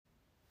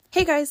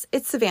Hey guys,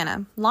 it's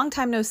Savannah. Long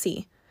time no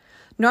see.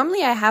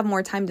 Normally I have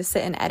more time to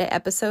sit and edit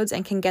episodes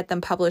and can get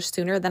them published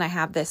sooner than I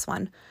have this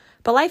one,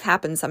 but life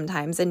happens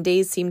sometimes and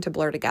days seem to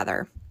blur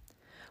together.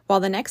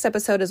 While the next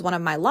episode is one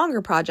of my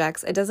longer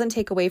projects, it doesn't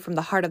take away from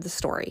the heart of the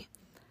story.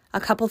 A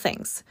couple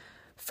things.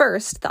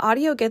 First, the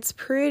audio gets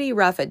pretty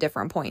rough at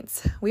different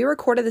points. We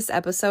recorded this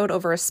episode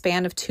over a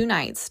span of 2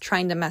 nights,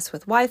 trying to mess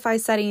with Wi-Fi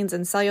settings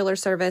and cellular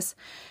service,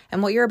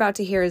 and what you're about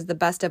to hear is the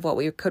best of what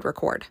we could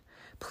record.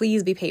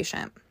 Please be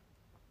patient.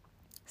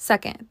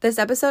 Second, this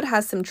episode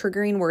has some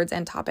triggering words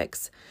and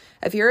topics.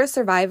 If you're a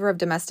survivor of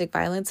domestic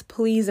violence,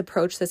 please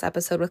approach this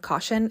episode with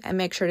caution and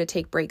make sure to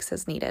take breaks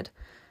as needed.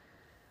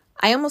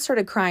 I almost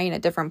started crying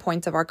at different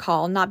points of our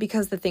call, not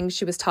because the things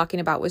she was talking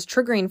about was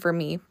triggering for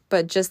me,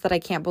 but just that I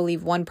can't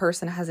believe one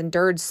person has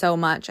endured so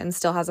much and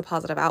still has a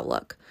positive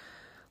outlook.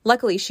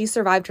 Luckily, she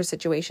survived her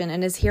situation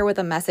and is here with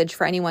a message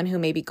for anyone who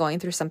may be going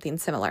through something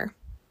similar.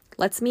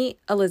 Let's meet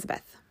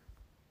Elizabeth.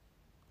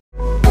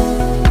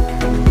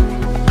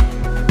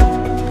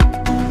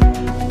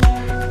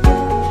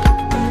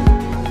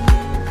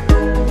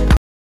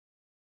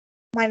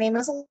 My name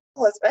is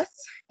Elizabeth,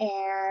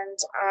 and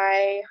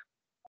I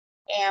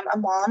am a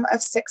mom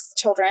of 6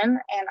 children,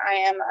 and I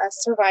am a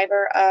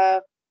survivor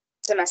of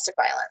domestic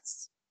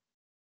violence.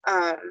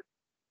 I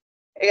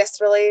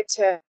guess really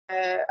to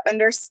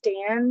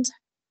understand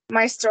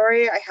my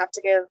story, I have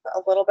to give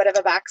a little bit of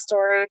a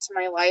backstory to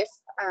my life.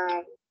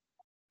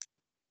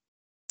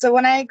 So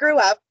when I grew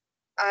up,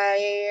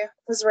 I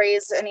was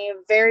raised in a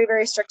very,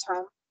 very strict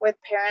home with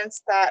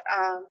parents that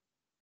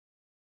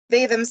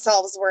they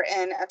themselves were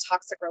in a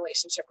toxic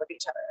relationship with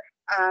each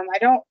other. I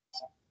don't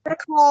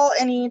recall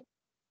any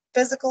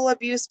physical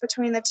abuse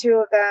between the two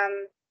of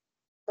them,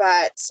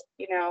 but,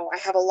 I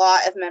have a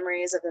lot of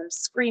memories of them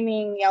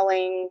screaming,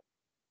 yelling,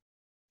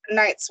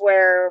 nights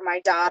where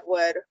my dad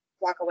would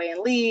walk away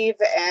and leave,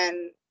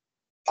 and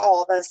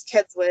all of us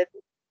kids would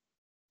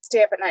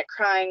stay up at night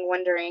crying,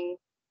 wondering,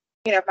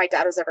 if my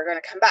dad was ever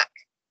going to come back.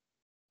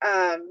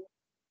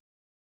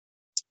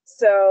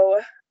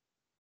 So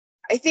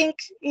I think,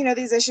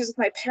 these issues with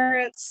my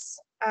parents'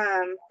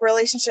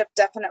 relationship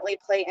definitely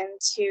play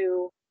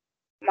into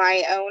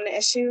my own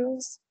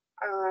issues.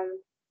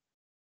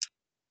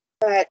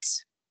 But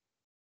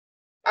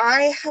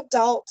I have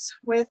dealt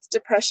with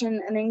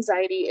depression and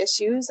anxiety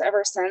issues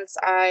ever since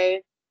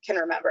I can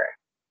remember.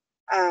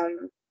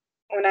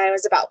 When I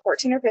was about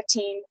 14 or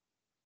 15,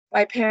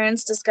 my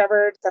parents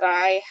discovered that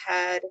I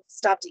had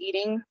stopped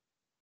eating,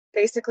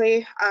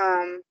 basically.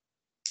 I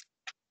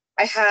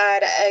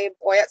had a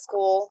boy at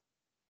school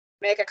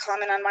make a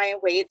comment on my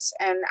weight,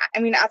 and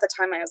at the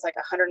time I was like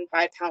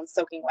 105 pounds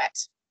soaking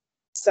wet.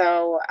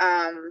 So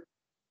I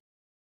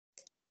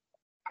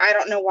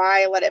don't know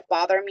why I let it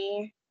bother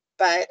me,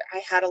 but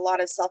I had a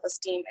lot of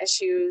self-esteem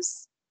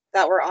issues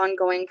that were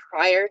ongoing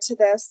prior to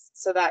this,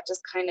 so that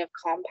just kind of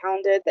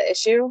compounded the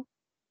issue.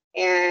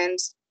 And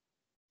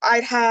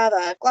I'd have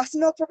a glass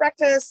of milk for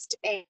breakfast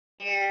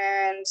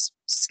and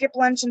skip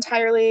lunch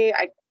entirely.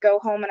 I'd go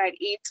home and I'd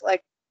eat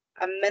like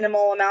a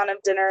minimal amount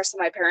of dinner so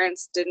my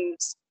parents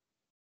didn't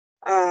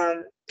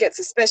get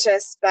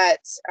suspicious, but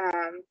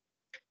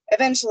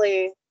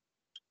eventually,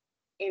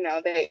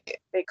 they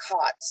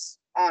caught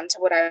on to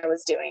what I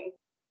was doing.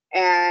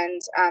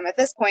 And at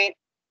this point,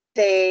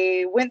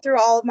 they went through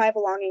all of my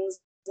belongings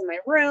in my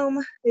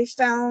room. They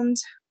found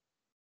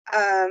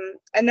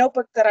a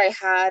notebook that I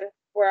had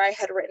where I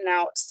had written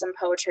out some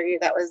poetry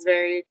that was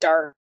very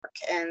dark,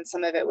 and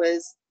some of it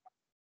was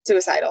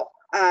suicidal.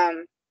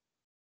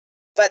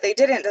 But they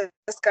didn't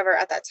discover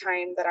at that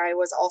time that I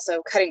was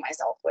also cutting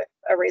myself with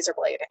a razor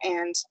blade,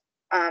 and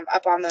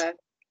up on the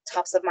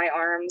tops of my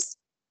arms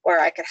where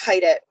I could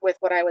hide it with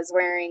what I was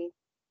wearing.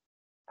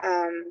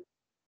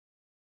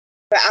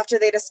 But after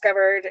they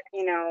discovered,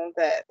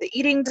 the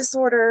eating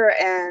disorder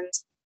and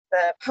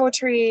the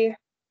poetry,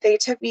 they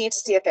took me to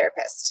see a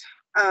therapist.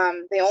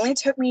 They only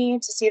took me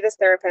to see this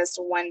therapist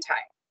one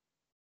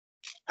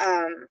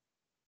time.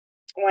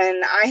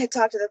 When I had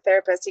talked to the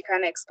therapist, he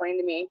kind of explained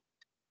to me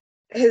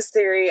his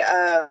theory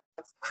of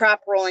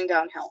crap rolling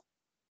downhill.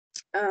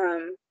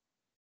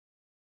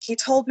 He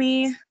told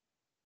me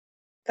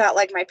that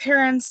like my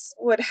parents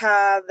would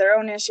have their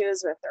own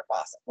issues with their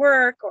boss at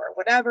work or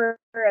whatever,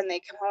 and they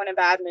come home in a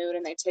bad mood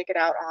and they take it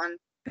out on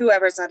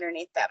whoever's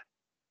underneath them.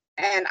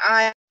 And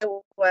I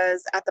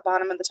was at the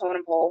bottom of the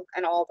totem pole,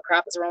 and all the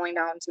crap was rolling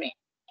down to me.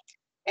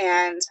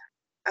 And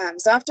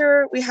so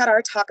after we had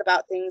our talk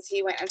about things,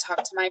 he went and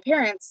talked to my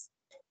parents,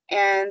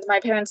 and my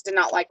parents did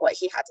not like what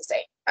he had to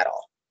say at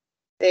all.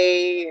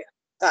 They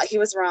thought he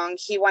was wrong.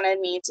 He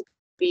wanted me to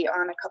be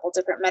on a couple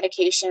different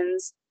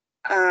medications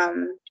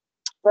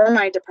for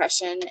my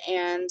depression,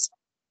 and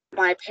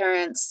my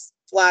parents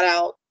flat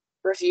out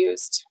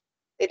refused.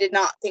 They did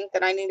not think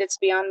that I needed to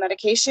be on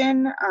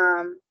medication.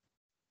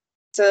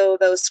 So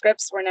those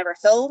scripts were never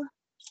filled.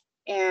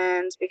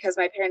 And because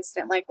my parents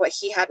didn't like what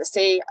he had to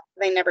say,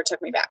 they never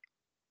took me back.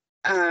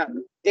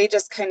 They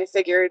just kind of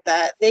figured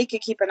that they could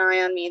keep an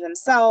eye on me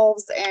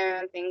themselves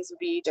and things would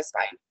be just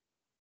fine.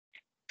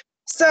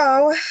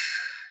 So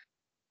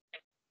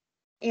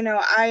you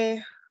know,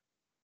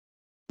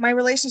 my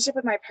relationship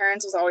with my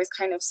parents was always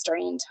kind of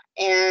strained.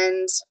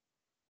 And,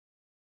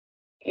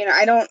 you know,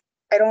 I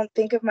don't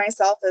think of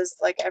myself as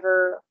like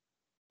ever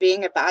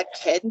being a bad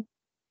kid.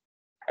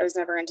 I was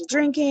never into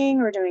drinking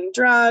or doing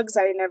drugs.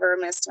 I never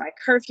missed my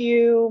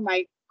curfew.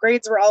 My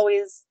grades were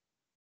always,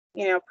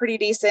 you know, pretty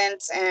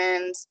decent.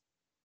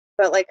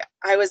 But like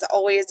I was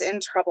always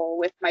in trouble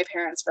with my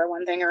parents for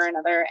one thing or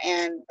another.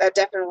 And that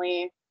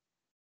definitely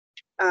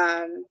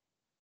um,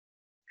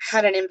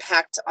 had an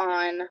impact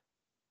on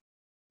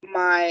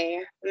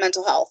my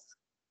mental health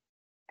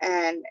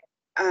and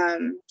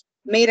um,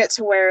 made it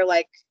to where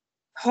like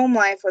home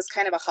life was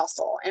kind of a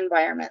hostile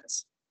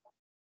environment.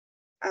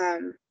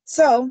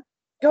 So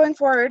going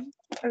forward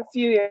a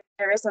few years,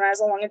 when I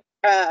was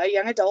a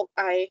young adult,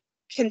 I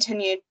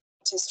continued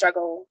to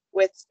struggle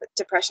with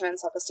depression and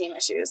self-esteem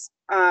issues.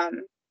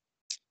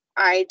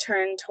 I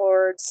turned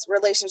towards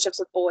relationships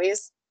with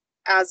boys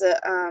as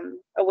a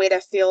way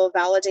to feel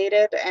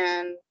validated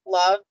and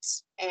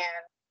loved. And,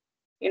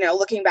 you know,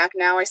 looking back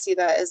now, I see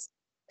that as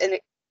an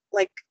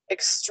like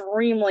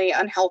extremely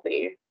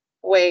unhealthy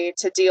way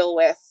to deal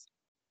with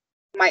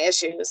my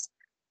issues.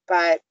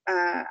 But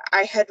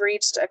I had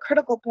reached a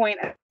critical point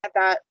at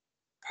that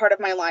part of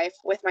my life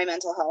with my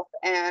mental health,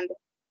 and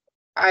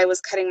I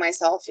was cutting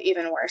myself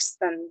even worse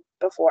than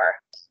before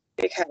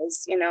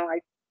because, you know,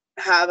 I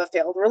have a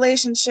failed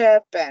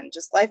relationship and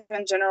just life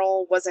in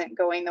general wasn't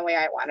going the way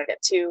I wanted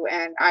it to,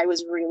 and I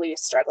was really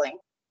struggling.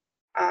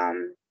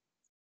 Um,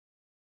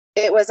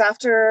 it was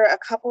after a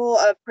couple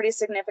of pretty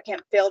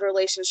significant failed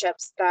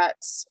relationships that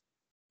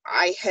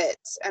I hit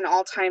an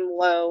all-time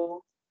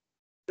low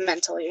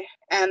mentally.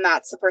 And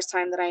that's the first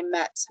time that I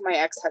met my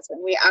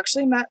ex-husband. We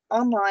actually met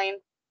online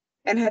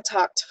and had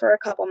talked for a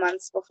couple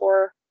months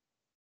before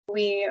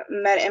we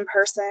met in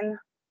person.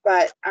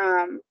 But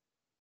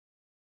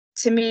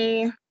to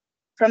me,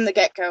 from the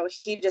get-go,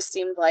 he just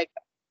seemed like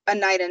a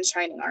knight in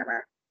shining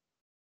armor.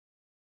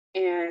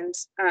 And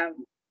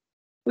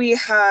we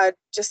had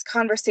just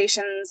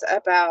conversations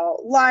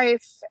about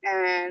life,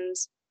 and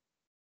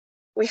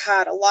we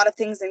had a lot of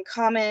things in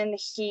common.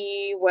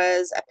 He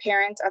was a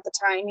parent at the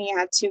time. He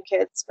had two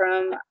kids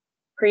from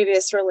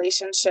previous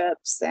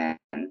relationships, and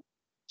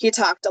he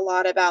talked a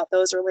lot about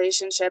those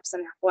relationships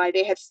and why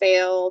they had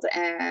failed.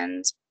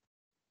 And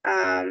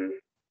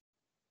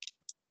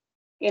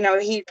you know,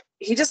 he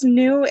just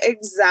knew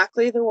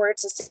exactly the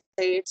words to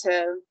say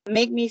to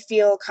make me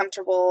feel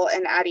comfortable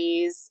and at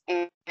ease,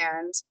 and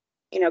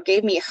you know,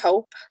 gave me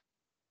hope.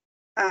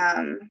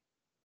 And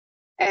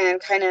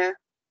kind of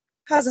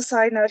as a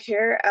side note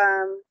here,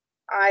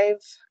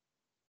 I've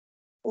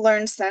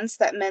learned since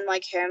that men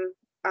like him,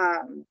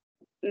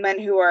 men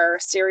who are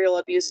serial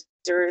abusers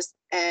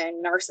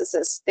and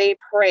narcissists, they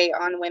prey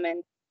on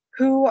women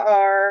who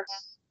are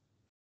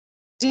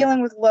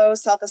dealing with low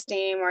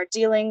self-esteem or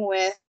dealing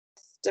with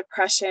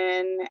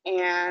depression,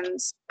 and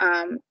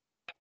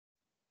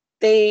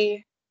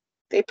they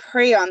they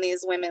prey on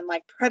these women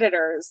like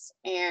predators,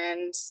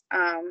 and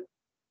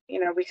you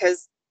know,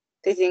 because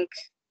they think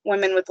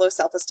women with low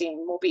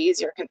self-esteem will be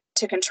easier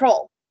to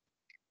control.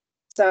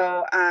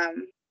 So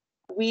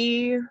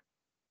we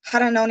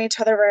hadn't known each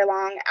other very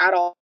long at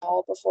all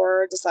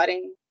before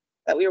deciding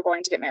that we were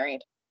going to get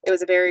married. It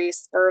was a very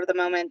spur of the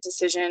moment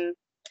decision.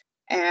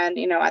 And,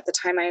 you know, at the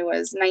time I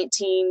was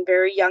 19,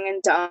 very young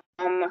and dumb.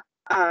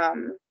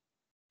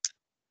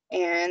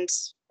 And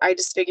I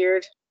just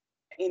figured,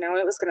 you know,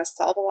 it was going to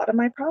solve a lot of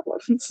my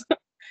problems,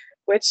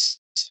 which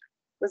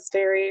was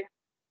very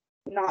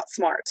not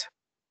smart.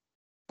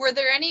 Were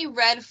there any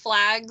red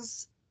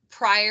flags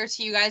prior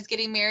to you guys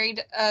getting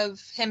married of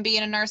him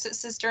being a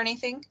narcissist or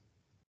anything?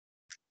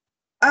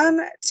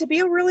 To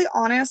be really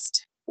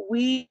honest,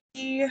 we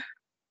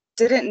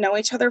didn't know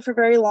each other for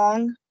very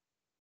long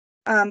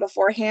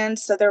beforehand,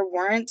 so there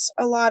weren't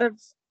a lot of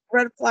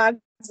red flags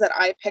that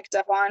I picked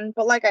up on.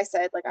 But like I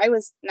said, like I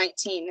was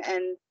 19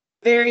 and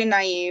very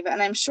naive,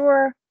 and I'm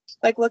sure,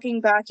 like looking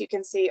back, you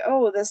can see,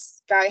 oh,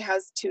 this guy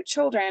has two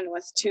children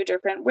with two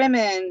different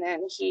women,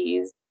 and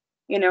he's,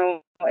 you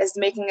know, is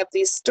making up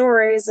these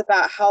stories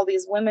about how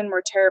these women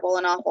were terrible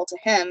and awful to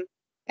him,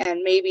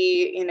 and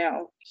maybe, you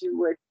know, you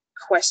would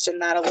question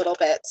that a little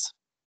bit.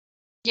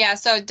 Yeah,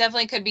 so it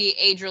definitely could be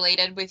age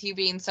related. With you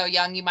being so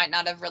young, you might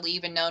not have really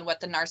even known what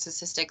the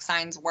narcissistic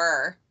signs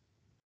were.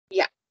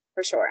 Yeah,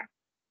 for sure.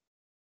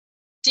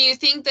 Do you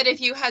think that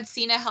if you had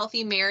seen a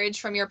healthy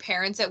marriage from your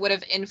parents, it would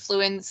have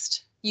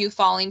influenced you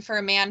falling for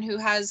a man who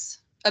has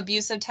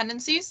abusive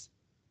tendencies?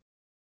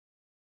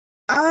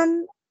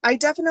 I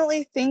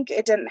definitely think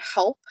it didn't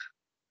help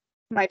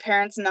my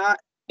parents not,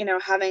 you know,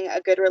 having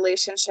a good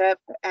relationship,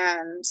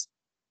 and,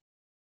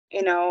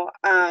 you know,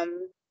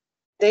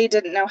 they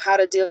didn't know how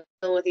to deal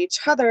with each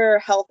other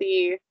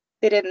healthy.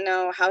 They didn't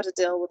know how to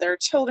deal with their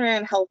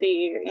children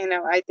healthy. You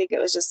know, I think it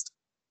was just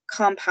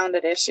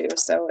compounded issue.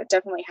 So it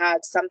definitely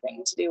had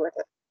something to do with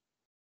it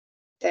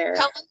there.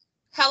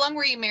 How long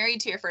were you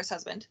married to your first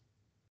husband?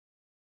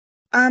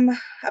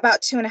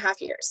 About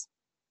 2.5 years.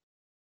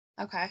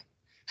 Okay.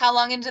 How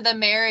long into the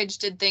marriage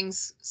did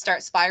things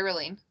start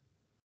spiraling?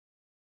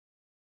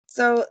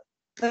 So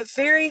the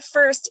very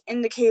first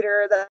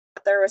indicator that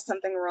there was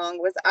something wrong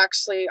was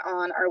actually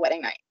on our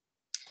wedding night.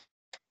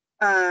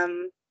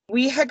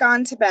 We had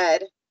gone to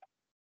bed,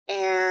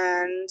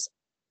 and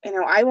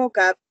I woke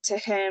up to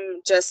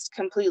him just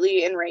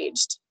completely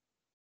enraged.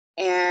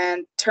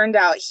 And turned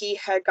out he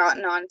had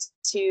gotten on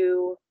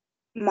to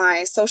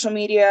my social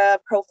media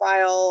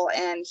profile,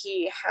 and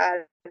he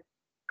had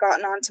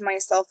gotten onto my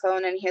cell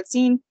phone, and he had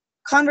seen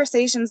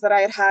conversations that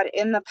I had had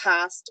in the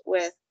past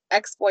with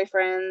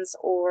ex-boyfriends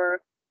or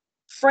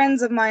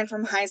friends of mine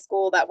from high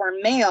school that were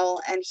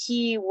male, and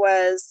he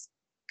was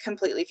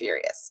completely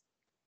furious.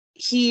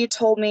 He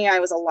told me I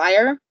was a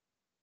liar.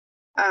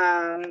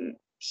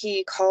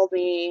 He called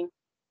me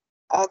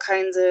all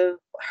kinds of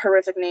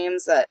horrific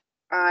names that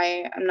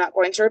I am not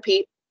going to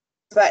repeat,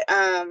 but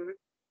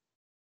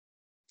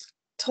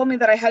told me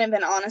that I hadn't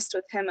been honest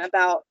with him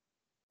about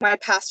my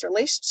past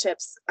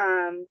relationships.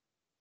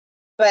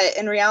 But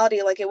in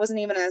reality, like, it wasn't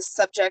even a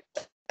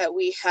subject that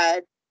we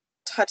had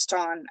touched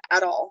on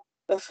at all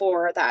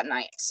before that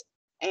night.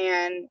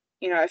 And,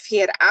 if he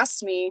had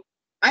asked me,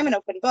 I'm an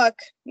open book,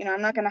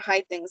 I'm not going to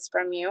hide things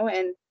from you.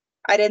 And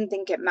I didn't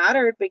think it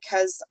mattered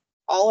because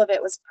all of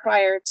it was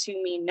prior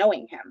to me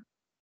knowing him.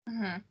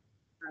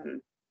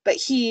 But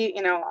he,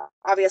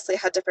 obviously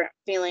had different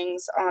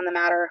feelings on the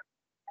matter.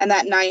 And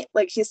that night,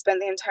 like, he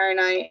spent the entire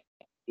night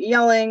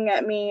yelling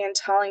at me and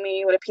telling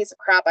me what a piece of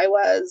crap I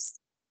was.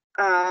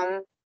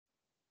 And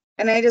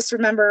I just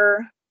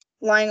remember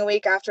lying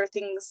awake after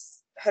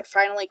things had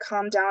finally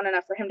calmed down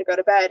enough for him to go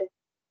to bed.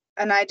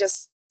 And I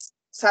just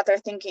sat there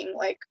thinking,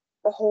 like,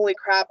 oh, holy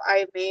crap,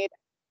 I made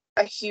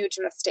a huge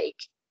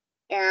mistake.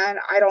 And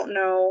I don't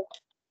know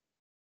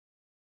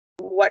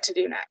what to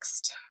do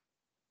next.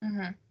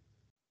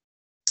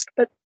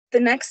 But the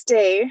next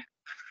day,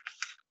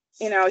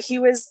 he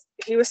was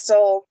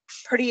still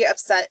pretty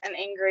upset and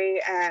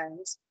angry,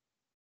 and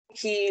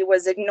he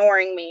was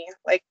ignoring me,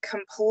 like,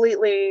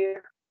 completely,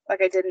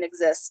 like I didn't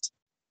exist.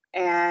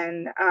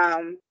 And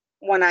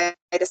when I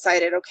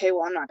decided, okay,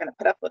 well, I'm not going to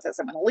put up with this,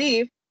 I'm going to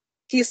leave,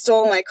 he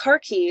stole my car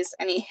keys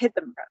and he hid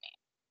them from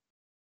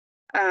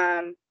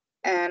me.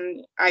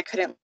 And I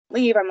couldn't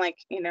leave. I'm like,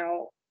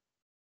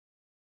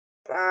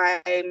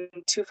 I'm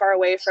too far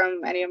away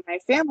from any of my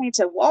family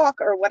to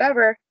walk or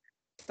whatever.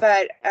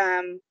 But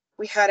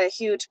we had a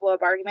huge blow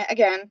up argument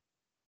again.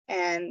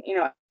 And,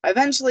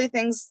 eventually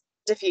things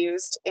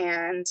diffused.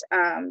 And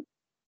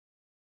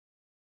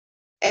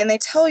they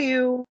tell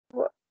you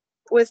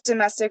with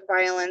domestic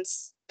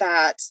violence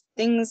that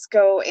things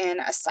go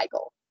in a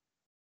cycle.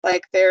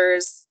 Like,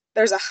 there's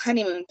a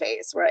honeymoon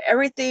phase where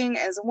everything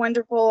is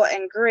wonderful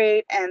and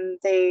great, and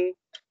they,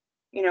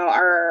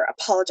 are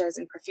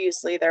apologizing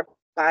profusely. They're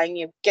buying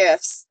you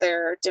gifts.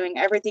 They're doing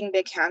everything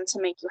they can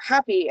to make you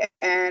happy.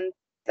 And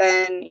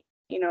then,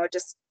 it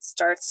just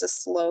starts to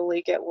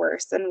slowly get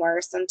worse and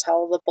worse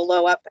until the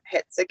blow up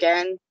hits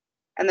again,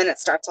 and then it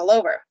starts all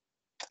over.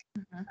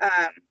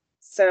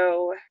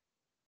 So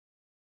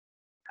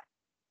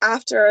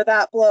after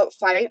that blow up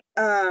fight,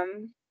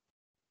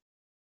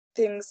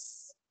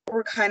 things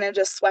were kind of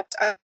just swept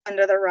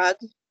under the rug.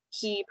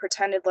 He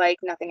pretended like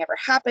nothing ever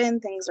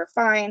happened. Things are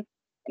fine.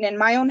 And in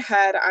my own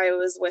head, I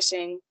was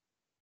wishing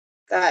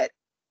that,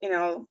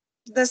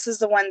 this is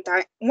the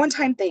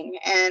one-time thing,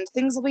 and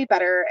things will be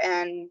better.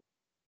 And,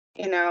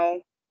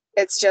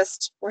 it's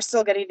just, we're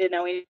still getting to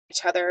know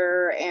each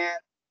other, and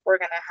we're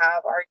going to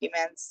have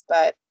arguments,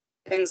 but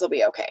things will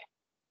be okay.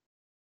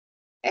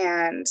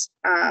 And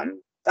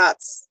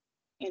that's,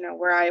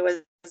 where I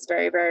was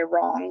very, very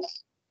wrong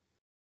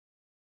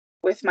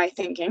with my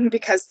thinking,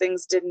 because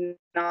things did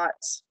not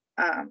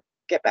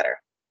get better.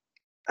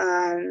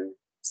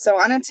 So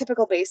on a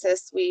typical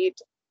basis, we'd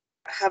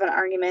have an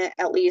argument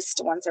at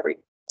least once every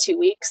 2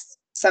 weeks.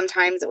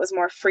 Sometimes it was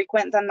more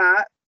frequent than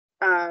that.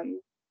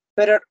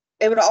 But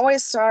it would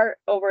always start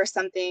over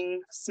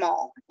something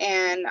small.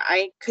 And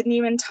I couldn't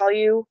even tell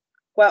you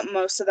what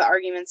most of the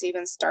arguments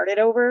even started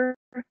over.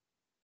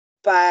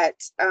 But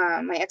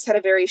my ex had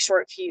a very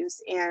short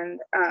fuse,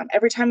 and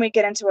every time we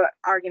get into an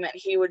argument,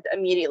 he would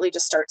immediately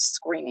just start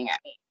screaming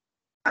at me.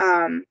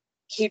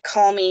 He'd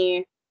call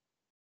me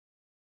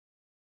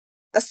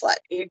a slut.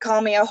 He'd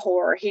call me a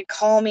whore. He'd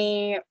call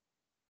me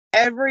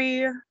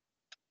every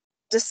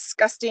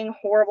disgusting,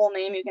 horrible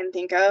name you can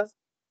think of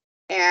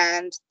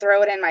and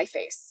throw it in my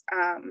face.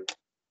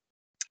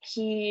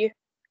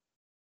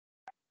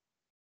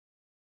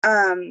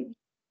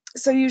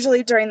 So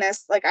usually during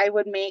this, like, I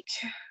would make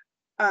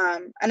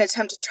an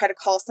attempt to try to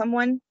call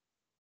someone,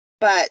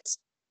 but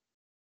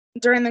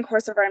during the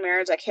course of our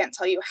marriage, I can't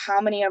tell you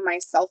how many of my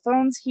cell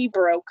phones he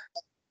broke.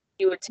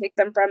 He would take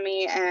them from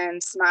me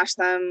and smash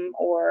them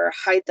or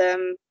hide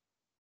them.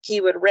 He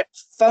would rip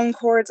phone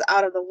cords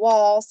out of the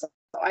wall so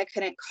I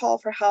couldn't call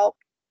for help.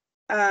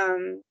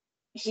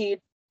 He'd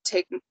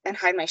take and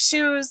hide my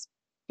shoes.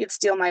 He'd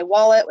steal my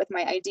wallet with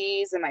my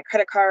IDs and my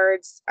credit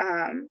cards.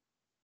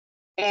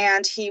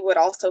 And he would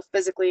also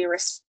physically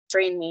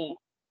restrain me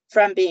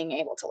from being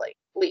able to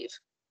leave.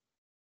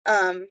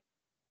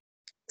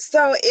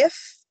 So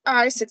if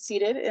I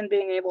succeeded in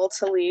being able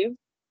to leave,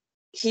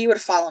 he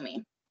would follow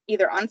me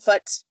either on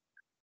foot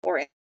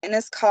or in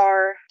his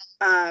car.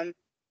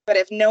 But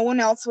if no one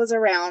else was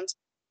around,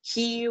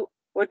 he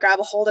would grab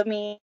a hold of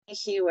me.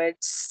 He would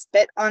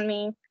spit on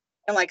me.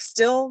 And like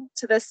still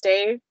to this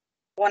day,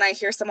 when I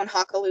hear someone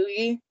hawk a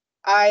loogie,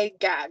 I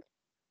gag.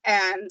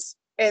 And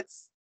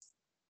it's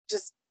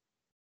just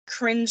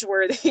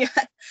cringeworthy.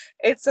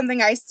 It's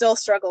something I still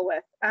struggle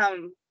with.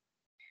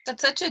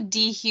 That's such a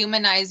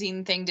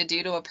dehumanizing thing to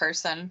do to a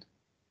person.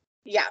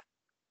 Yeah.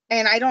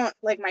 And I don't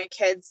like my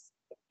kids,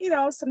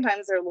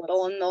 sometimes they're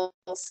little and they'll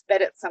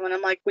spit at someone.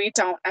 I'm like, we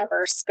don't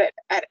ever spit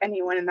at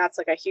anyone. And that's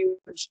like a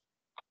huge,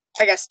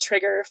 I guess,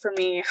 trigger for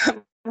me.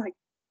 I'm like,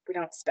 we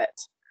don't spit.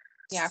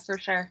 Yeah, for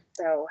sure.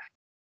 So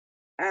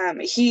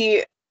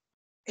he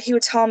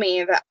would tell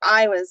me that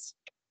I was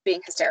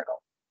being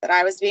hysterical, that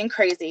I was being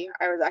crazy.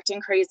 I was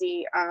acting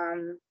crazy.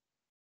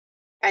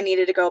 I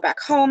needed to go back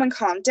home and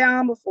calm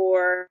down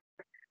before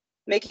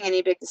making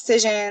any big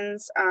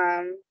decisions.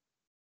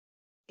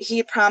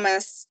 He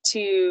promised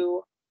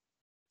to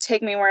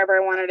take me wherever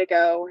I wanted to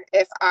go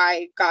if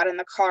I got in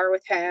the car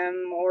with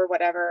him or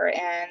whatever.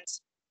 And,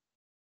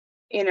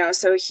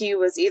 so he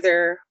was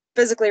either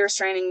physically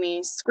restraining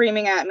me,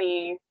 screaming at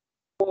me,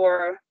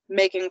 or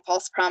making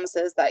false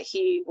promises that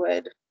he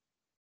would,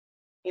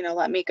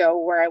 let me go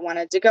where I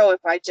wanted to go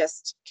if I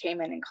just came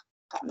in and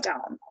calmed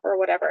down or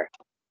whatever.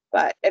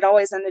 But it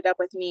always ended up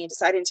with me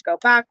deciding to go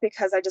back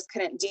because I just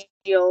couldn't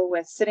deal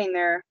with sitting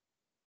there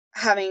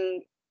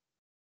having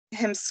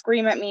him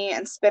scream at me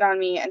and spit on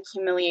me and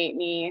humiliate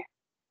me.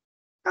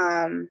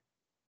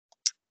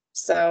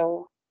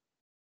 So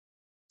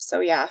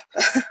yeah.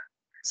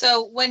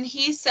 So when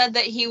he said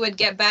that he would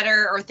get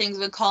better or things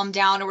would calm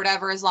down or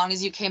whatever, as long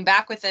as you came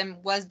back with him,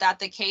 was that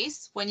the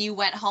case when you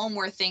went home?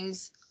 Were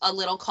things a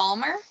little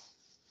calmer?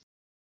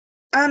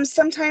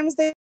 Sometimes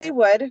they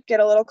would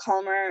get a little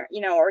calmer,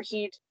 or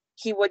he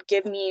would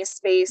give me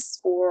space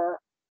for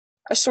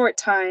a short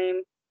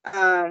time.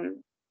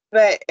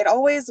 But it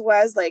always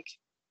was like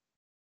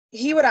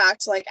he would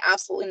act like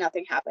absolutely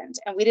nothing happened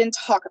and we didn't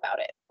talk about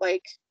it.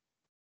 Like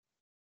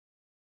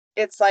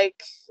it's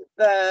like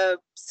the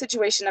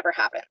situation never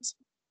happened.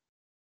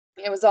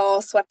 It was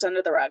all swept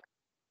under the rug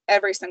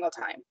every single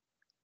time.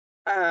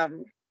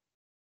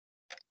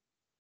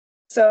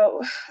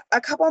 So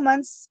a couple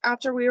months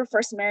after we were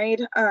first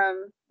married,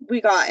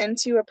 we got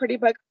into a pretty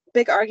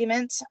big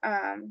argument.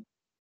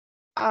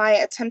 I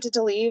attempted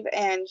to leave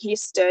and he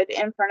stood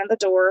in front of the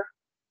door,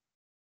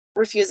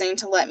 refusing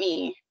to let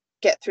me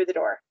get through the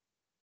door.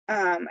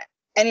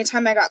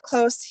 Anytime I got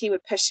close, he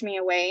would push me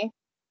away.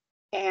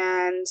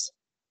 And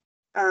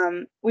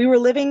we were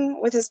living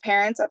with his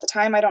parents at the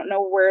time. I don't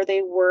know where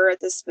they were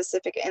at this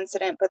specific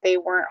incident, but they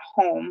weren't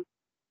home.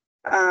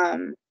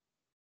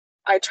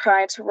 I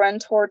tried to run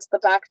towards the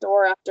back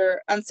door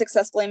after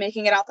unsuccessfully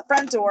making it out the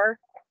front door,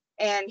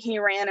 and he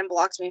ran and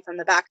blocked me from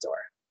the back door.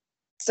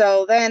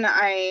 So then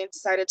I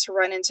decided to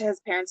run into his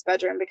parents'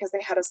 bedroom because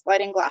they had a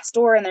sliding glass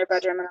door in their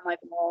bedroom, and I'm like,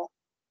 well,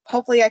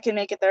 hopefully I can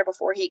make it there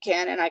before he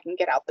can and I can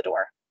get out the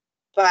door.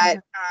 But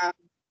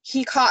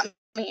he caught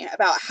me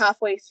about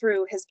halfway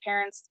through his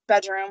parents'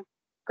 bedroom,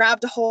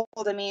 grabbed a hold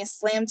of me,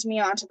 slammed me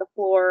onto the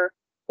floor,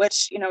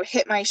 which,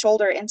 hit my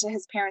shoulder into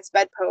his parents'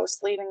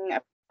 bedpost, leaving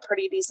a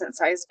pretty decent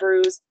sized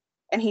bruise.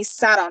 And he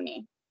sat on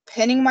me,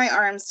 pinning my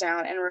arms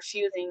down and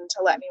refusing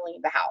to let me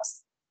leave the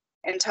house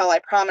until I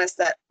promised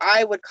that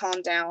I would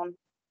calm down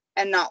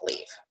and not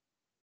leave.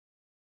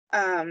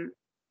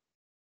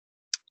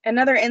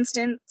 Another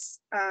instance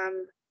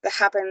that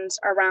happened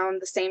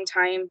around the same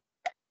time,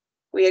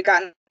 we had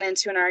gotten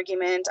into an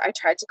argument. I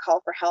tried to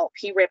call for help.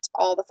 He ripped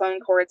all the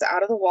phone cords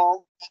out of the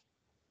wall.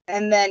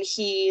 And then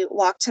he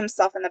locked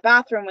himself in the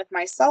bathroom with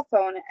my cell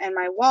phone and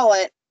my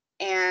wallet.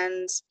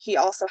 And he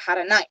also had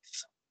a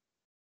knife.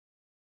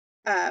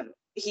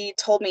 He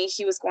told me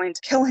he was going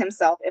to kill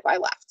himself if I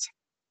left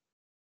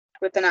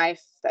with the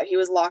knife that he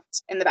was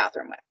locked in the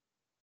bathroom with.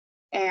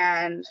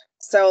 And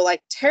so,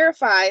 like,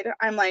 terrified,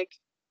 I'm like,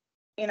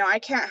 I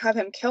can't have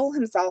him kill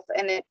himself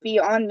and it be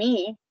on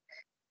me.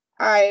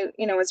 I,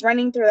 was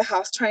running through the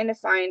house trying to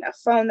find a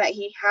phone that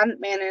he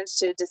hadn't managed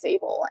to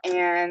disable.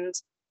 And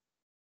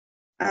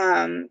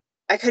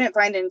I couldn't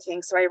find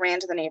anything. So I ran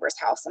to the neighbor's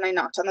house and I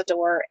knocked on the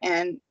door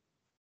and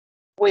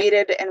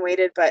waited and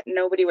waited, but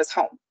nobody was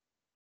home.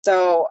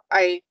 So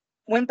I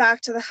went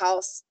back to the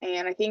house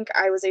and I think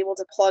I was able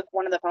to plug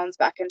one of the phones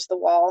back into the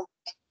wall.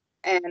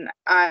 And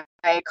I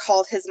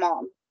called his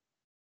mom.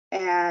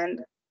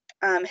 And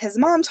his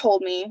mom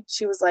told me,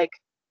 she was like,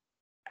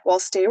 well,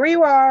 stay where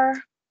you are.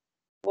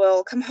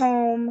 We'll come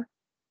home.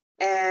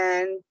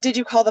 And did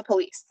you call the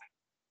police?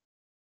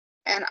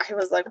 And I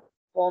was like,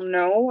 well,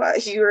 no,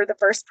 you're the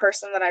first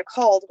person that I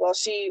called. Well,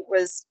 she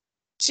was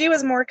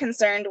more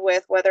concerned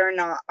with whether or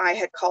not I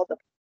had called the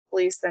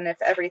police and if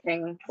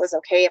everything was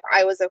okay, if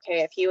I was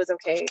okay, if he was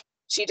okay.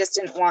 She just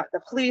didn't want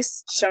the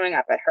police showing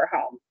up at her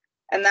home.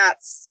 And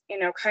that's,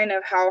 kind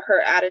of how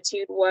her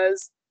attitude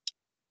was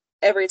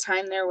every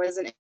time there was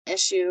an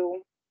issue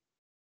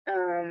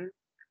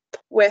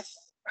with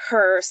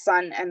her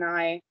son and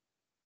I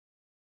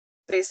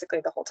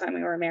basically the whole time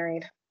we were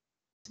married.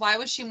 Why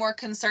was she more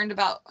concerned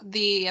about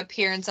the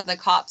appearance of the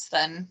cops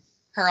than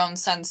her own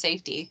son's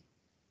safety?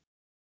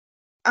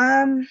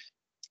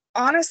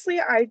 Honestly,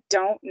 I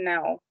don't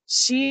know.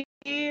 She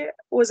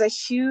was a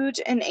huge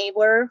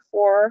enabler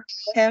for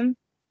him.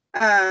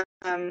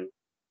 Um,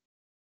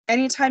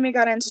 anytime he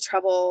got into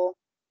trouble,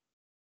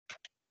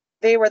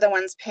 they were the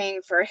ones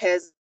paying for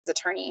his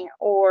attorney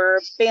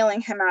or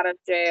bailing him out of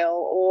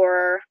jail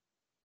or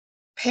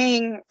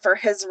paying for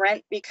his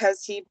rent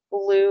because he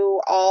blew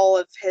all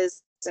of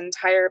his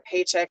entire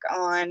paycheck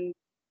on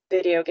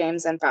video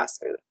games and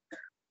fast food.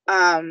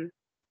 Um,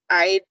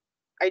 I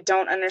I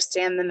don't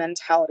understand the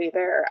mentality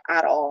there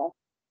at all.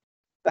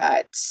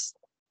 But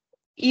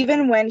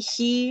even when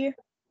he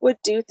would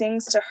do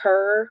things to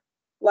her,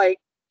 like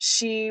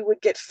she would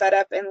get fed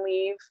up and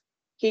leave,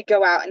 he'd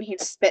go out and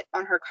he'd spit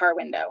on her car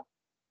window.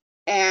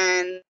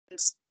 And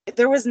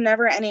there was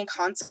never any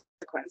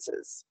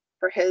consequences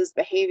for his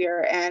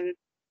behavior. And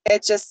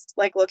it just,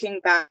 like, looking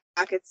back,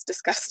 it's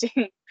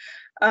disgusting.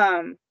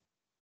 um,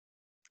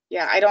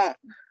 yeah,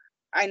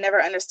 I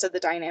never understood the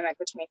dynamic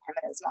between him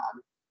and his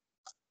mom.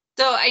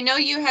 So I know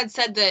you had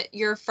said that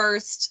your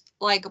first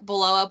like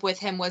blow up with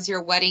him was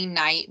your wedding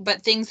night,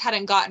 but things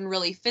hadn't gotten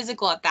really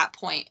physical at that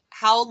point.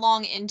 How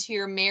long into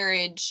your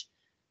marriage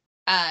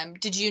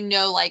did you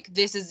know like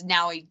this is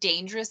now a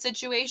dangerous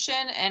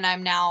situation and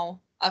I'm now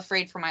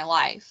afraid for my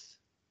life?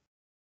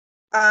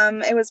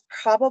 It was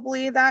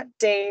probably that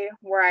day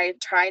where I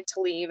tried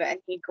to leave and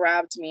he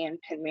grabbed me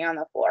and pinned me on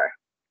the floor.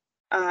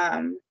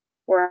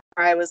 Where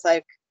I was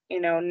like,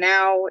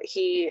 now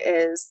he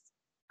is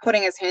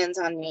putting his hands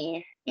on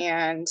me,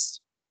 and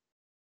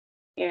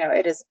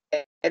it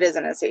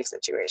isn't a safe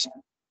situation.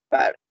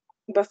 But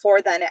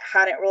before then, it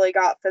hadn't really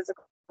got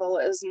physical.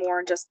 It was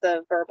more just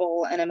the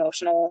verbal and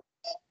emotional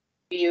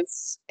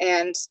abuse.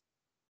 And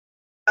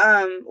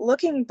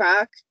looking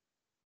back,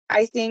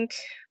 I think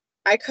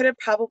I could have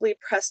probably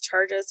pressed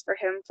charges for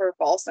him for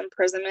false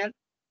imprisonment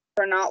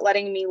for not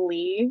letting me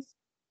leave.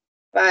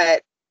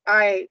 But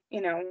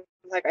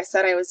like I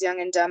said, I was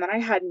young and dumb and I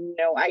had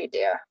no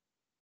idea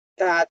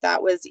that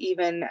that was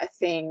even a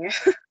thing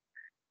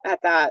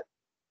at that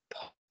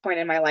point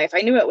in my life.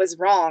 I knew it was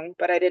wrong,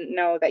 but I didn't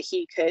know that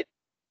he could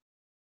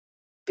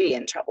be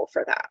in trouble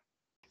for that.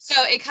 So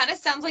it kind of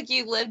sounds like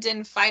you lived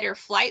in fight or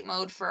flight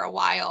mode for a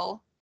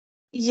while.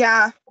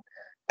 Yeah.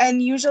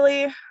 And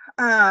usually,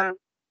 it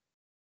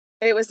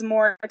was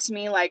more to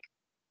me like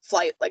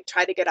flight, like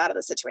try to get out of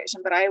the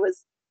situation. But I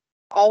was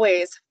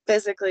always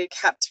physically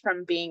kept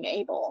from being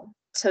able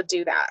to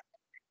do that.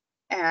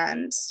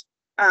 And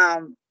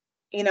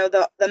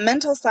the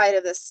mental side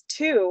of this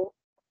too,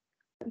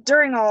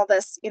 during all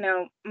this,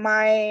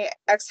 my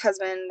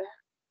ex-husband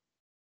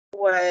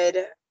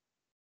would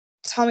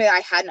tell me that I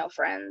had no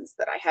friends,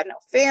 that I had no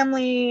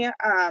family,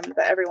 that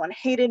everyone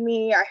hated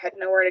me, I had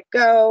nowhere to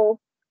go.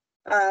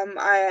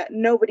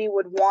 Nobody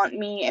would want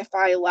me if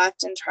I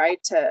left and tried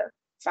to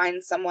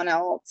find someone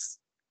else.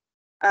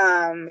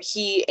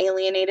 He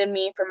alienated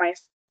me from my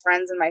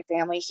friends and my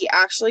family. He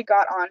actually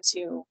got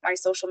onto my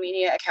social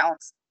media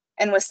accounts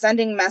and was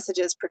sending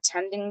messages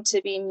pretending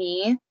to be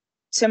me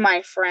to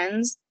my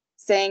friends,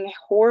 saying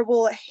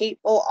horrible,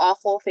 hateful,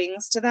 awful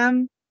things to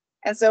them.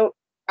 And so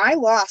I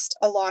lost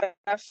a lot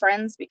of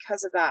friends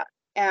because of that.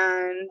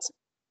 And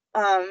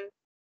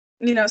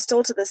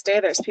still to this day,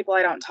 there's people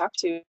I don't talk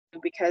to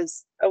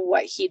because of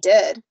what he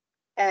did.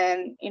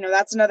 And,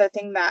 that's another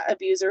thing that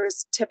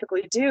abusers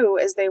typically do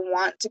is they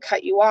want to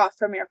cut you off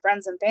from your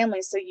friends and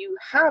family so you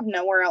have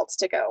nowhere else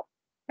to go.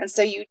 And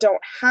so you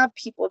don't have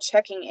people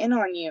checking in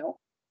on you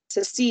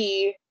to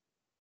see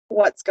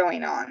what's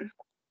going on.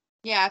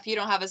 Yeah, if you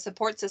don't have a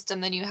support system,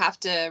 then you have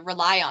to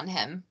rely on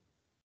him.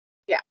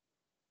 Yeah.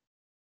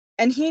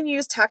 And he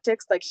used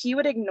tactics like he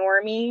would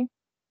ignore me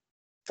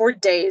for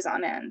days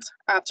on end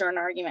after an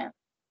argument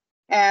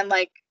and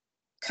like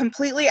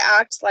completely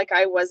act like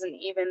I wasn't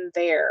even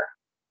there.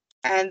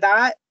 And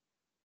that,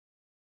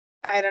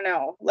 I don't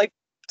know, like,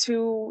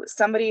 to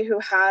somebody who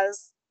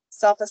has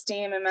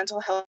self-esteem and mental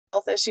health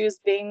issues,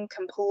 being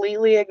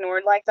completely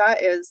ignored like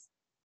that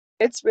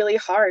it's really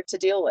hard to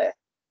deal with.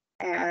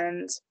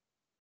 And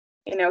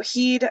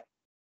he'd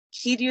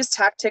use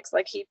tactics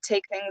like he'd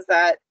take things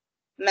that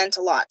meant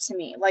a lot to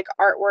me, like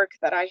artwork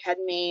that I had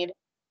made,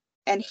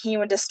 and he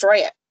would destroy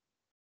it.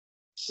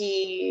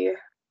 He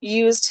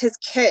used his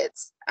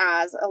kids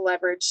as a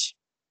leverage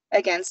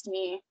against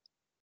me,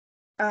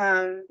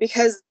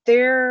 because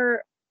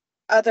their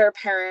other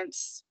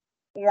parents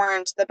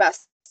weren't the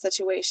best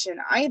situation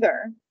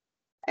either.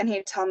 And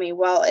he'd tell me,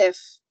 well, if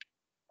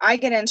I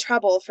get in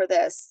trouble for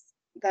this,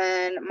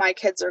 then my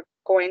kids are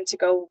going to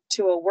go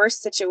to a worse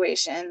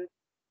situation,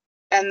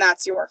 and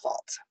that's your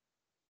fault.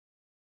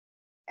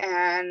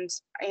 And,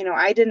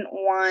 I didn't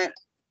want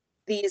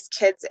these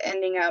kids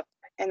ending up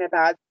in a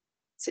bad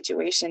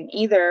situation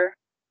either.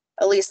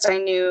 At least I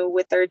knew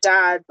with their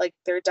dad, like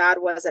their dad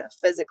wasn't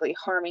physically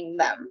harming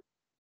them.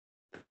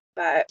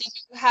 But Did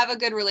you have a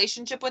good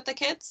relationship with the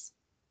kids?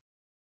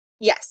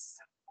 yes,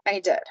 I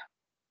did.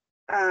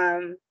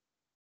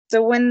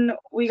 So when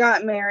we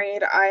got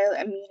married, I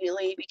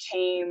immediately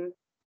became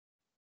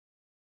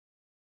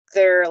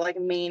their like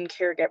main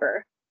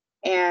caregiver.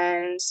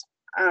 And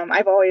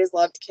I've always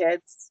loved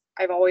kids.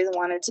 I've always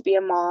wanted to be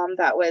a mom.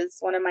 That was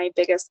one of my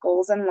biggest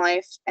goals in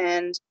life.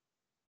 And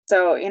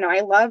so,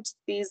 I loved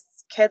these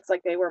kids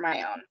like they were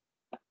my own.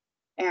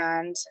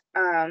 And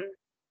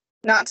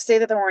not to say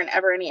that there weren't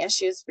ever any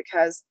issues,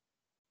 because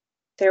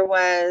there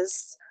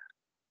was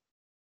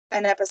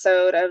an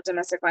episode of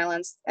domestic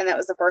violence, and that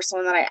was the first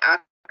one that I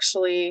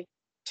actually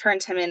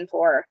turned him in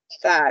for,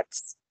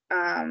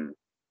 um,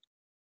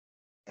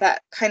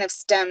 that kind of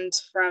stemmed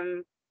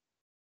from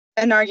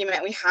an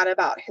argument we had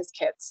about his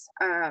kids.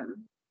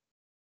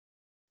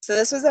 So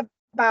this was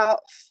about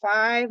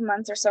 5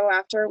 months or so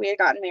after we had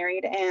gotten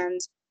married, and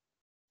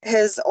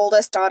his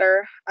oldest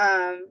daughter,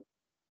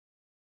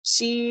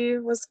 she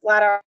was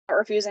flat out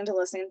refusing to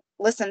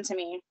listen to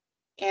me,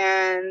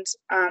 and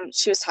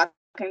she was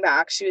talking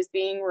back. She was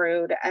being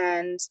rude,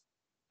 and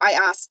I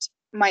asked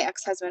my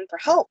ex-husband for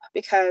help,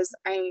 because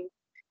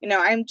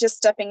I'm just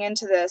stepping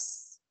into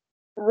this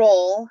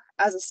role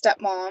as a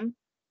stepmom,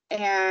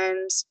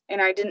 and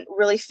I didn't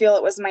really feel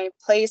it was my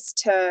place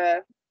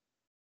to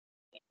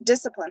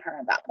discipline her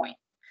at that point.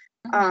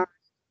 Mm-hmm.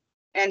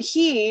 And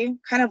he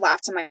kind of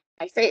laughed in my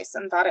face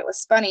and thought it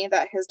was funny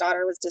that his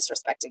daughter was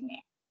disrespecting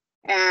me.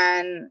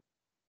 And,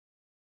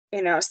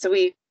 so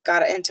we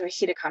got into a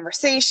heated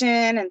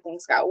conversation and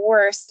things got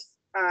worse.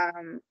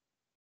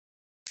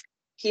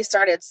 He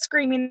started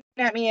screaming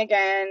at me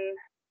again.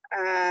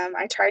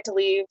 I tried to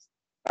leave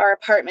our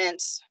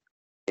apartment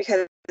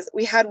because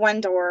we had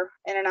one door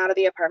in and out of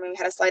the apartment. We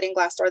had a sliding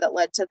glass door that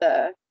led to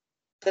the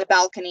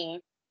balcony,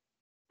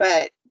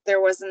 but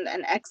there wasn't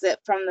an exit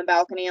from the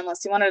balcony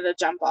unless you wanted to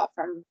jump off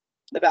from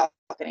the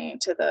balcony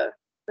to the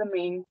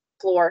main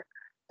floor.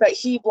 But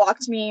he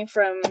blocked me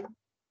from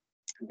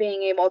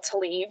being able to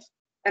leave,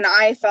 and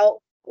I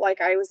felt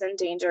like I was in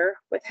danger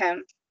with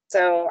him.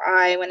 So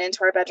I went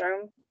into our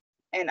bedroom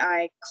and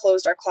I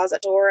closed our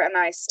closet door, and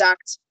I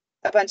stacked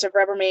a bunch of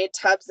Rubbermaid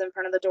tubs in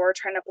front of the door,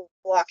 trying to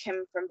block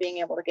him from being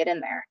able to get in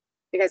there,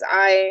 because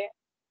I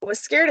was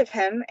scared of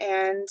him.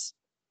 And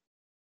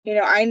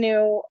I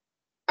knew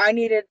I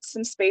needed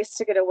some space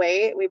to get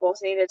away. We both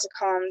needed to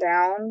calm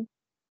down.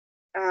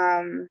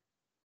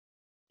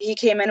 He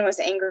came in and was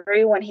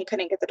angry when he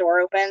couldn't get the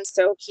door open,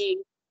 so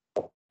he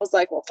was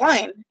like, well,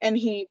 fine. And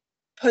he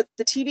put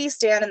the TV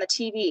stand and the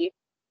TV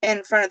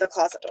in front of the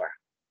closet door.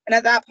 And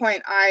at that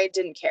point, I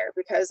didn't care,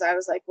 because I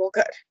was like, well,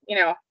 good,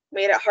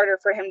 made it harder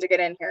for him to get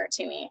in here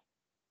to me.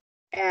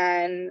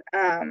 And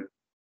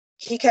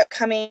he kept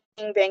coming,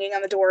 banging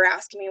on the door,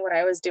 asking me what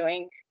I was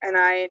doing. And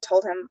I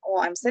told him,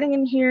 well, I'm sitting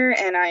in here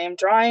and I am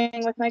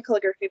drawing with my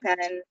calligraphy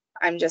pen.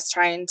 I'm just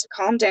trying to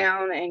calm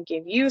down and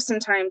give you some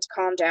time to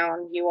calm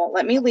down. You won't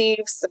let me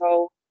leave,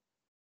 so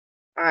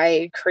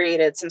I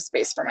created some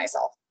space for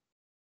myself.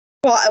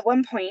 Well, at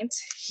one point,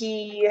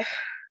 he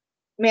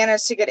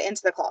managed to get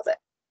into the closet,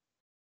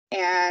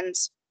 and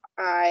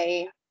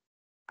I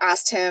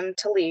asked him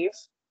to leave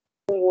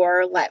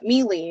or let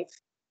me leave,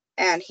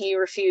 and he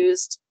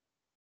refused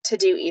to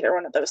do either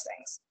one of those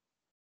things.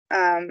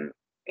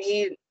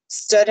 He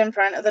stood in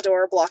front of the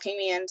door, blocking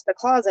me into the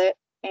closet,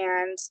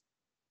 and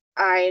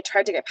I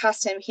tried to get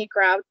past him. He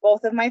grabbed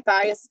both of my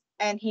thighs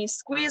and he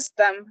squeezed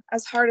them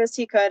as hard as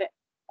he could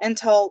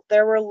until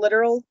there were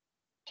literal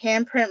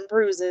handprint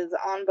bruises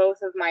on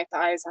both of my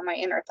thighs, on my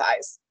inner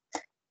thighs.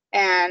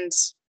 And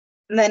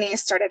then he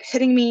started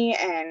hitting me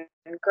and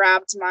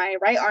grabbed my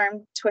right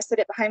arm, twisted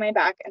it behind my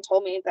back, and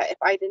told me that if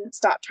I didn't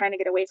stop trying to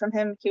get away from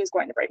him, he was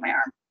going to break my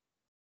arm.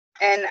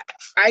 And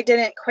I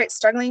didn't quit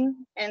struggling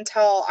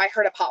until I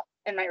heard a pop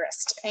in my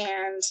wrist.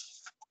 And,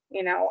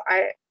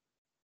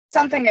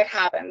 something had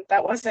happened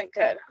that wasn't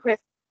good with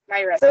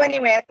my wrist. So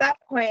anyway, at that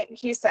point,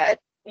 he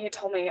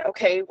told me,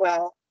 okay,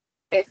 well,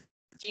 if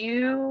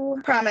you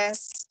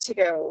promise to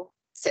go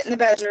sit in the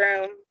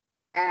bedroom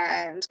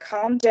and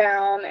calm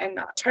down and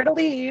not try to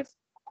leave,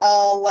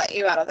 I'll let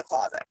you out of the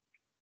closet.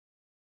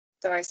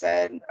 So I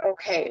said,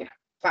 okay,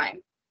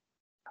 fine.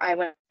 I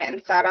went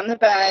and sat on the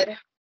bed,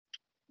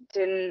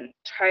 didn't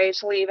try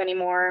to leave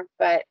anymore,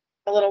 but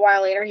a little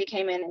while later he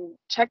came in and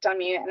checked on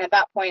me, and at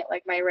that point,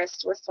 like, my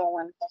wrist was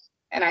swollen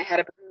and I had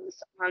a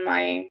bruise on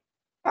my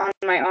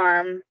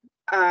arm.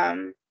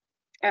 And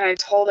I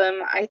told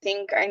him, I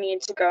think I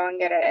need to go and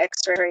get an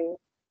x-ray.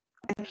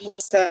 And he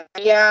said,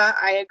 yeah,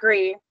 I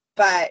agree,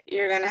 but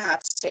you're going to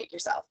have to take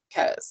yourself,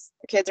 because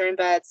the kids are in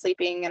bed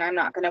sleeping and I'm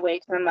not going to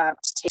wake them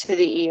up to take to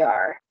the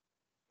ER.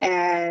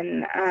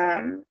 And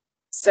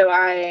so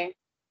I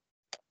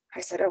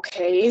said,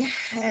 okay.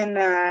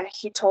 And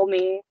he told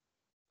me,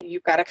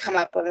 you've got to come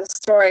up with a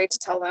story to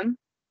tell them,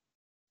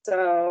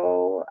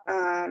 so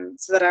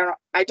that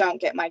I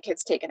don't get my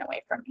kids taken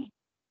away from me.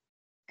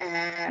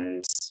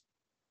 And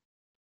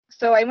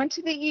so I went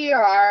to the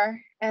ER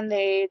and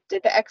they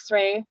did the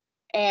x-ray,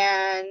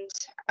 and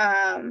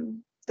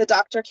the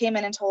doctor came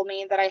in and told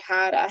me that I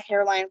had a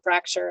hairline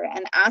fracture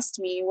and asked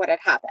me what had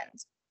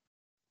happened.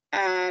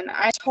 and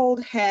I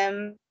told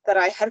him that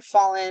I had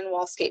fallen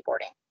while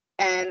skateboarding.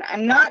 And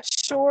I'm not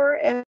sure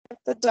if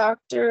the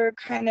doctor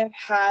kind of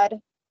had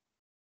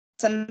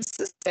some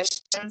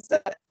suspicions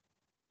that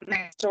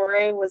my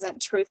story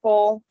wasn't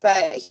truthful,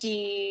 but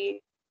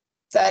he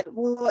said,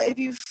 well, if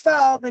you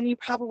fell, then you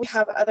probably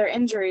have other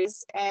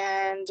injuries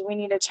and we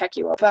need to check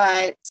you up.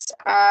 But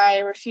I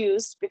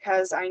refused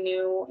because I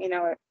knew,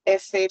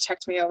 if they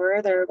checked me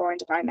over, they were going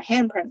to find the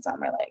handprints on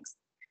my legs.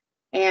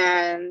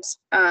 And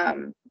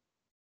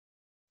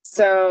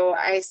so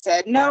I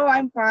said, no,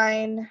 I'm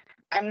fine.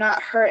 I'm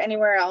not hurt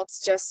anywhere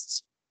else,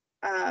 just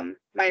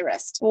my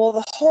wrist. Well,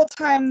 the whole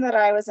time that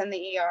I was in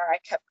the ER, I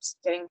kept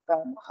getting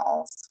phone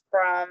calls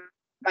from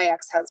my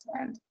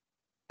ex-husband.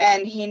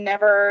 And he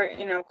never,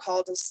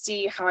 called to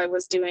see how I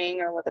was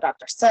doing or what the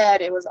doctor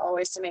said. It was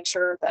always to make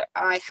sure that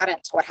I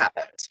hadn't what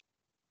happened.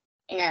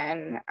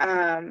 And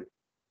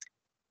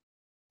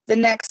the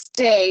next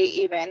day,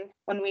 even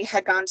when we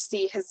had gone to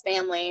see his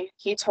family,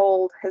 he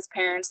told his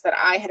parents that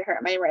I had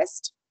hurt my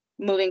wrist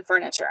moving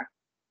furniture.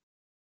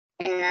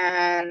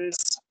 And,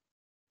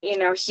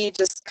 he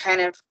just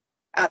kind of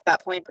at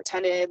that point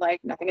pretended like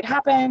nothing had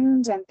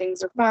happened and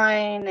things were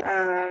fine.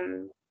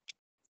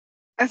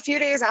 A few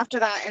days after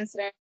that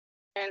incident,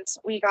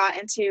 we got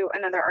into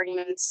another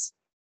argument.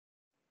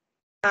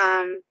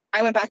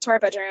 I went back to our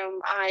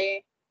bedroom.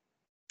 I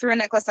threw a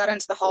necklace out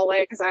into the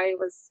hallway because I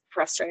was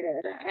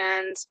frustrated,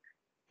 and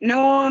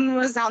no one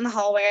was out in the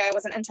hallway. I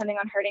wasn't intending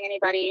on hurting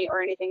anybody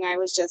or anything. I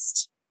was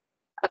just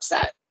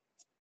upset.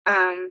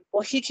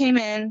 Well, he came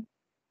in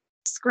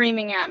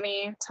screaming at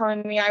me,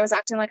 telling me I was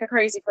acting like a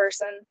crazy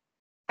person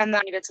and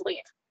that I needed to leave.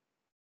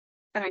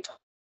 And I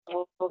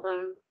told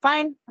him,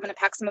 fine, I'm going to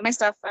pack some of my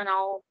stuff and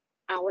I'll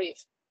leave.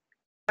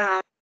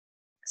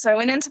 So I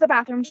went into the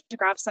bathroom to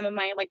grab some of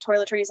my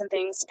toiletries and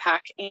things to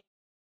pack, and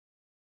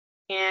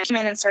came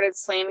in and started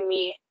slamming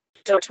me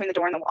between the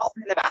door and the wall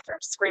in the bathroom,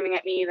 screaming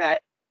at me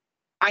that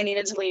I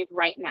needed to leave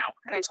right now.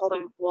 And I told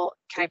him, well,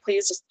 can I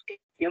please just give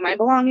you my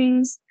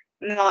belongings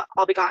and then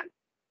I'll be gone.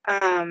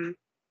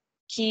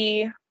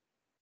 He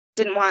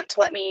didn't want to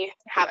let me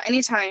have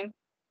any time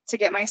to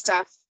get my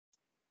stuff.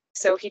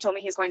 So he told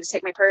me he's going to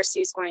take my purse.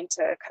 He's going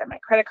to cut up my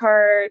credit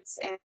cards.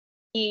 And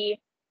he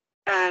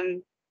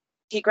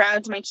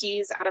grabbed my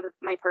keys out of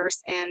my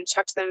purse and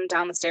chucked them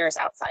down the stairs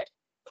outside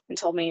and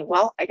told me,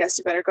 well, I guess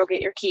you better go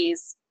get your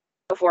keys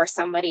before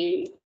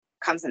somebody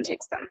comes and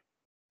takes them.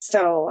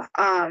 So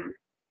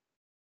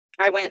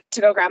I went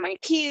to go grab my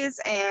keys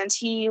and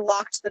he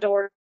locked the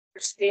door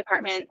to the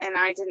apartment and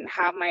I didn't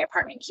have my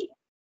apartment key.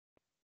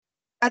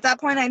 At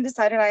that point, I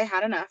decided I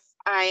had enough.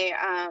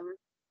 I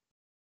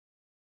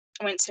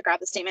went to grab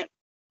the statement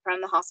from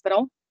the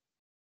hospital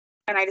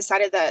and I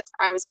decided that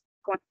I was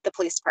going to the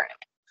police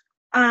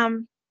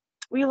department.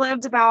 We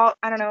lived about,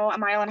 I don't know, a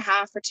mile and a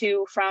half or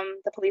two from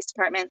the police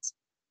department.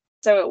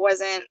 So it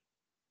wasn't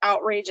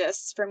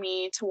outrageous for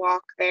me to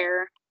walk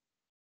there.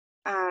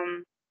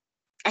 I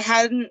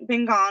hadn't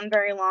been gone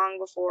very long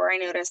before I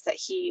noticed that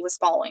he was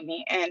following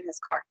me in his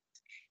car.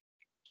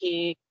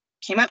 He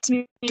came up to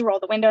me,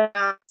 rolled the window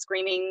down,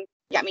 screaming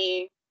at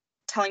me,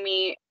 telling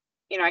me,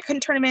 I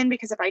couldn't turn him in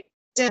because if I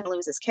did, I'd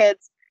lose his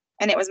kids,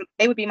 and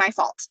it would be my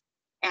fault.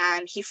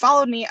 And he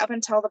followed me up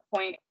until the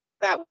point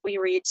that we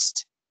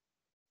reached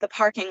the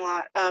parking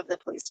lot of the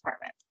police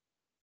department.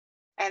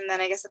 And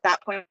then I guess at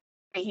that point,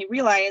 he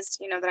realized,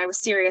 that I was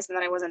serious and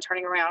that I wasn't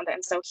turning around,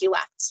 and so he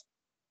left.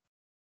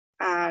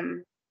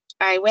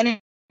 I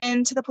went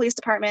into the police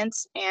department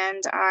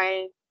and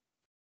I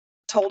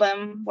told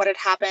him what had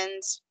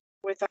happened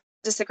with our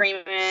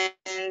disagreement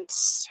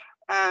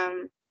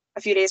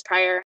a few days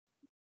prior.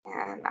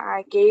 And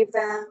I gave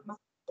them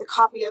the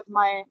copy of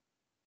my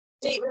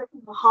statement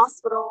from the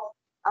hospital.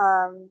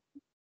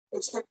 They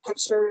took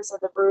pictures of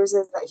the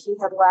bruises that he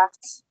had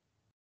left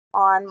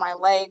on my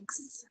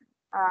legs.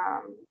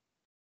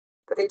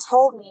 But they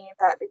told me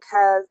that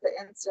because the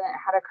incident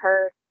had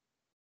occurred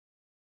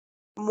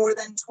more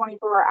than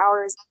 24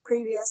 hours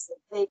previous,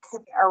 they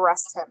couldn't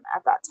arrest him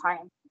at that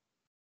time.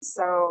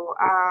 So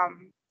I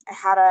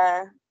had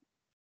a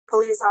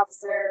police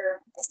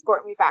officer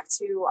escort me back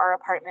to our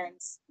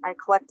apartment. I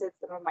collected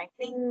some of my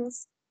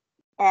things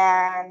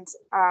and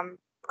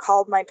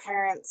called my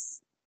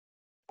parents,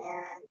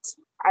 and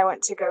I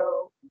went to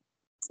go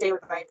stay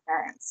with my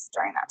parents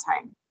during that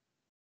time.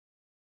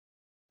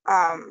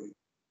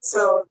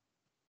 So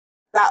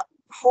that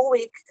whole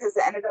week, because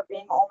it ended up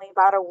being only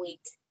about a week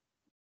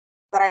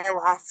that I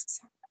left,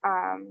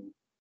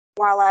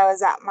 while I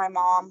was at my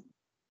mom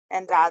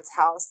and dad's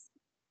house,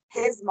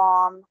 his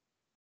mom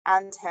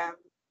and him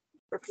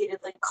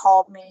repeatedly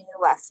called me,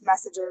 left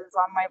messages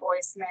on my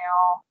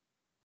voicemail.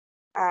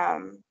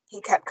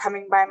 He kept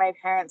coming by my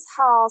parents'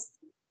 house,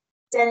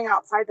 standing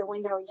outside the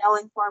window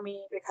yelling for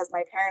me because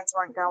my parents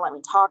weren't going to let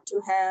me talk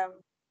to him.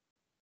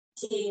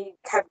 He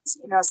kept,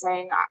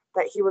 saying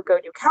that he would go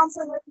do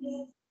counseling with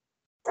me,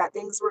 that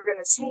things were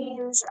going to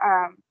change.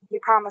 He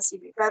promised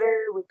he'd be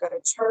better. We'd go to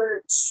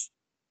church.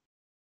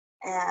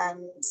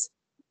 And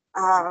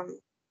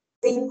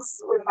things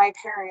with my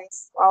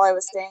parents while I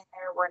was staying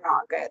there were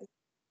not good.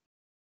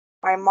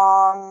 My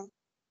mom,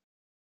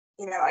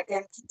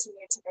 again,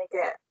 continued to make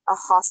it a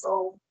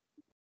hostile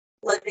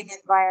living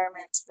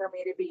environment for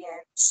me to be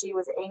in. She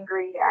was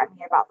angry at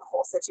me about the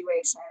whole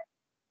situation.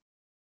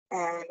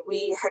 And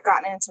we had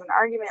gotten into an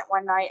argument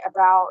one night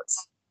about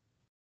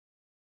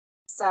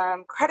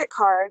some credit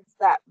cards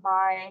that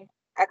my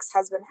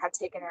ex-husband had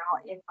taken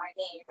out in my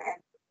name.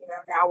 And,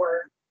 now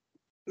we're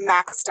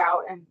maxed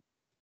out and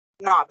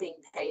not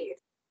being paid.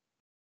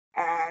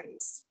 And,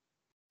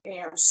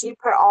 she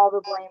put all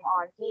the blame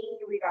on me.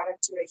 We got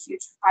into a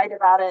huge fight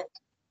about it.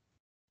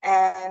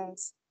 And,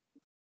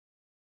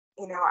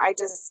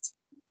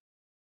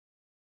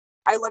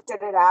 I looked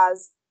at it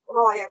as,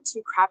 well, I have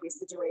two crappy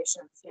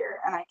situations here,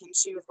 and I can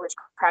choose which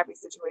crappy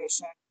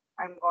situation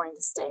I'm going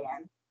to stay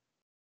in.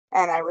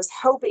 And I was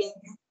hoping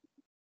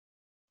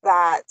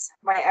that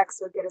my ex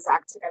would get his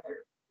act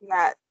together and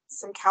that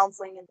some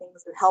counseling and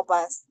things would help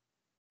us.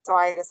 So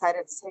I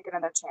decided to take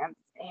another chance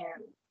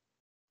and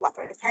left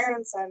my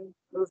parents and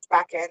moved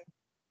back in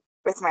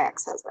with my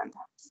ex-husband.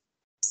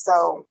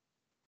 So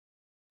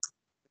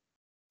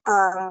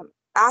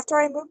after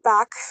I moved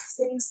back,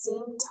 things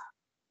seemed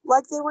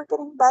like they were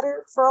getting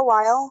better for a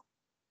while.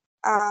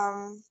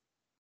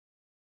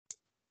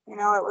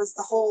 It was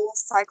the whole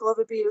cycle of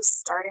abuse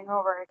starting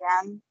over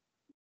again.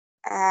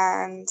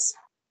 And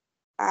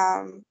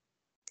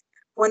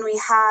when we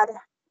had,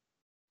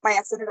 my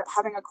ex ended up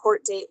having a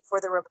court date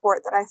for the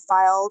report that I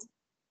filed.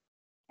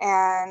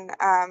 And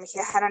he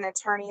had an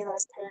attorney that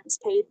his parents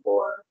paid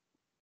for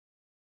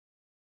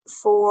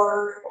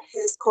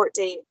his court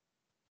date.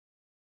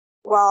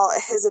 Well,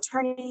 his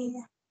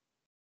attorney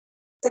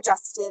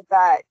suggested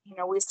that,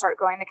 we start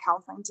going to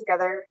counseling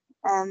together.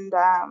 And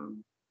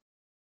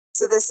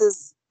so this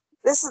is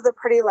the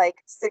pretty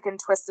sick and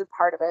twisted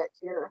part of it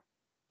here.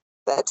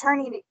 The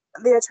attorney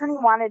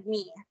wanted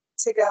me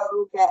to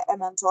go get a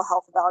mental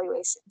health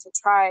evaluation to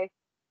try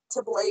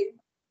to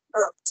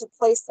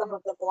place some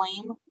of the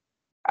blame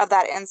of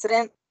that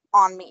incident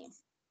on me.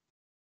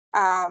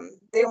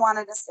 They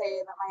wanted to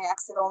say that my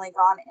ex had only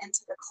gone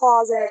into the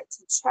closet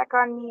to check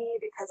on me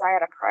because I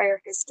had a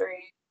prior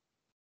history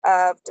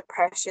of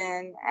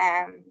depression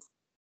and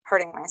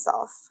hurting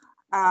myself.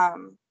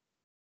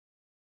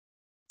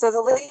 So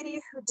the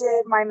lady who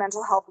did my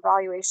mental health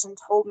evaluation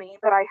told me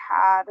that I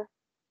had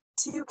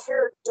two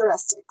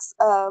characteristics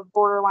of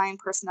borderline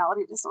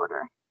personality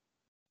disorder.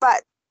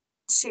 But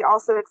she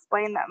also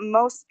explained that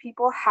most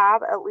people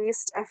have at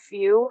least a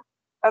few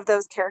of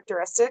those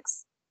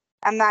characteristics,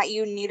 and that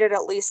you needed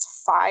at least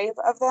 5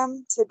 of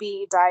them to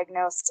be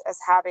diagnosed as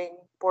having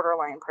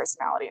borderline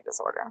personality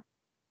disorder.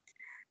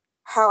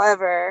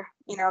 However,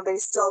 they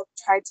still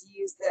tried to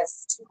use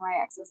this to my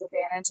ex's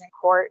advantage in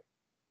court,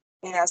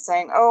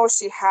 saying, oh,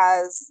 she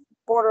has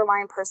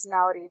borderline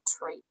personality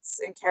traits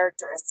and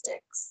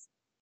characteristics.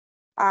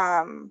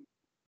 And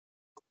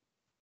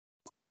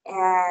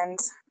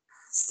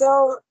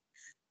so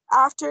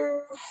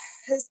after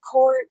his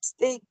court,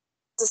 they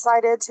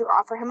decided to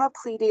offer him a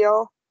plea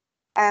deal.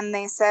 And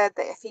they said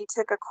that if he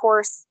took a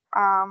course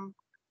on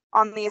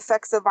the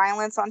effects of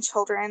violence on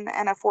children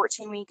and a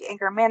 14-week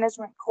anger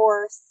management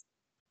course,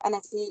 and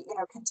if he,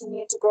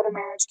 continued to go to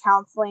marriage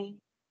counseling,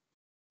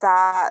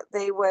 that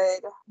they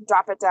would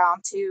drop it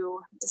down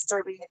to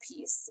disturbing the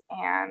peace.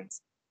 And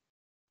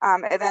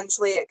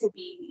eventually it could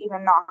be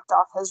even knocked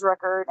off his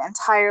record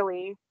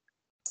entirely,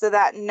 so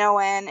that no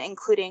one,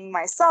 including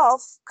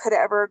myself, could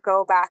ever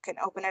go back and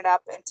open it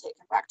up and take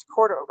him back to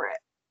court over it.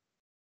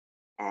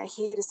 And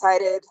he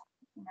decided,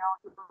 he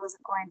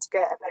wasn't going to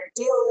get a better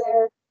deal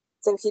there,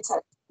 so he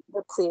took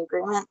the plea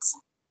agreement.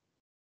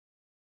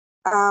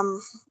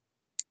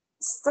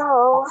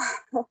 So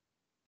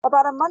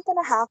about a month and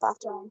a half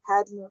after I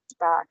had moved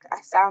back,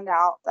 I found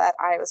out that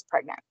I was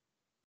pregnant.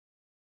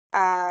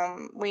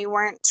 We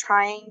weren't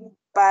trying,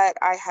 but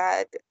I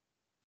had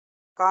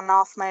gone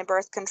off my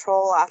birth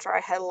control after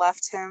I had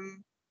left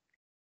him.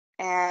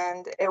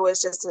 And it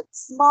was just a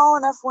small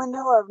enough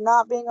window of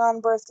not being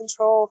on birth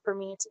control for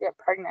me to get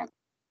pregnant.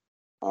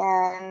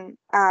 And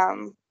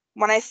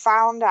when I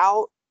found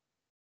out,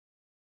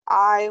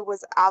 I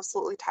was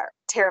absolutely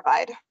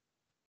terrified.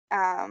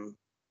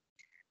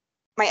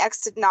 My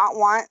ex did not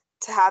want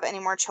to have any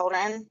more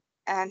children,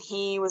 and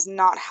he was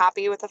not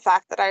happy with the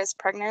fact that I was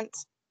pregnant.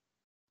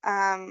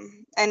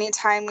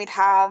 Anytime we'd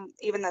have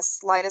even the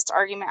slightest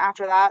argument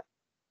after that,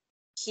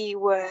 he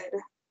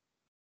would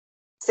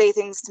say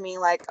things to me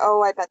like,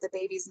 oh, I bet the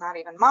baby's not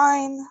even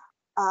mine.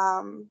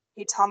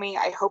 He'd tell me,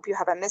 I hope you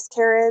have a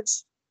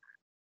miscarriage.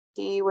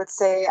 He would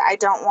say, I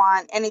don't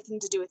want anything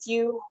to do with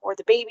you or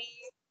the baby.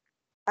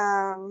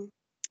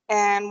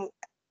 And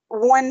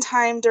one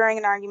time during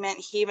an argument,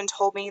 he even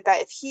told me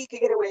that if he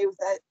could get away with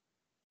it,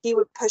 he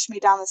would push me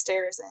down the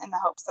stairs in the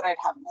hopes that I'd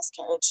have a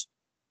miscarriage.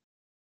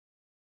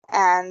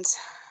 And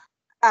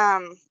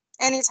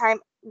anytime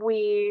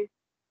we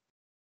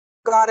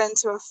got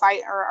into a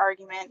fight or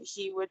argument,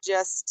 he would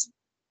just,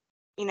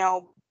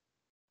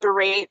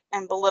 berate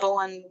and belittle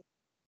and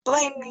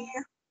blame me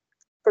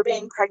for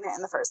being pregnant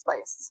in the first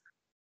place.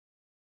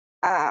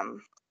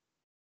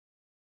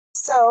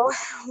 So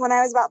when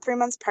I was about 3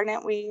 months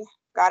pregnant, we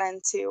got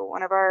into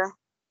one of our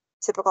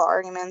typical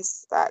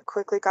arguments that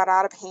quickly got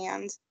out of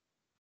hand.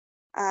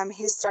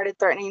 He started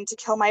threatening to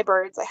kill my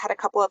birds. I had a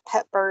couple of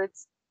pet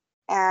birds,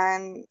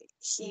 and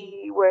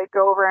he would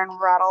go over and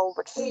rattle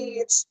the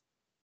cage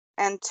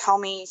and tell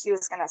me he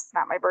was going to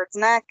snap my bird's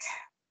neck.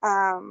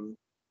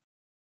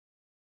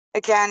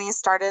 Again, he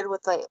started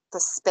with the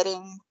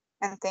spitting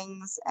and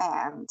things,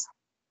 and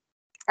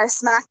I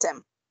smacked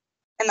him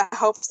in the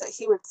hopes that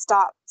he would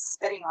stop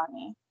spitting on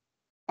me.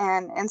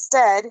 And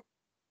instead,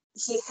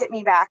 he hit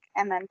me back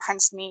and then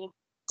punched me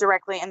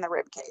directly in the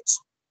rib cage.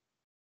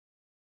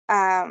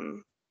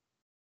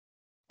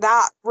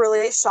 That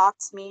really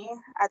shocked me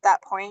at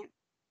that point.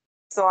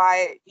 So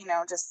I,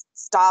 just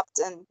stopped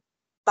and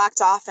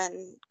backed off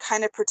and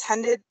kind of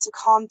pretended to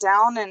calm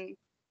down, and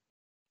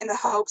in the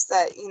hopes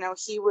that,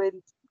 he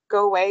would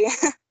go away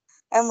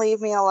and leave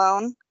me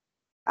alone.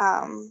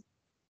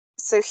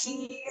 So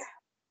he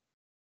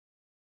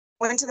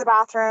went to the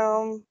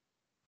bathroom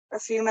a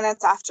few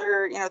minutes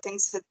after,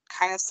 things had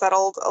kind of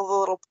settled a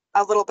little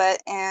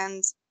bit,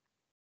 and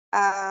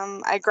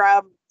I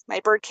grabbed my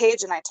bird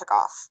cage and I took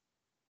off.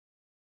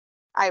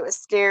 I was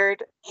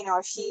scared,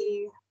 if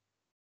he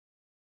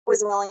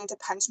was willing to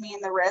punch me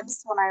in the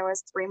ribs when I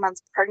was 3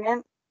 months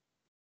pregnant,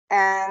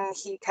 and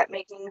he kept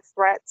making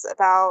threats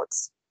about,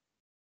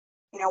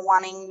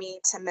 wanting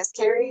me to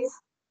miscarry.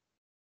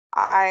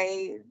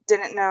 I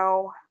didn't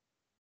know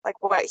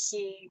what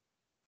he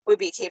would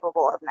be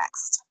capable of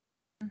next.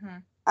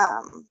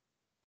 Mm-hmm.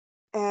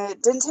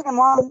 It didn't take him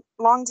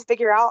long to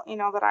figure out,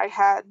 that I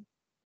had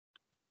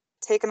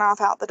taken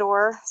off out the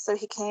door. So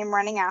he came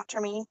running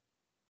after me.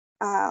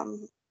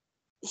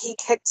 He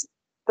kicked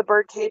the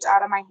bird cage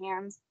out of my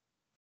hands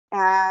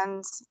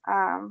and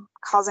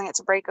causing it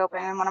to break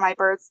open. And one of my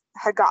birds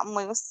had gotten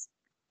loose.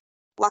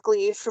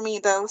 Luckily for me,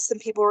 though, some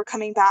people were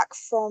coming back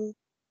from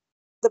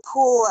the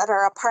pool at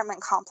our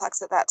apartment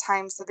complex at that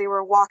time, so they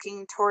were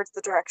walking towards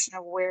the direction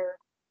of where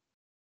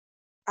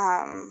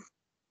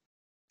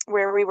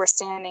we were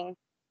standing,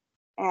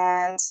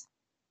 and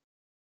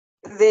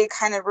they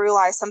kind of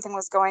realized something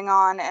was going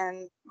on,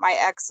 and my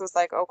ex was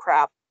like, oh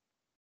crap,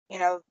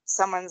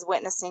 someone's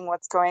witnessing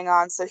what's going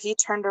on. So he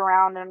turned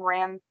around and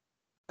ran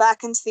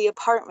back into the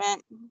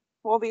apartment.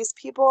 Well, these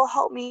people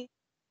helped me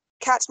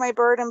catch my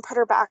bird and put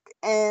her back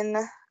in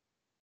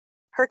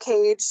her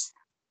cage.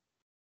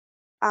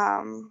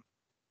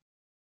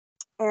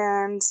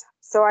 And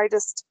so I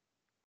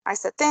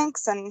said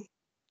thanks and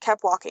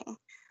kept walking.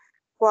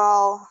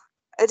 Well,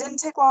 it didn't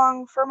take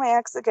long for my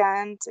ex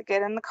again to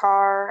get in the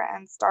car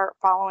and start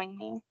following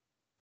me.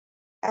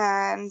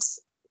 And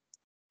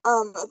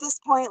at this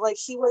point,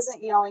 he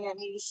wasn't yelling at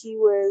me. He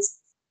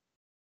was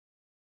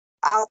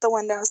out the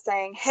window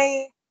saying,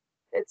 hey,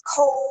 it's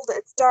cold,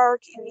 it's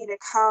dark, you need to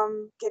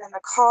come get in the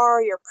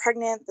car, you're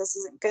pregnant, this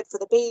isn't good for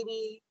the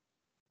baby,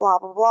 blah,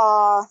 blah,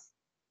 blah.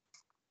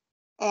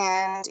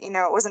 And,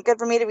 it wasn't good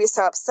for me to be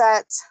so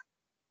upset.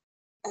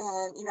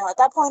 And, at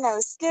that point I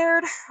was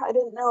scared. I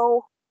didn't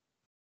know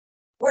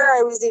where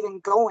I was even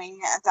going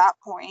at that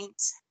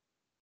point.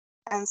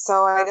 And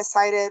so I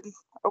decided,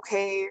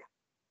 okay,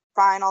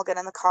 fine, I'll get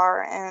in the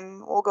car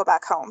and we'll go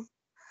back home.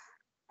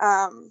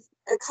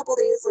 A couple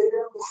days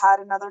later, we had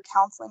another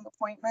counseling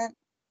appointment,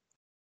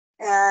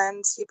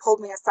 and he pulled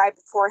me aside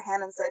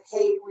beforehand and said,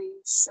 hey, we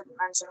shouldn't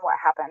mention what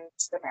happened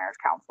to the marriage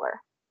counselor.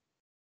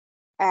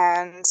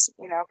 And,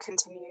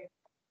 continued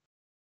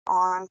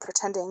on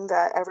pretending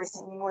that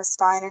everything was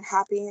fine and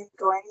happy and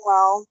going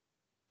well.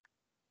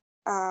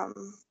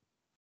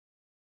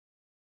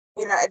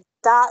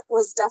 That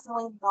was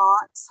definitely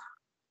not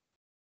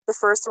the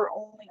first or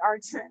only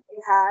argument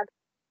we had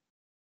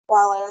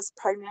while I was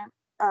pregnant.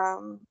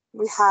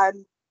 We had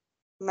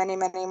many,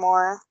 many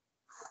more.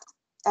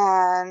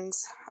 And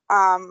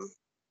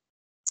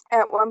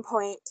at one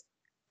point,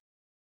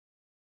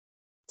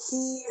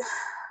 he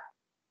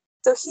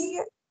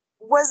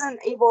wasn't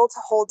able to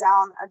hold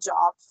down a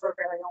job for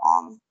very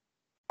long.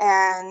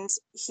 And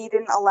he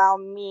didn't allow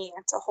me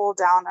to hold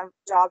down a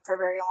job for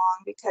very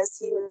long because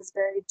he was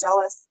very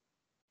jealous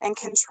and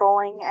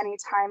controlling.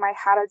 Anytime I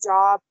had a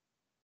job,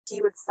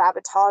 he would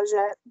sabotage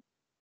it.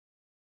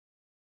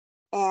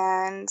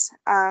 And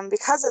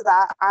because of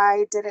that,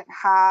 I didn't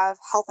have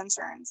health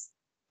insurance.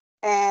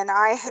 And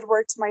I had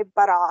worked my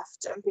butt off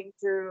jumping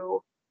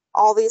through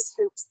all these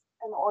hoops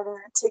in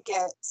order to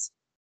get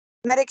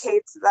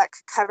Medicaid that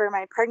could cover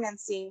my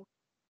pregnancy,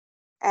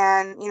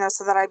 and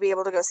so that I'd be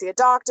able to go see a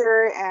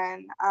doctor.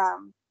 And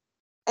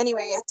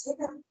anyway, it took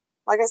him,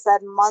 like I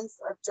said, months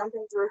of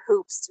jumping through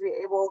hoops to be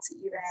able to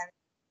even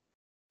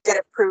get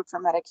approved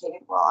for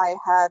Medicaid.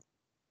 Well,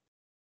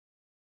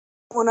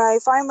 when I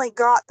finally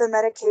got the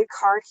Medicaid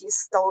card, he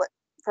stole it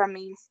from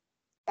me.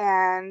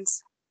 And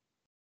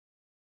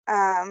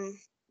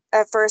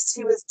at first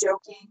he was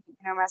joking,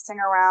 messing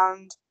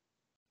around,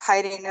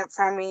 hiding it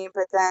from me.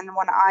 But then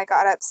when I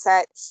got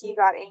upset, he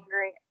got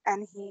angry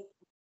and he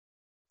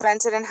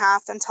bent it in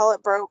half until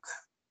it broke.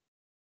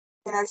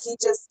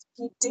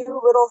 he'd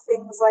do little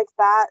things like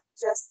that,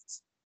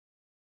 just,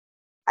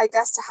 I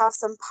guess, to have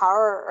some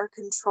power or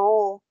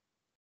control.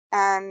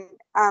 And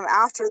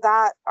after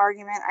that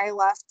argument, I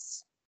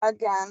left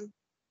again,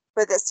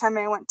 but this time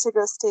I went to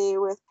go stay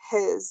with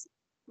his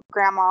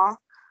grandma,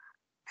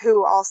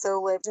 who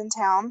also lived in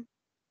town,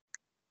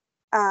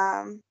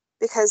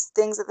 because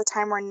things at the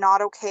time were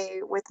not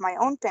okay with my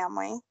own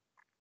family.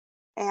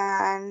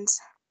 And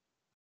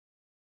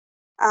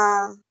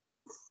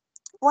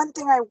one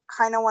thing I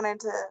kind of wanted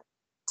to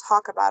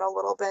talk about a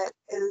little bit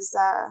is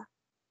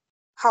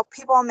how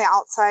people on the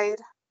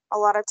outside a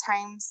lot of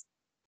times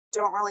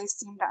don't really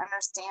seem to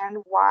understand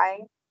why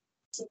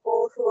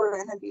people who are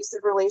in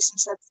abusive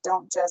relationships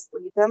don't just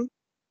leave them.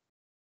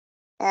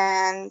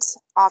 And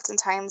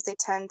oftentimes they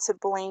tend to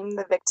blame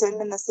the victim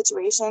in the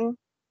situation.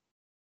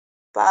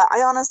 But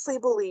I honestly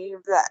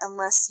believe that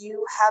unless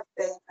you have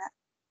been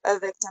a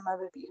victim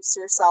of abuse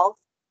yourself,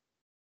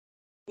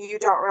 you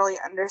don't really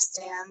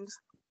understand,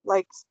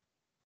 like,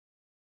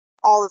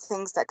 all the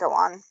things that go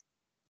on.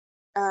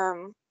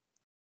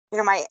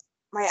 My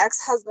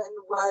ex-husband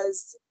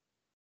was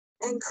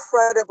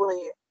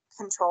incredibly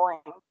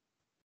controlling.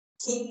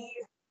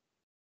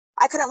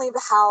 I couldn't leave the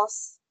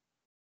house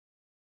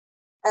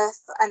if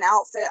an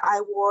outfit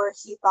I wore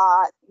he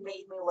thought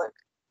made me look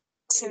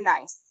too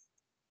nice,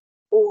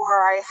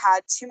 or I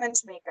had too much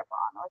makeup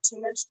on or too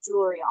much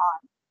jewelry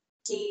on.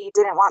 He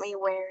didn't want me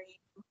wearing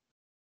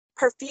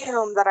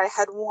perfume that I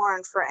had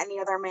worn for any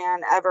other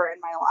man ever in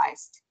my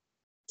life.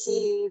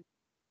 He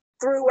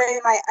threw away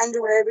my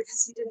underwear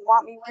because he didn't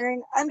want me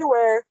wearing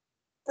underwear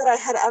that I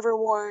had ever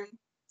worn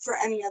for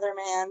any other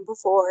man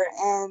before.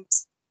 And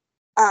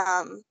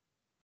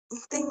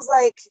things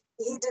like,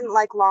 he didn't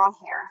like long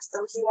hair,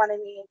 so he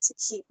wanted me to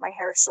keep my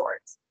hair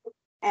short.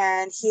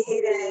 And he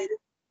hated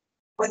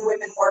when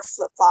women wore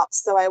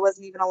flip-flops, so I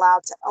wasn't even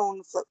allowed to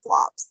own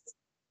flip-flops.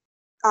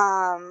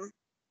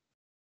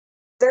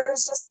 There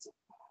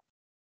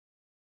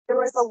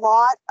was a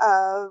lot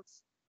of,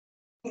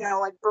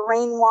 like,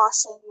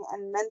 brainwashing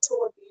and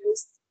mental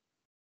abuse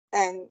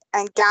and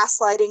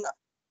gaslighting.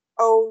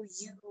 Oh,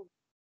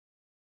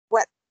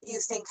 what you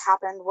think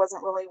happened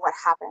wasn't really what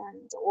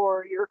happened,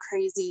 or you're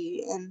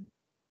crazy, and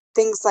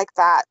things like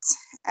that.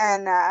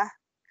 And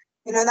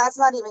that's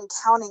not even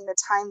counting the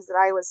times that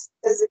I was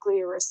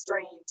physically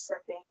restrained from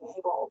being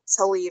able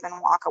to leave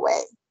and walk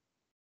away.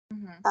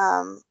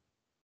 Mm-hmm.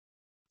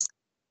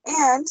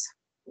 And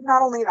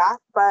not only that,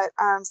 but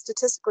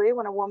statistically,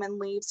 when a woman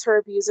leaves her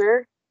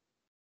abuser,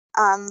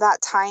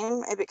 that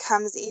time it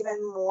becomes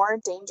even more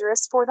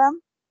dangerous for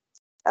them.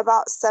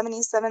 About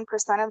 77%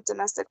 of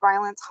domestic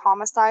violence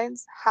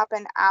homicides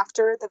happen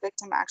after the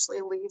victim actually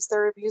leaves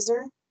their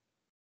abuser.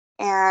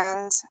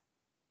 And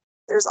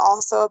there's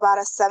also about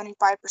a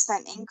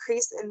 75%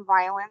 increase in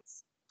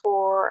violence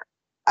for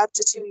up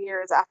to 2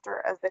 years after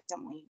a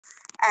victim leaves.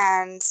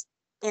 And,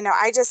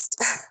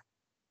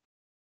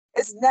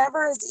 it's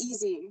never as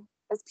easy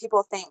as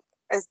people think,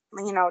 as,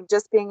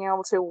 just being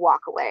able to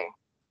walk away.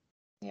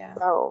 Yeah.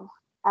 So,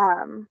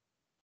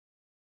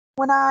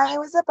 when I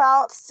was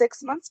about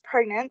 6 months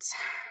pregnant,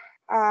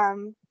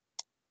 one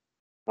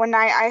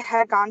night I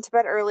had gone to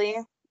bed early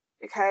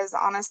because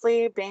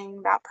honestly,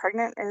 being that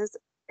pregnant is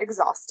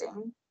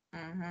exhausting.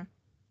 Mm-hmm.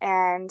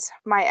 And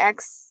my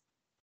ex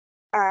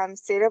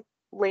stayed up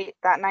late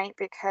that night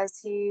because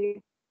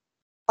he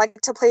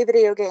liked to play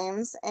video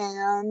games,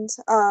 and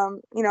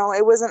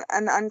it wasn't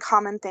an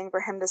uncommon thing for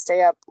him to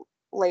stay up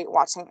late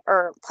watching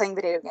or playing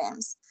video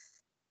games.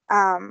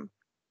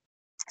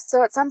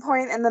 So at some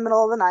point in the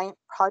middle of the night,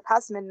 probably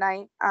past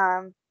midnight,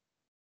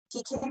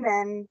 he came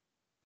in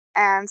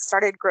and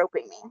started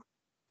groping me.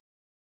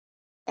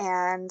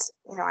 And,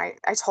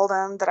 I told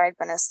him that I'd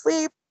been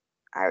asleep.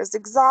 I was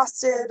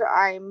exhausted.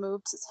 I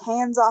moved his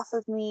hands off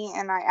of me,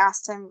 and I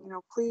asked him,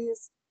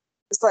 please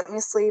just let me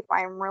sleep.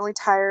 I'm really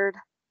tired.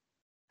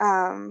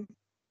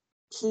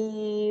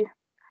 He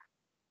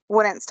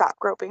wouldn't stop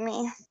groping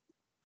me.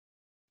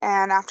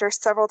 And after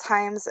several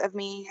times of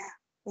me,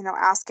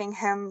 asking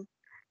him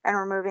and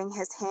removing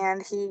his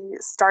hand, he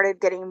started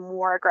getting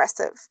more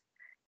aggressive.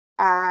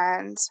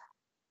 And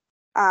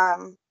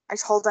I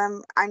told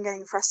him, I'm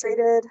getting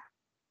frustrated.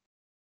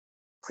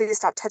 Please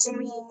stop touching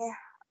me.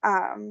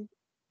 And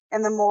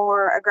the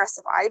more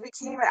aggressive I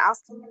became at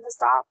asking him to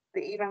stop,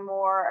 the even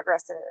more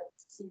aggressive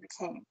he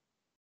became.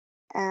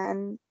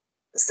 And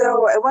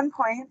so at one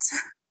point,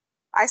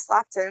 I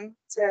slapped him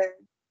to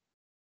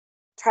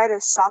try to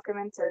shock him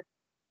into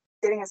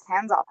getting his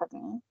hands off of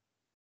me,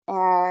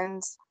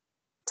 and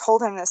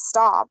told him to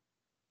stop.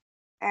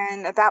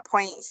 And at that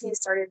point, he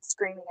started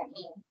screaming at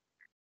me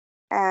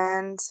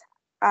and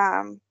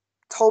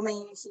told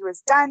me he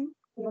was done.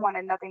 He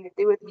wanted nothing to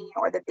do with me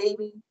or the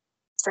baby.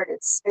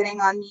 Started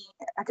spitting on me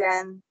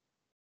again.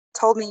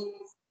 Told me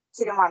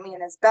he didn't want me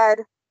in his bed.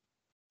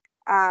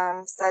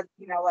 Said,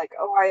 like,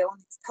 oh, I own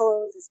his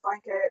pillows, his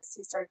blankets.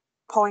 He started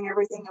pulling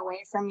everything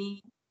away from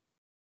me.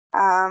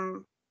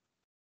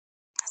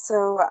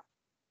 So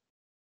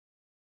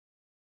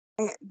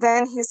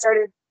then he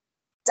started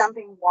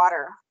dumping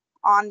water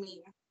on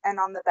me and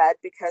on the bed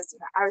because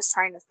I was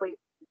trying to sleep.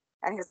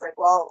 And he's like,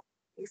 well,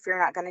 if you're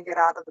not going to get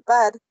out of the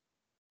bed,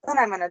 then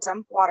I'm going to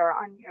dump water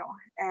on you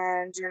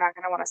and you're not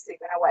going to want to sleep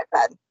in a wet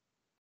bed.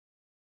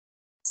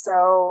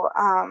 So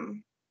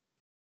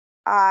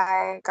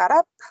I got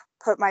up,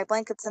 put my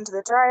blankets into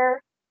the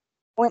dryer,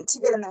 went to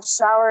get in the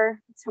shower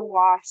to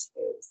wash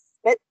the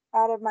spit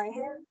out of my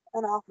hair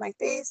and off my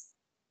face.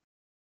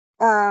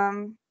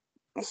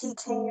 He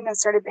came and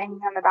started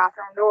banging on the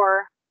bathroom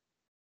door,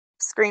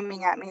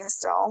 screaming at me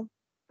still.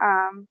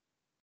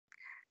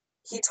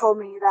 He told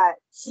me that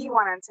he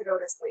wanted to go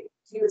to sleep.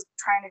 He was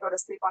trying to go to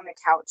sleep on the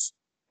couch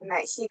and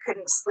that he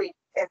couldn't sleep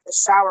if the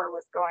shower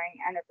was going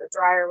and if the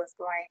dryer was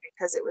going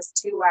because it was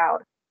too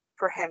loud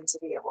for him to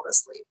be able to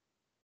sleep.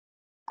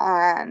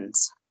 And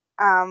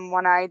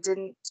when I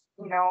didn't,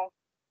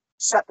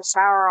 shut the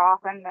shower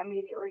off and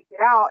immediately get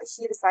out,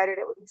 he decided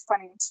it would be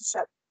funny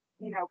to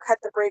cut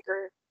the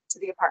breaker to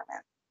the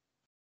apartment.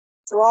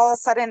 So all of a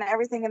sudden,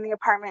 everything in the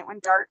apartment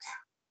went dark.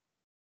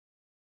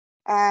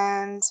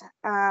 And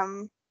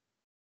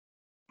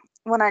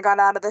when I got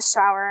out of the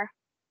shower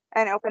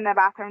and opened the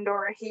bathroom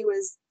door, he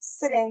was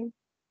sitting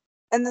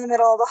in the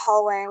middle of the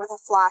hallway with a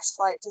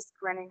flashlight, just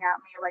grinning at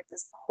me like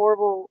this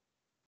horrible,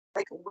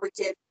 like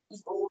wicked,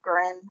 evil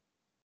grin,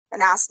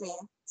 and asked me,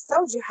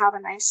 "So, did you have a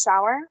nice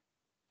shower?"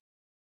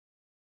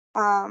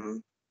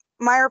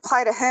 My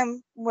reply to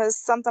him was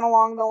something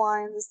along the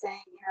lines of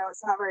saying,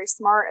 it's not very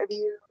smart of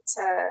you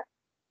to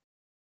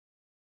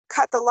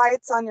cut the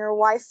lights on your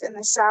wife in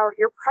the shower,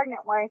 your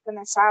pregnant wife in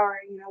the shower.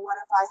 What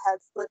if I had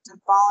slipped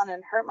and fallen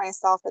and hurt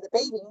myself with a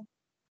baby?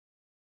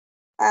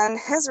 And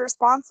his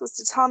response was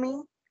to tell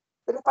me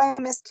that if I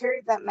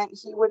miscarried, that meant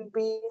he wouldn't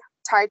be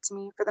tied to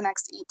me for the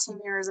next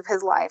 18 years of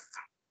his life.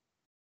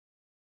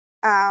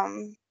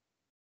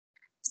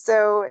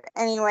 So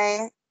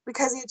anyway,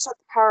 because he had shut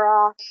the power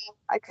off,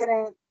 I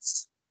couldn't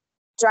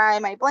dry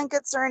my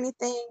blankets or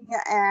anything,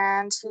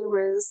 and he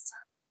was,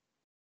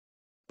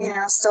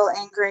 still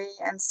angry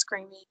and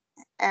screaming,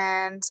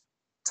 and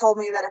told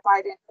me that if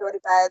I didn't go to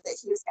bed, that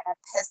he was going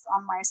to piss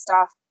on my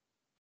stuff,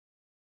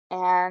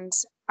 and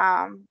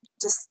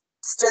just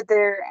stood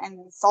there and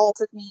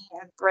insulted me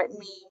and threatened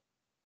me.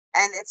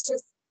 And it's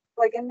just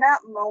like in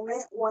that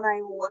moment when I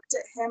looked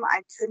at him,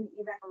 I couldn't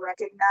even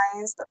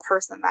recognize the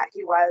person that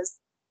he was.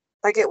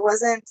 Like, it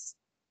wasn't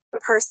the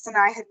person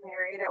I had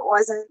married. It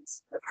wasn't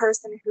the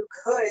person who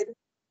could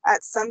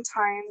at some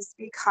times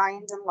be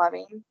kind and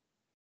loving.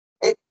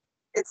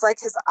 It's like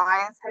his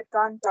eyes had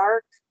gone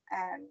dark,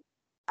 and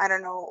I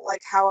don't know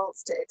like how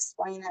else to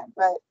explain it,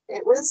 but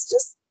it was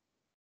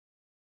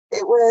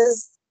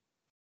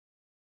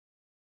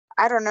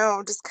I don't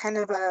know, just kind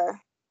of a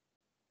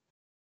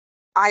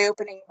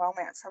eye-opening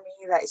moment for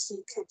me that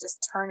he could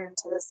just turn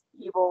into this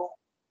evil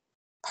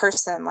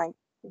person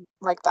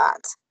like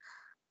that.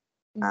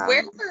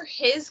 Where were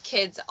his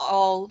kids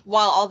all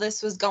while all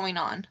this was going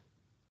on?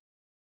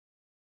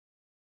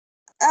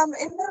 In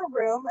their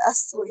room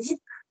asleep,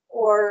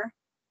 or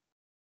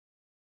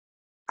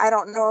I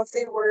don't know if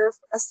they were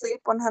asleep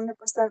 100%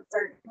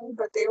 certain,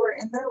 but they were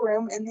in their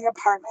room in the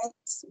apartment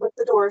with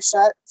the door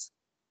shut.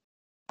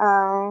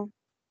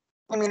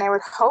 I mean, I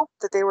would hope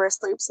that they were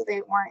asleep so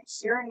they weren't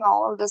hearing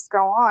all of this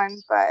go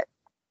on, but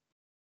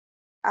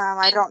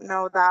I don't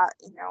know that,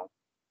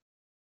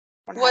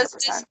 100%. Was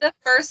this the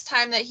first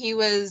time that he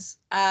was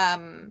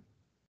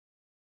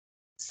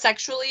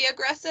sexually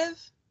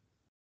aggressive?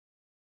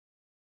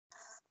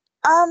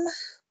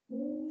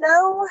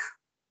 No.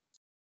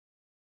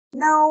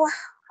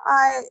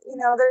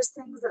 There's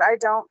things that I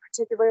don't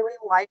particularly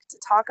like to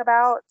talk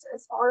about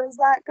as far as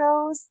that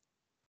goes.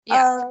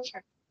 Yeah,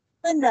 sure.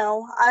 But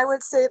no, I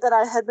would say that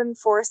I had been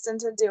forced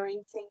into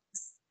doing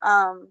things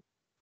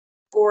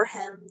for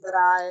him that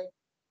I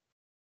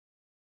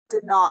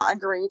did not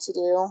agree to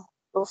do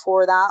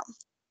before that.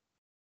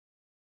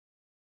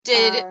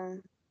 Did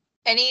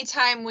any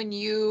time when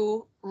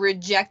you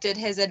rejected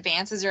his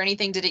advances or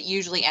anything, did it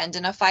usually end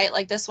in a fight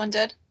like this one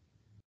did?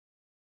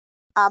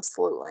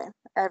 Absolutely.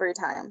 Every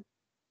time.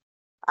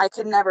 I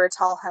could never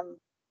tell him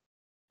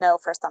no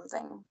for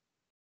something.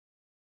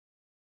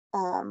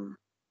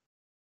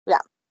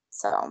 Yeah.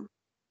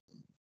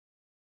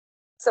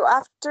 So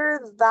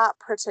after that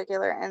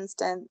particular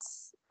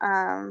instance,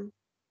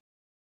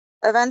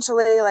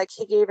 eventually, like,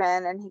 he gave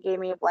in and he gave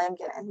me a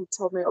blanket and he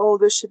told me, "Oh,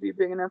 this should be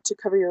big enough to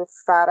cover your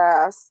fat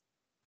ass."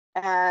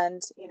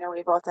 And,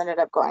 we both ended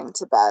up going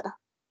to bed.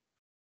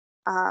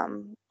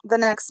 The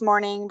next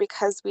morning,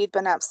 because we'd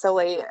been up so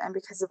late and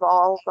because of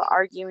all the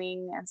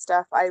arguing and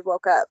stuff, I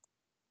woke up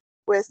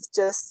with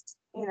just,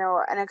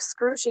 an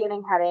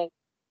excruciating headache.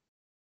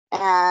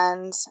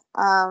 And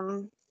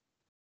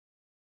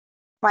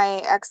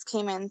my ex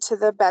came into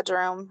the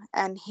bedroom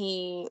and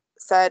he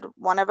said,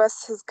 "One of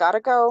us has got to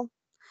go.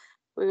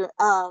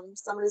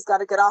 Somebody's got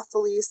to get off the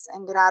lease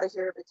and get out of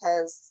here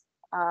because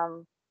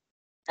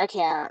I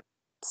can't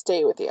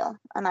stay with you."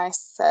 And I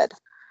said,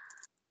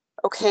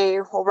 "Okay,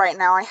 well, right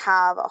now I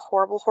have a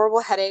horrible, horrible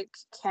headache.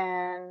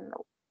 Can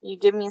you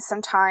give me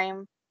some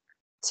time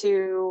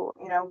to,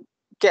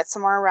 get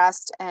some more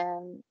rest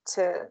and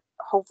to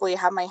hopefully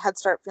have my head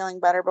start feeling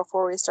better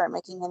before we start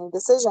making any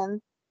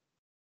decision.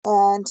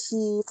 And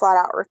he flat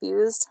out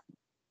refused.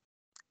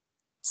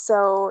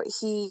 So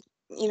he,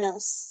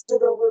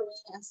 stood over me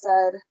and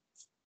said,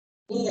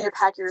 "You need to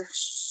pack your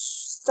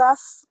stuff."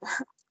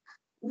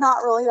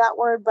 Not really that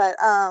word, but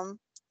and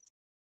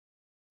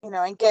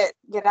get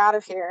out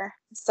of here.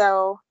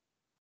 So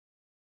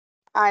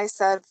I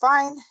said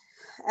fine,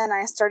 and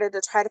I started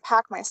to try to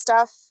pack my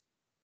stuff.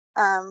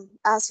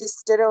 As he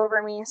stood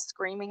over me,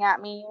 screaming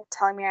at me,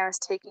 telling me I was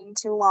taking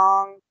too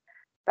long,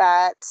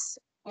 that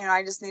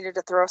I just needed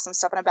to throw some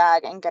stuff in a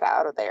bag and get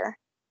out of there.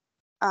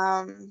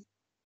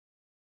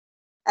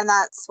 And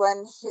that's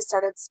when he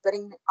started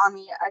spitting on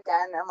me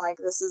again. I'm like,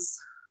 this is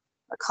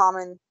a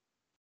common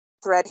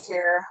thread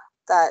here,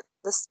 that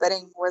the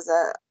spitting was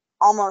a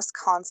almost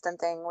constant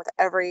thing with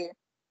every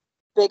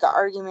big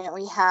argument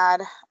we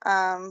had.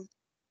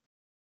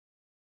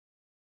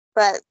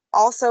 But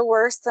also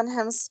worse than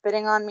him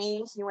spitting on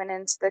me, he went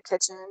into the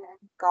kitchen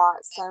and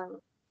got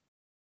some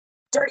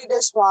dirty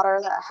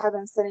dishwater that had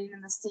been sitting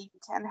in the sink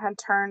and had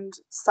turned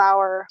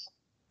sour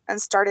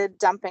and started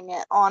dumping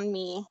it on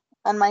me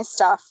and my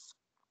stuff.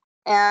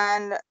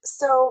 And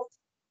so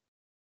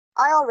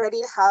I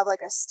already have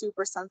like a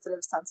super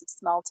sensitive sense of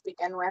smell to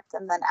begin with,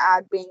 and then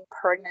add being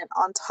pregnant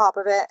on top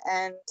of it.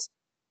 And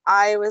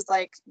I was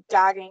like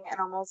gagging and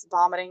almost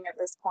vomiting at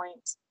this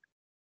point.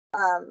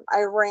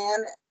 I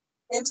ran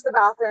into the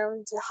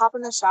bathroom to hop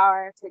in the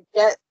shower to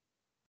get,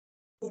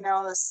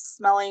 the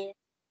smelly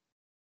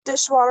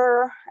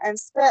dishwater and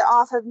spit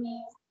off of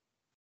me.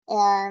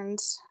 And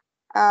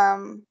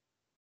I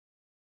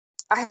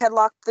had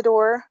locked the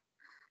door,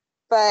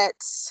 but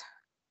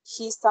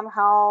he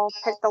somehow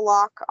picked the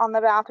lock on the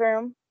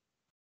bathroom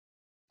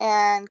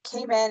and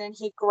came in, and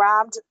he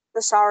grabbed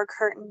the shower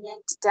curtain,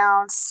 yanked it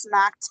down,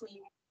 smacked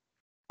me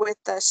with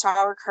the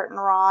shower curtain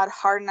rod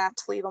hard enough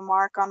to leave a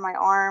mark on my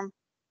arm.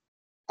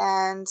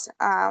 And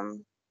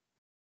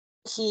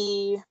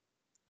he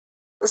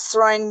was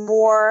throwing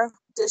more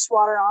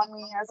dishwater on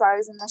me as I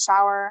was in the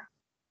shower.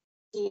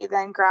 He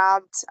then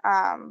grabbed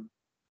a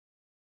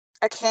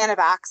can of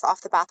Axe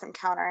off the bathroom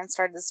counter and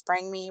started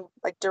spraying me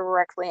like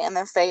directly in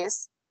the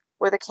face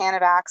with a can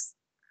of Axe,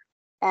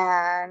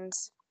 and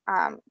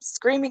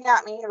screaming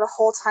at me the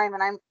whole time.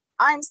 And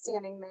I'm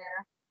standing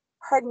there,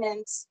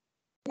 pregnant,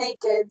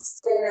 naked,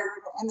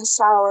 scared, in the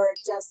shower,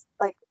 just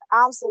like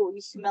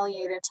absolutely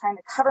humiliated, trying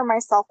to cover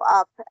myself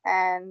up.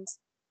 And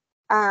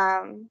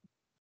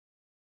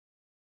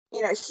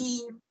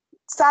he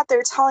sat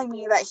there telling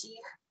me that he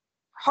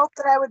hoped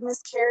that I would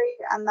miscarry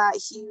and that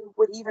he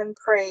would even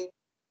pray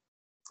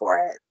for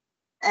it.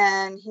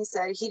 And he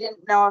said he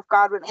didn't know if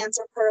God would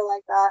answer prayer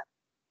like that.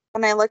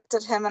 And I looked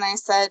at him and I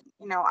said,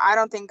 I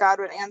don't think God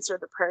would answer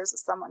the prayers of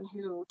someone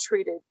who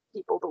treated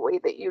people the way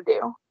that you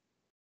do.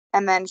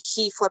 And then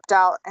he flipped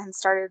out and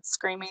started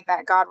screaming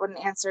that God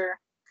wouldn't answer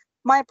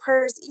my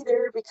prayers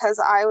either, because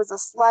I was a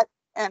slut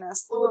and a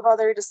slew of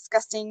other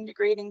disgusting,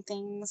 degrading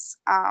things.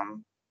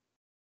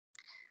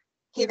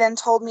 He then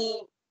told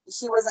me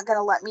he wasn't going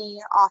to let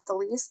me off the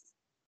lease,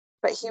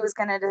 but he was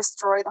going to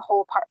destroy the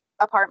whole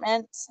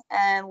apartment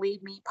and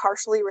leave me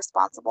partially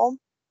responsible.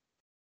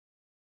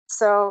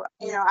 So,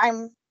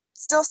 I'm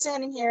still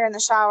standing here in the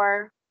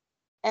shower,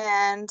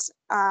 and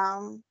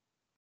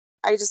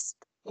I just,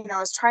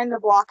 was trying to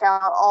block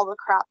out all the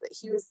crap that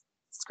he was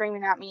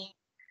screaming at me,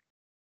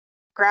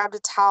 grabbed a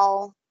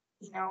towel,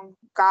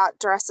 got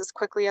dressed as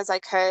quickly as I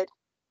could.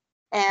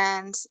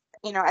 And,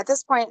 at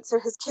this point, so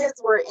his kids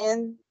were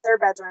in their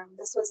bedroom.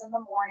 This was in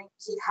the morning.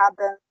 He had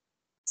them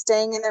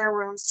staying in their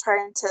rooms,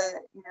 trying to,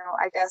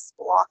 I guess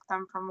block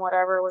them from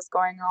whatever was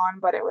going on.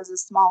 But it was a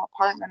small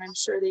apartment. I'm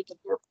sure they could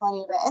hear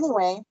plenty of it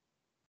anyway.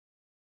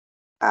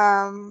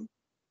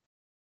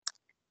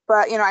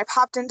 But, I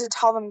popped in to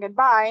tell them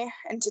goodbye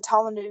and to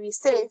tell them to be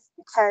safe,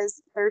 because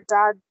their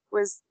dad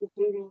was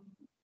behaving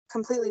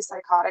completely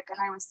psychotic and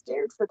I was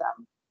scared for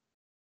them.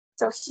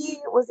 So he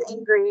was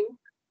angry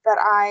that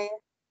I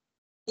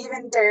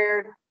even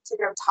dared to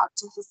go talk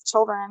to his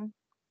children.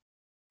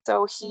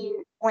 So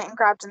he went and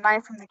grabbed a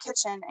knife from the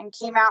kitchen and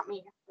came at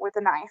me with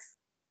a knife,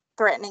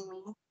 threatening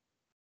me.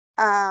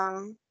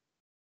 And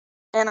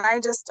I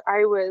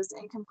was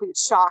in complete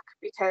shock,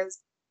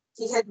 because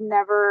he had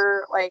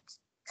never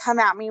come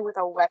at me with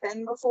a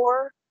weapon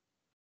before.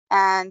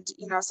 And,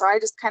 so I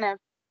just kind of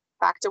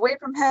backed away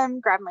from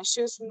him, grabbed my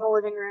shoes from the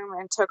living room,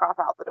 and took off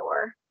out the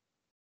door.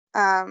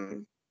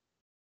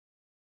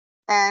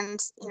 And,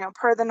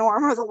 per the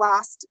norm of the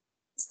last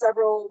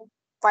several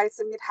fights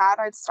that we'd had,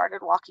 I'd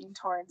started walking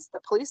towards the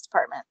police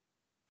department.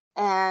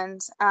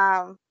 And,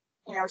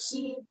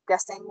 he,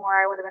 guessing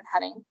where I would have been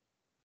heading,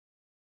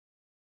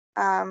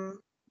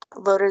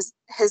 loaded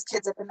his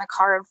kids up in the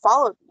car and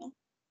followed me.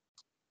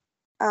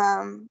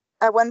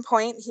 At one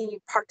point, he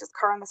parked his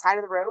car on the side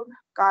of the road,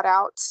 got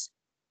out,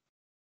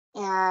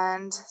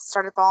 and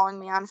started following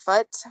me on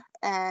foot,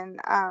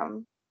 and,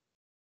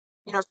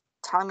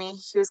 telling me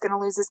he was going to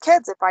lose his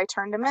kids if I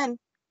turned him in.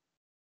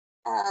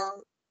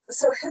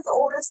 So his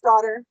oldest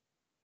daughter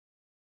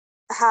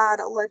had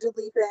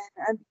allegedly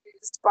been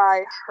abused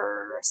by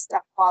her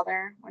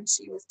stepfather when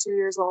she was 2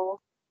 years old.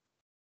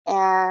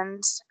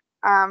 And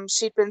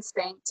she'd been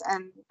spanked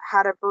and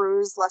had a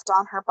bruise left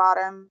on her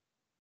bottom.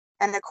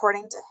 And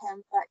according to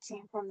him, that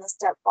came from the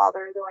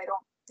stepfather, though I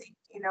don't think,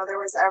 there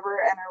was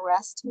ever an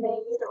arrest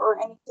made or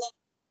anything.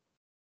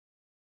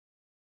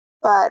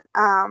 But,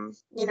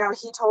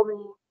 he told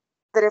me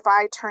that if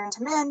I turned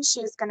him in,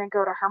 she was going to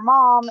go to her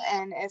mom.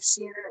 And if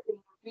she ended up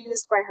being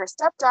abused by her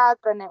stepdad,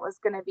 then it was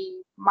going to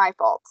be my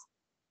fault.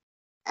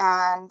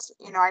 And,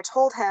 I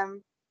told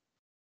him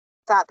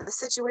that the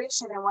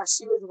situation and what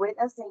she was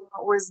witnessing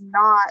was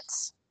not,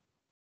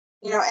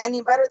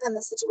 any better than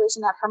the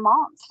situation at her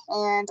mom's.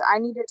 And I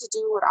needed to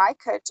do what I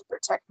could to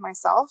protect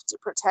myself, to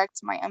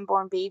protect my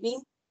unborn baby,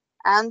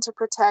 and to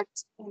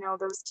protect,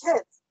 those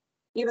kids,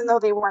 even though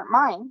they weren't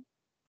mine.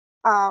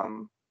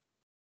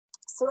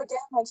 So again,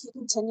 like, he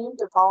continued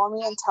to follow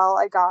me until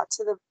I got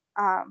to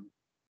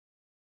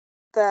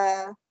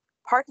the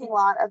parking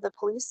lot of the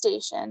police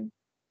station.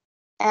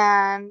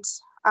 And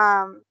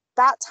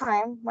that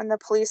time when the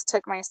police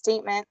took my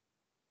statement,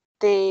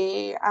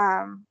 they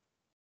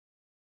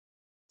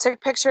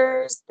took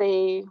pictures.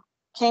 They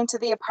came to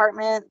the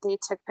apartment. They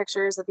took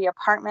pictures of the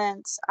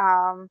apartment.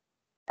 And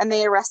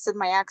they arrested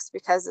my ex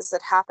because this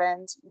had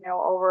happened,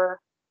 over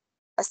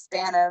a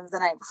span of the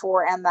night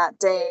before and that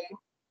day.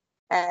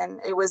 And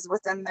it was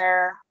within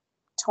their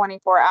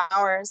 24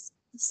 hours.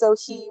 So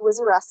he was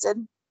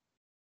arrested.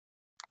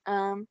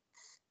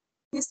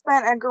 He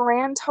spent a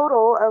grand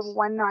total of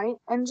 1 night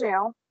in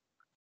jail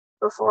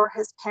before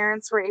his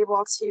parents were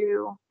able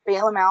to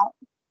bail him out.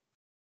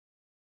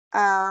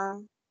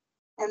 And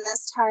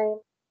this time,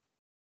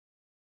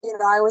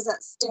 I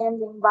wasn't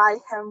standing by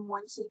him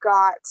when he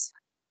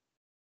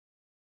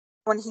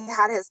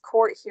had his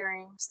court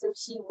hearing. So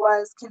he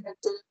was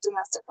convicted of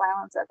domestic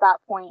violence at that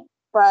point.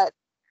 But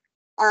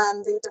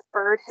they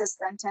deferred his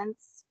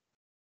sentence.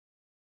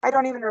 I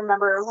don't even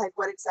remember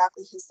what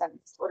exactly his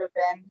sentence would have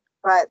been,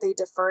 but they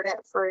deferred it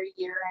for a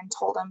year and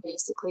told him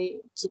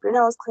basically, keep your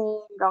nose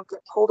clean, you don't get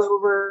pulled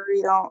over,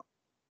 you don't,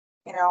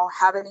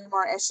 have any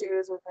more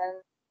issues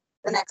within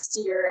the next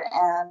year,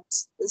 and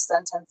the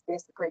sentence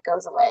basically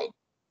goes away.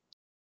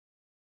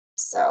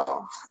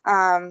 So,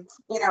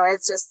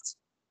 it's just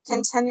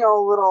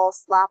continual little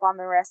slap on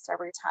the wrist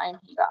every time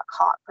he got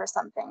caught for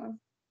something.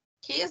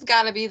 He has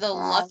got to be the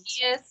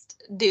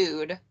luckiest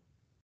dude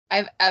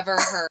I've ever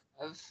heard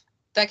of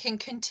that can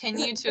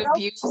continue to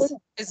abuse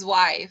his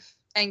wife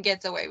and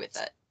gets away with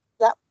it.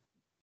 Yep.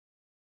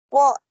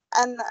 Well,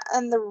 and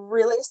the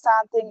really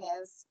sad thing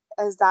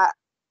is that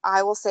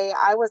I will say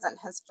I wasn't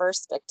his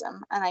first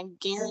victim, and I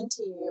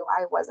guarantee you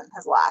I wasn't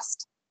his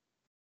last.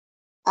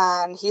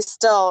 And he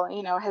still,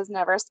 has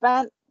never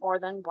spent more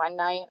than 1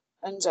 night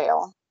in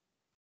jail.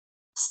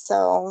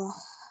 So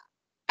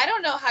I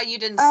don't know how you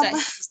didn't set him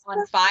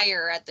on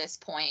fire at this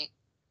point.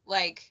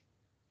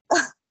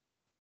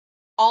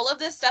 All of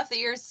this stuff that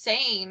you're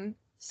saying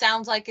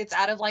sounds like it's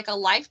out of a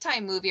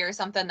Lifetime movie or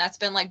something that's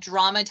been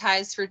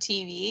dramatized for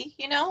TV,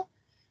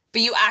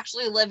 but you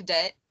actually lived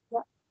it.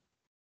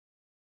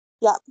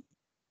 Yep.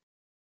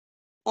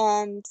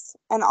 And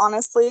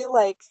honestly,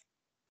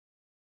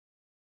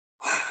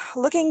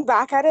 looking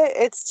back at it,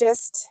 it's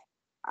just,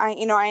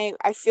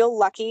 I feel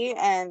lucky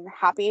and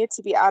happy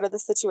to be out of the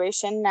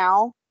situation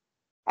now.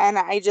 And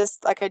I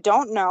just, I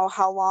don't know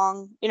how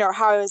long,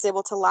 how I was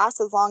able to last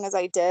as long as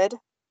I did.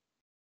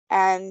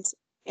 And,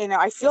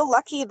 I feel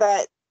lucky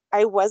that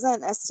I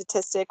wasn't a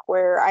statistic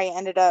where I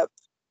ended up,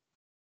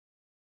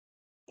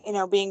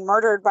 being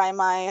murdered by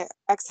my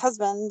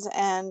ex-husband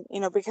and,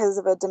 because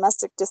of a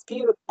domestic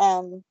dispute.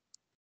 And,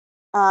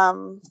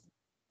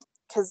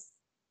 because,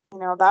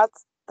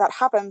 that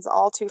happens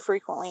all too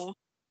frequently.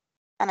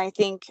 And I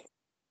think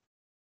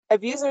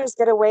abusers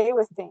get away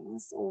with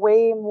things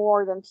way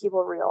more than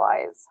people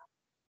realize.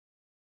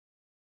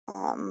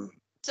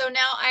 So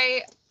now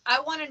I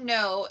want to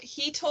know,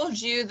 he told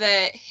you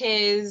that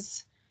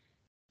his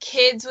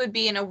kids would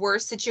be in a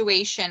worse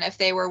situation if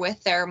they were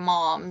with their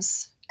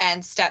moms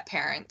and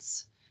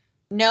step-parents.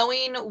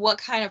 Knowing what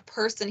kind of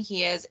person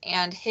he is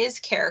and his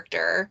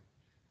character,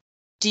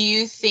 do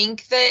you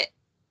think that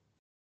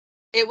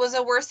it was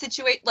a worse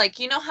situation?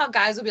 How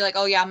guys would be like,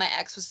 oh yeah, my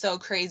ex was so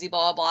crazy,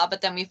 blah, blah, blah,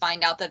 but then we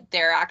find out that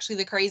they're actually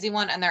the crazy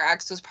one and their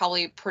ex was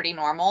probably pretty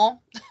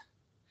normal.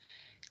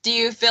 Do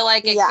you feel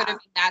like it could have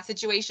been that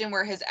situation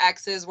where his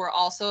exes were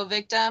also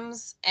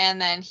victims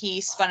and then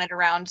he spun it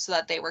around so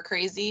that they were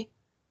crazy?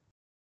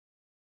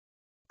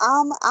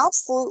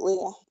 Absolutely.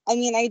 I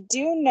mean, I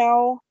do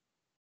know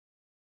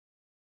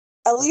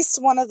at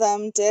least one of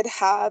them did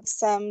have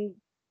some,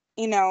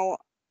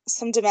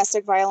 some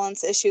domestic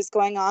violence issues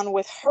going on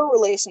with her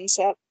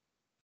relationship.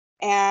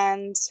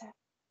 And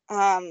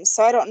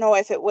so I don't know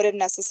if it would have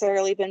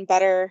necessarily been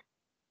better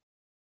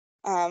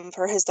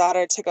for his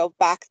daughter to go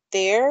back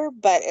there,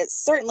 but it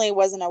certainly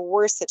wasn't a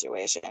worse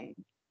situation.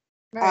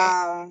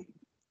 Right.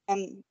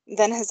 And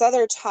then his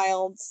other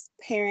child's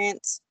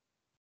parent,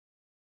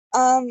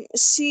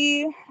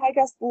 she, I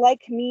guess,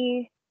 like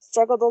me,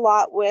 struggled a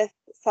lot with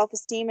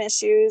self-esteem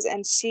issues,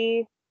 and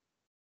she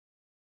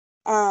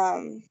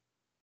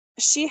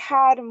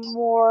had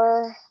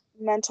more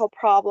mental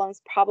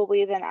problems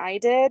probably than I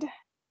did.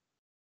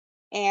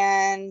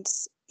 And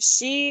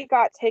she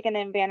got taken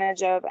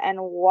advantage of and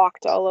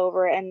walked all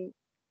over, and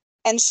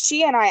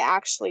she and I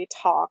actually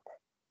talk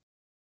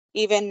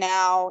even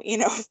now,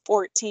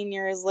 14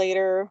 years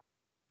later.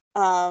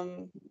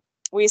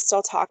 We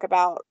still talk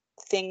about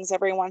things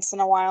every once in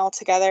a while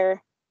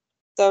together.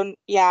 So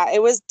yeah,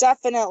 it was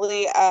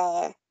definitely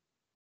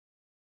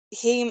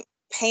he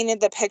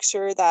painted the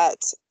picture that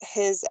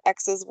his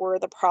exes were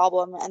the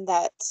problem, and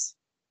that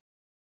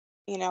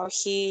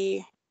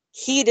he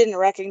didn't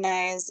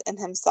recognize in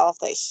himself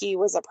that he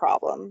was a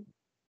problem.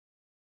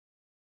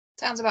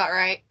 Sounds about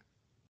right.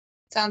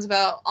 Sounds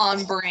about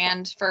on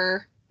brand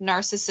for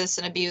narcissists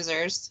and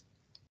abusers.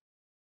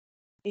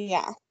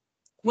 Yeah.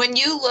 When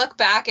you look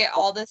back at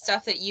all the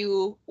stuff that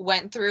you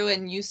went through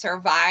and you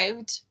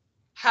survived,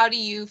 how do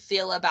you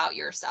feel about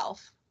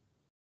yourself?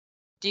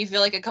 Do you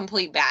feel like a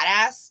complete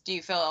badass? Do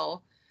you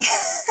feel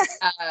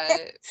uh,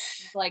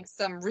 like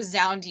some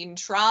resounding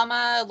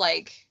trauma?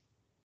 Like,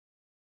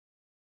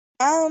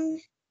 I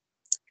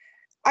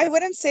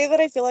wouldn't say that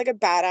I feel like a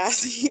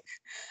badass.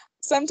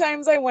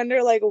 Sometimes I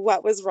wonder like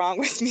what was wrong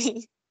with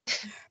me.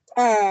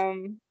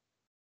 Um,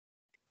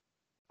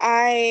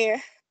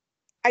 I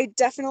I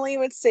definitely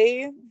would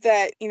say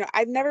that,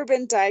 I've never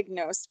been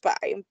diagnosed, but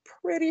I'm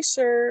pretty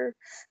sure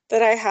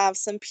that I have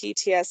some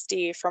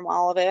PTSD from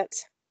all of it.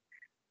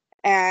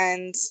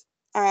 And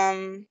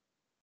um,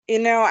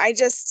 I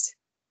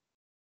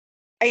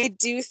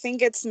do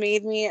think it's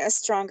made me a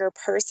stronger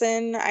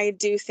person. I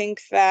do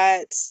think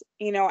that,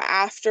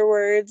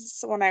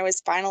 afterwards, when I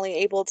was finally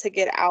able to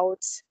get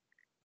out,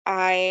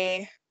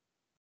 I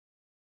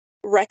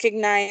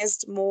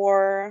recognized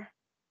more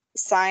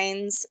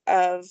signs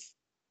of,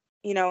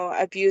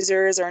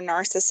 abusers or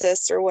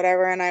narcissists or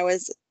whatever, and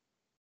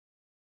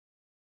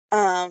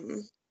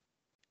um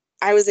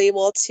I was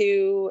able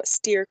to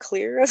steer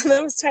clear of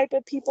those type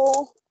of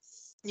people.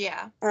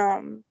 yeah.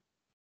 Um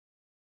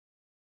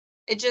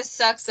It just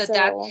sucks that so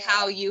that's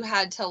how you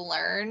had to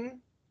learn,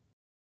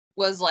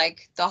 was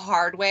like the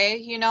hard way,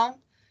 you know?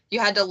 You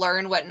had to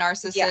learn what yeah,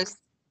 narcissists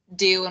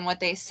do and what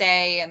they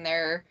say and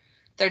their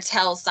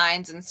tell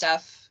signs and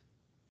stuff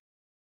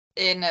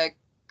in a yeah.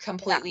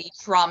 completely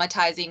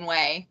traumatizing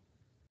way.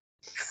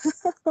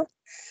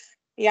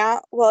 Yeah,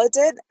 well, it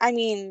did. I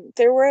mean,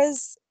 there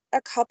was a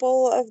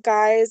couple of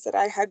guys that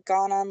I had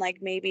gone on like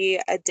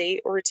maybe a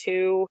date or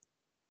two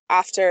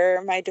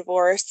after my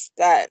divorce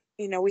that,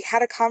 we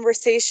had a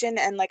conversation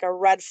and like a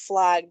red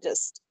flag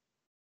just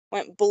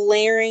went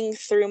blaring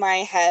through my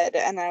head,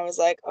 and I was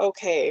like,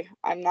 okay,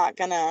 I'm not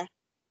gonna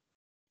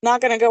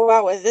go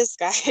out with this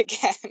guy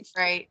again.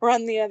 Right.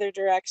 Run the other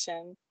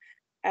direction.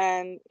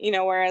 And,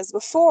 whereas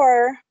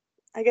before,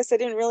 I guess I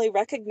didn't really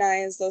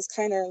recognize those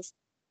kind of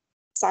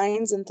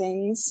signs and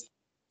things.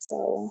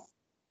 So,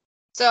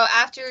 So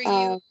after you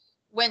um,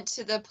 went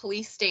to the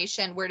police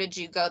station, where did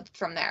you go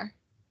from there?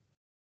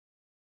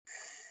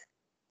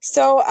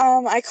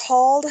 I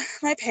called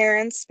my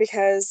parents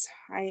because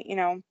I,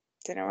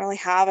 didn't really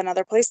have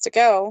another place to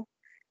go.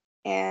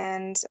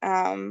 And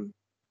at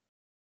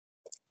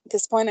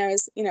this point, I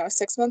was,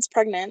 6 months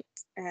pregnant.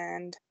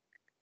 And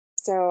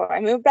so I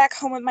moved back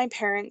home with my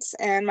parents,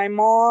 and my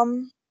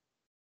mom,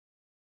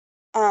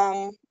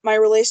 my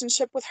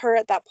relationship with her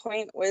at that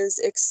point was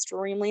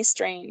extremely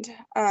strained.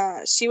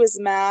 She was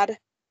mad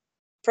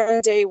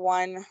from day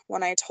one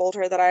when I told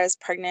her that I was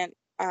pregnant.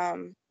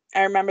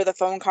 I remember the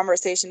phone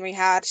conversation we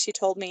had. She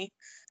told me,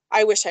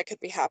 I wish I could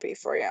be happy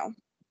for you.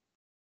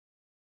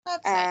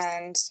 That's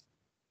nice.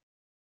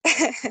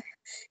 And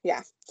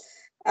yeah.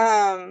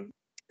 Um,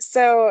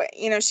 so,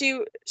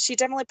 she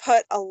definitely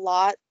put a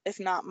lot, if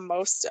not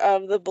most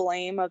of the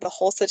blame of the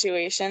whole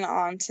situation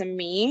onto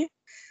me.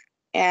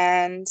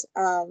 And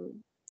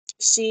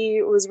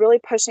she was really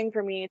pushing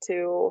for me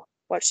to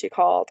what she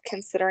called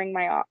considering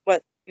my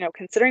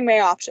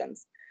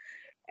options,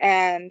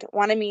 and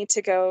wanted me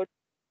to go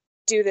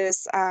do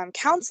this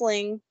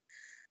counseling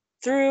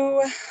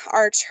through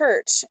our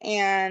church.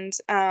 And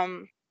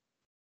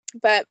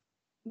but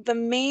the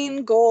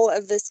main goal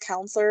of this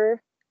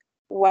counselor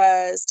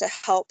was to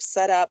help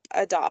set up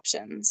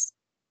adoptions.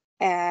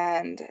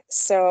 And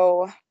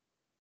so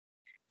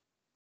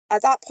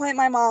at that point,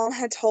 my mom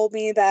had told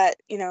me that,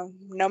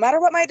 no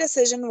matter what my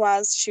decision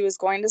was, she was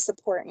going to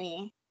support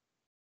me.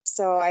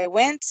 So I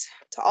went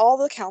to all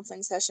the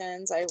counseling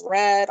sessions. I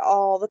read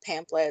all the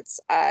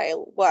pamphlets. I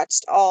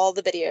watched all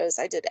the videos.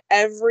 I did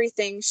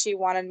everything she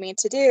wanted me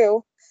to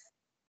do.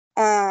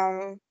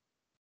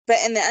 But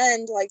in the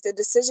end, like, the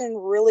decision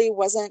really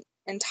wasn't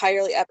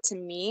entirely up to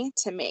me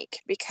to make,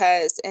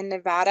 because in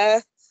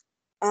Nevada,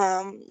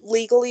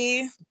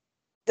 legally,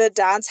 the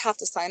dads have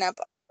to sign up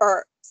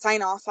or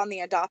sign off on the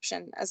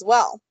adoption as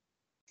well.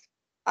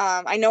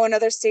 I know in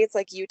other states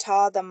like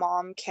Utah, the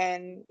mom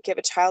can give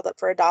a child up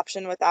for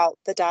adoption without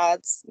the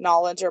dad's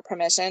knowledge or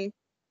permission,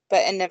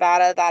 but in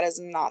Nevada, that is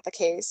not the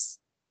case.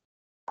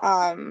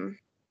 Um,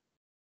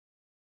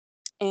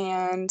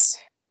 And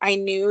I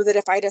knew that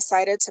if I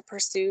decided to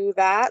pursue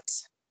that,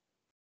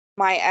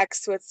 my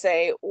ex would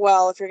say,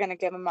 well, if you're going to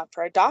give him up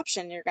for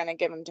adoption, you're going to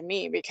give him to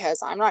me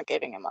because I'm not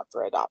giving him up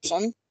for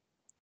adoption.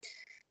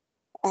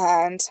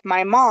 And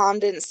my mom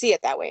didn't see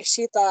it that way.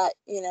 She thought,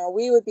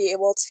 we would be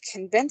able to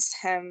convince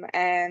him.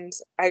 And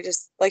I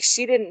just, like,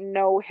 she didn't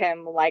know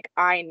him like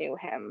I knew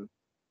him.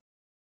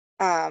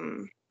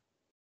 Um,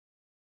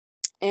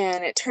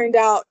 and it turned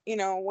out,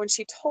 when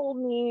she told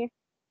me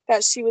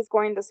that she was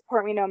going to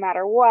support me no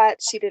matter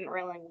what, she didn't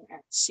really mean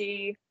it.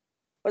 She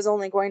was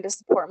only going to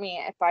support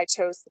me if I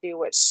chose to do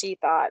what she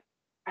thought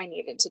I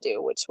needed to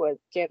do, which was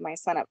give my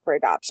son up for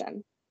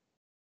adoption.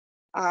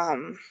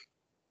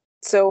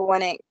 So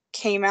when it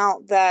came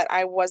out that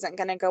I wasn't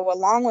going to go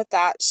along with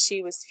that,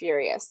 she was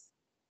furious.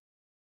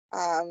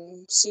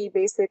 She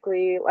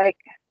basically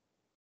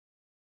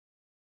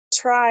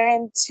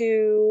trying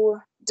to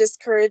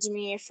discourage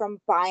me from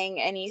buying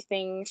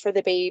anything for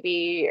the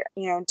baby,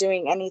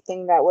 doing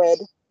anything that would,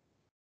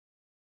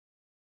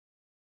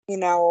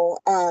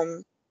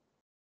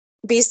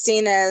 be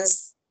seen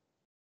as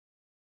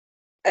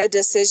a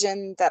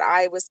decision that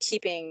I was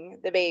keeping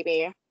the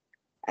baby.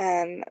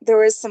 And there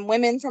was some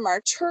women from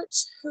our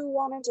church who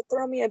wanted to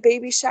throw me a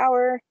baby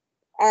shower.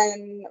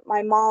 And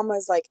my mom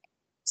was like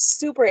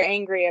super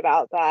angry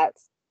about that.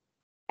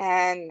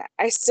 And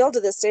I still to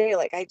this day,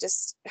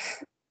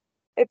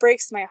 it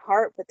breaks my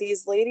heart. But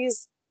these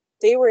ladies,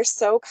 they were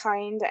so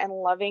kind and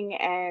loving.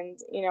 And,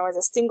 as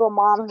a single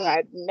mom who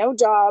had no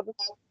job,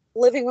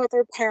 living with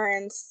her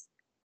parents,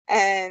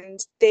 and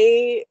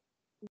they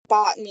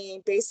bought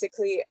me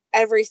basically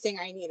everything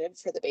I needed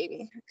for the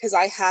baby because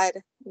I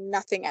had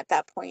nothing at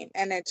that point.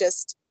 And it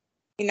just,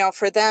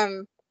 for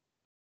them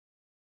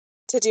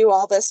to do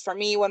all this for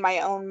me when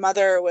my own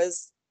mother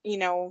was,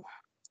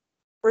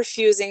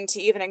 refusing to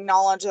even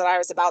acknowledge that I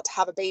was about to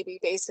have a baby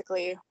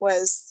basically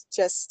was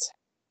just,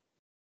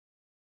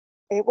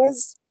 it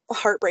was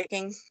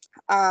heartbreaking.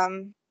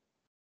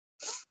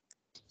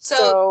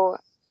 So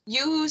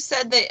you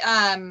said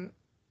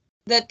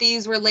that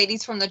these were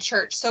ladies from the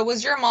church. So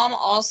was your mom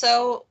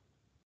also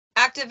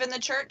active in the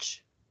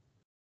church?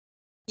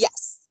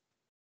 Yes.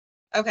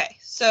 Okay,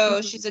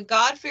 so she's a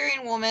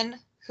God-fearing woman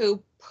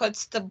who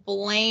puts the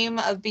blame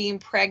of being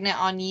pregnant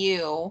on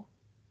you,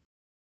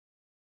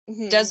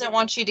 doesn't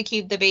want you to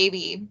keep the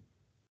baby,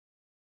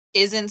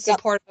 isn't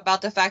supportive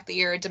about the fact that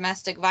you're a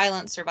domestic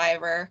violence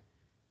survivor,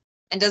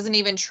 and doesn't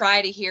even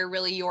try to hear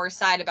really your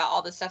side about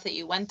all the stuff that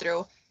you went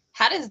through.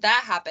 How does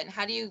that happen?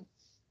 How do you,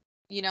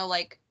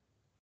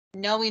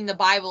 knowing the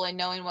Bible and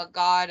knowing what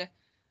God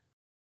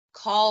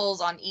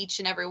calls on each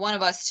and every one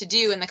of us to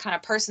do and the kind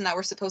of person that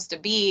we're supposed to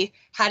be,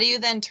 how do you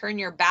then turn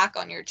your back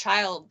on your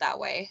child that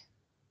way?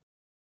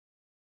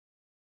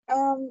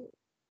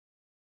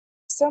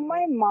 So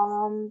my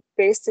mom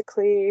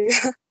basically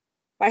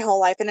my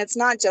whole life, and it's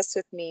not just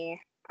with me,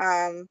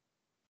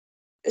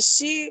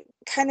 she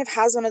kind of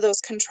has one of those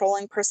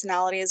controlling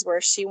personalities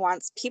where she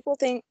wants people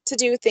to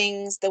do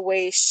things the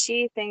way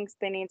she thinks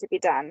they need to be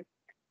done.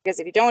 Because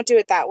if you don't do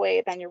it that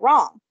way, then you're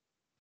wrong.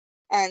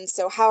 And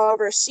so,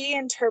 however she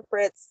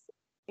interprets,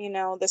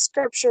 the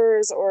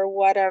scriptures or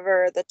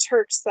whatever the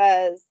church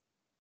says,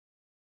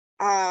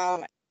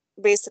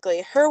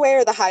 basically her way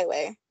or the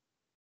highway.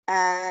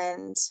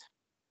 And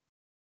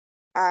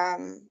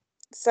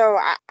so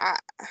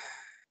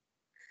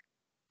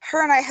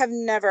her and I have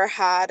never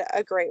had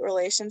a great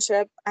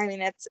relationship. I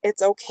mean,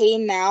 it's okay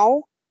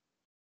now,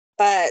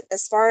 but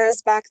as far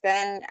as back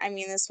then, I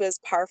mean, this was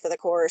par for the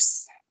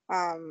course.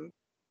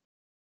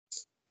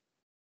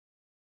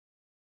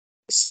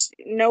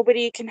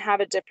 Nobody can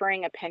have a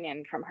differing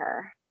opinion from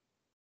her.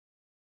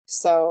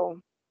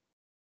 So,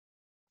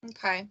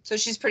 Okay, so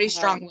she's pretty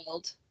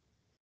strong-willed.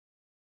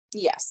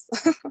 Yes.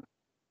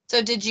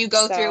 So did you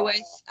go through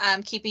with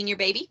keeping your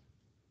baby?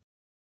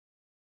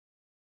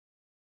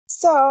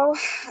 So,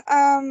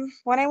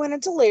 when I went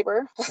into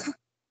labor,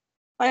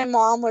 my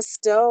mom was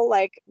still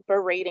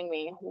berating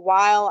me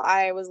while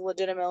I was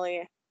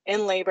legitimately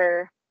in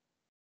labor,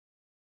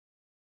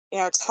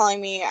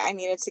 telling me I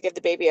needed to give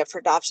the baby up for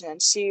adoption.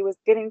 And she was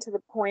getting to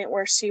the point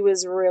where she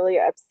was really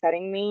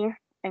upsetting me.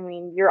 I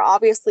mean, you're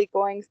obviously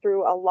going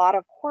through a lot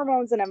of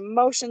hormones and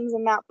emotions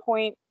in that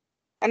point.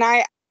 And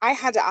I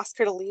had to ask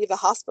her to leave the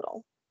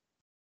hospital.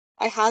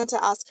 I had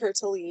to ask her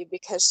to leave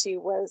because she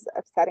was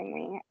upsetting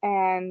me.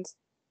 And,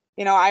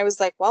 I was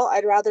like, well,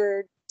 I'd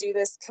rather do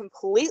this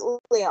completely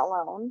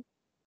alone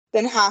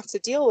than have to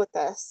deal with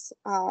this.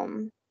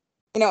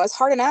 It's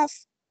hard enough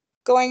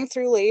going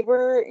through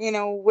labor,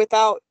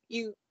 without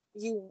you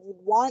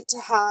want to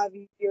have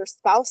your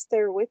spouse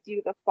there with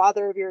you, the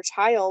father of your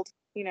child,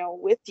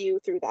 with you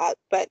through that.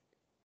 But,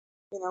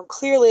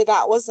 clearly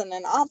that wasn't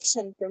an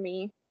option for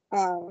me.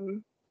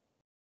 And,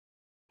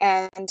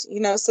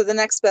 so the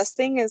next best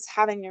thing is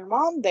having your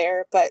mom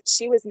there, but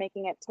she was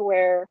making it to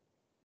where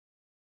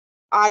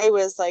I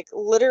was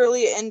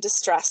literally in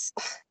distress.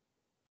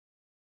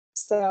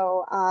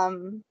 So,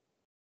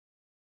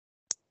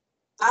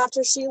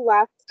 after she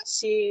left,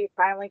 she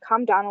finally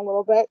calmed down a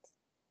little bit.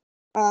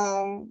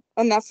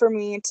 enough for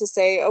me to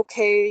say,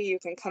 okay, you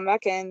can come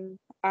back in.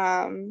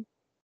 And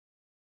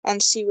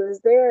she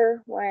was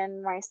there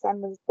when my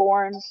son was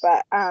born,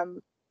 but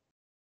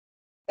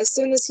as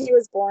soon as he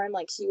was born,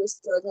 like he was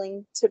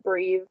struggling to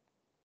breathe.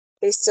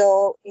 They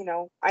still,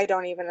 I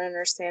don't even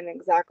understand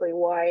exactly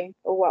why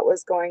or what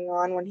was going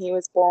on when he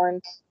was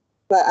born.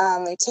 But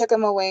they took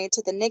him away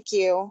to the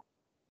NICU,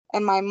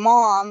 and my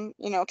mom,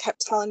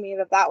 kept telling me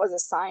that that was a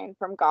sign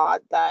from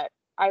God that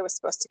I was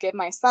supposed to give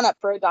my son up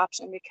for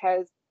adoption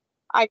because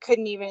I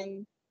couldn't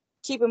even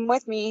keep him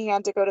with me. He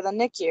had to go to the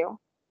NICU.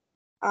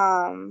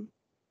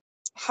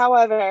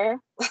 However,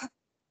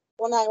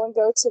 when I would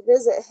go to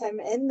visit him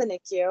in the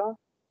NICU,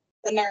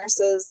 the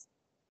nurses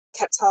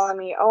kept telling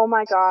me, oh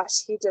my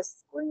gosh, he just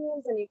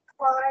screams and he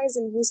cries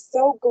and he's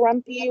so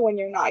grumpy when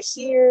you're not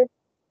here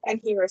and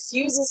he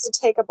refuses to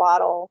take a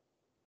bottle.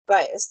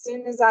 But as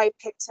soon as I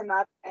picked him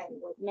up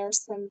and would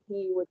nurse him,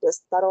 he would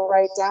just settle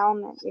right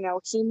down.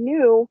 He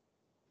knew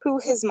who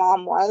his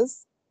mom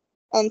was.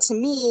 And to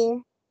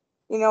me,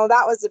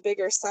 that was a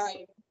bigger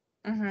sign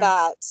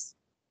that,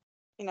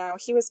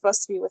 he was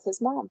supposed to be with his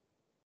mom.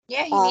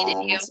 Yeah, he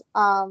needed you.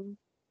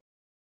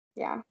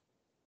 Yeah.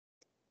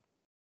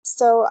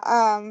 So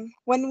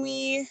when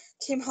we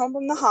came home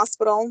from the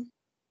hospital,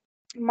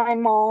 my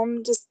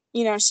mom just,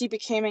 she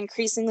became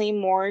increasingly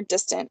more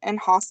distant and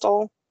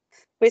hostile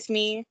with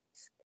me.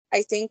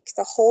 I think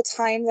the whole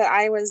time that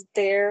I was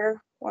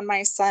there when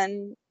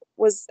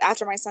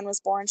after my son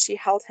was born, she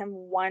held him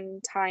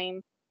one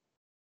time.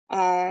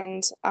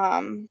 And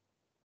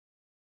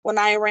when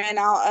I ran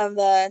out of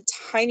the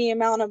tiny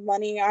amount of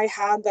money I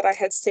had that I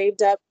had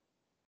saved up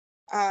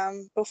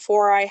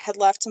before I had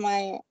left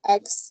my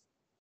ex,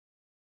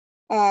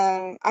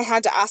 I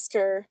had to ask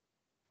her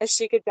if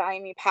she could buy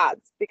me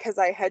pads because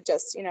I had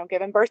just,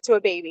 given birth to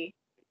a baby.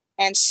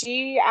 And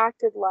she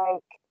acted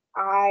like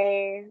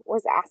I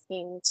was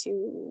asking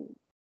to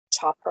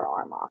chop her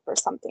arm off or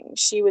something.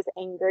 She was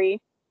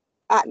angry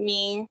at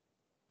me,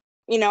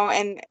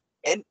 and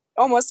it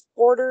almost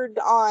bordered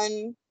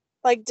on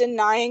like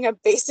denying a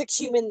basic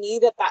human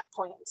need at that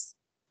point.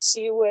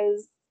 She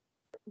was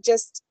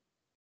just,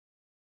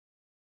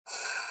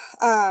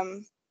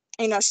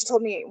 she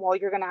told me, well,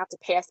 you're going to have to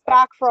pay us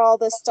back for all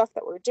this stuff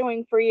that we're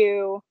doing for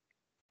you.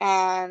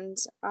 And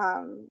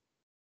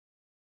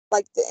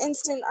like the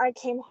instant I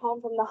came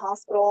home from the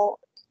hospital,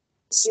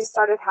 she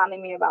started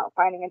hounding me about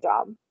finding a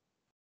job.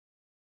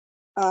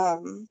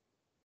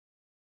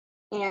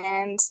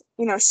 And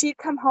she'd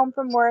come home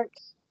from work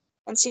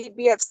and she'd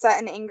be upset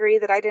and angry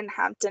that I didn't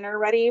have dinner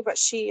ready, but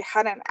she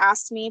hadn't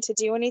asked me to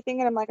do anything.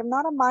 And I'm like, I'm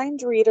not a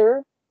mind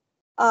reader.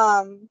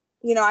 I'm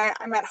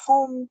at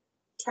home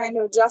trying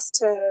to adjust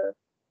to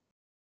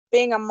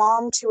being a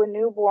mom to a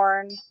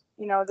newborn.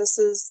 This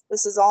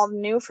is all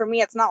new for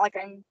me. It's not like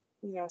I'm,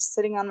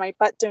 sitting on my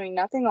butt doing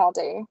nothing all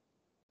day.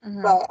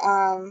 But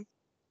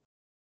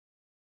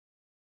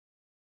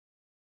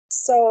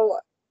so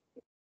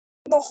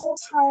the whole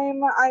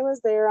time I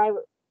was there, I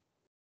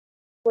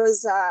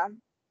was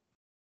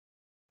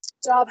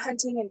job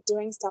hunting and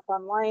doing stuff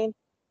online.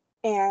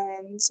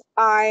 And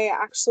I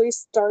actually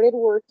started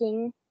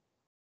working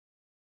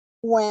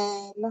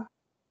when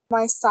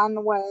my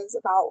son was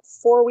about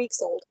 4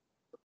 weeks old.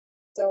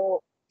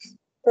 So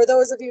for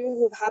those of you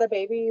who've had a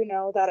baby, you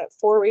know that at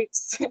 4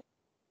 weeks,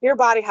 your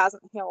body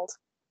hasn't healed,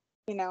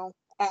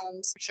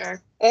 and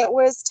Sure. it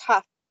was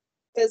tough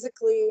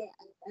physically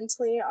and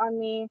mentally on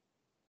me.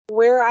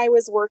 Where I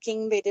was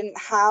working, they didn't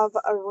have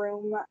a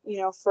room,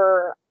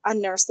 for a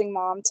nursing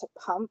mom to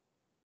pump.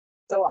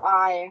 So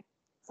I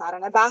sat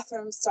in a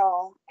bathroom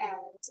stall and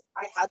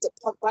I had to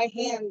pump by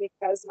hand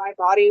because my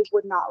body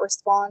would not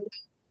respond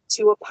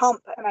to a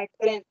pump and I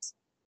couldn't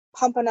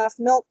pump enough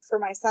milk for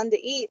my son to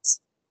eat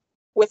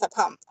with a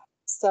pump.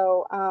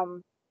 So,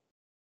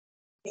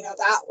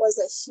 that was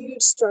a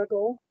huge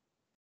struggle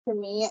for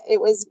me. It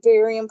was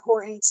very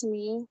important to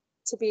me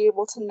to be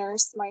able to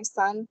nurse my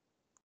son.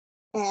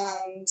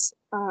 And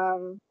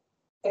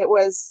it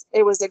was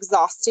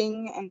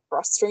exhausting and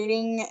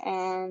frustrating,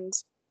 and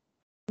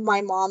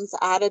my mom's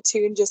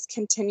attitude just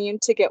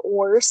continued to get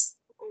worse.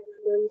 I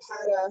remember we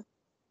had a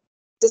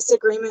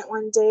disagreement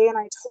one day and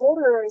I told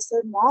her, I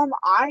said, Mom,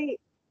 I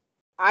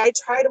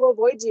try to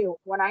avoid you.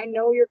 When I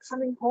know you're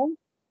coming home,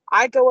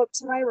 I go up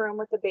to my room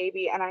with the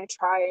baby and I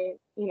try,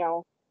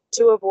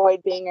 to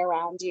avoid being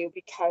around you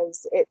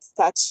because it's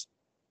such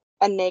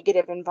a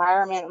negative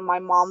environment. And my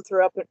mom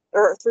threw back in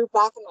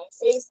my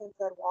face and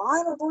said, well,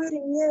 I'm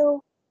avoiding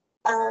you.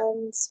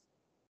 And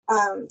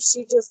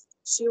she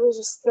was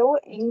just so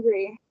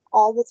angry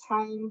all the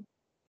time.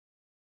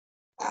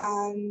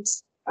 And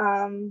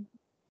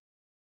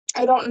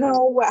I don't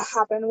know what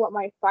happened, what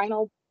my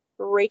final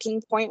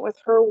breaking point with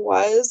her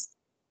was,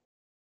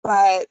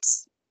 but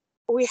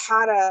we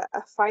had a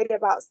fight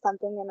about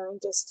something and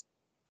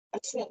I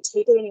couldn't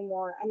take it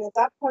anymore. And at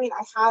that point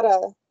I had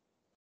a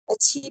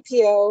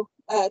TPO,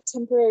 a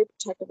temporary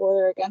protective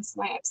order against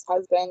my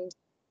ex-husband.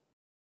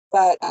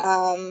 But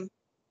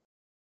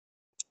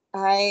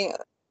I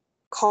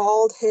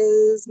called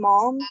his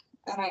mom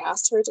and I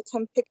asked her to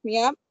come pick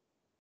me up.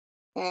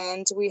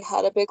 And we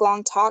had a big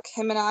long talk,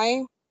 him and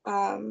I.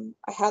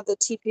 I had the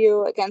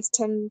TPO against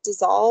him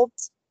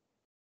dissolved,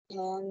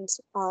 and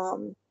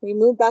we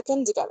moved back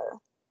in together.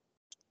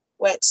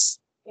 Which,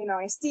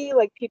 I see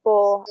like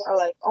people are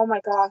like, "Oh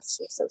my gosh,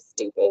 you're so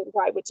stupid.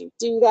 Why would you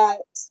do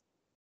that?"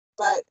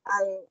 But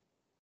I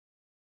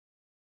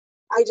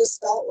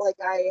just felt like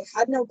I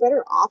had no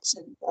better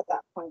option at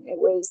that point.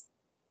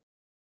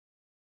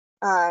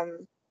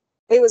 Um,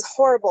 it was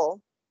horrible,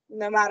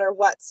 no matter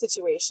what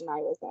situation I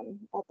was in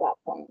at that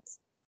point.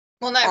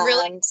 Well, that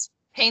really And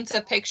paints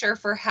a picture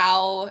for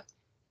how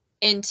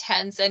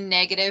intense and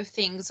negative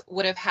things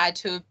would have had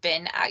to have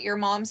been at your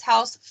mom's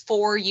house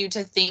for you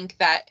to think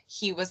that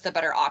he was the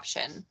better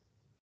option.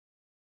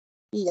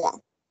 yeah,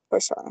 for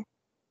sure.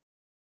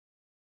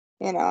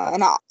 And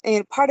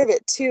part of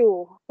it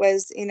too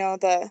was,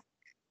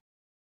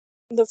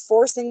 the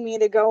forcing me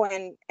to go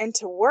and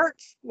to work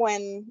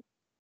when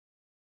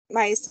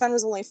my son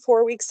was only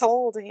 4 weeks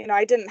old.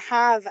 I didn't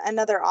have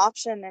another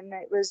option, and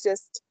it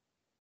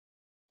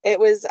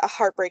was a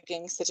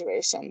heartbreaking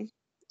situation.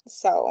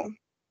 So,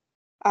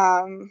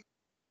 um,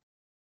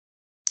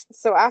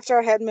 so after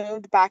I had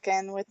moved back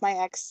in with my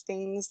ex,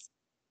 things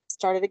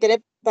started to get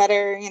it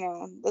better,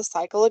 the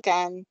cycle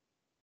again.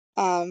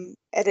 And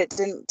it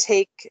didn't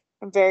take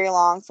very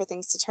long for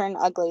things to turn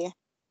ugly.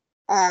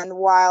 And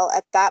while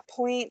at that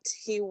point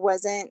he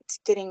wasn't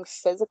getting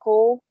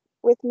physical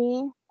with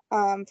me,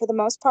 for the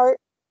most part,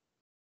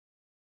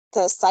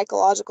 the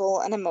psychological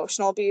and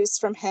emotional abuse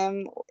from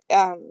him,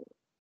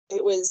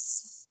 it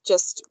was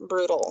just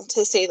brutal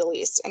to say the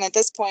least. And at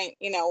this point,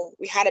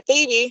 we had a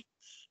baby,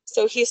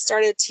 so he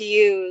started to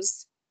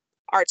use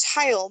our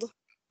child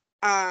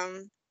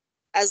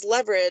as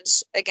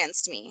leverage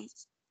against me.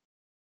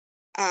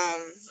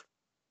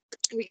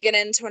 We get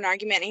into an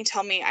argument and he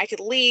told me I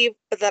could leave,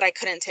 but that I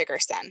couldn't take our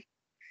son.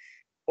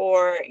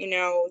 Or,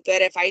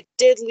 that if I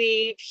did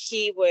leave,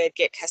 he would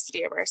get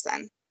custody of our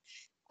son.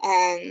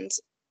 And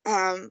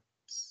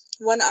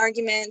one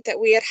argument that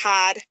we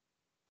had,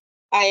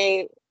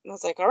 I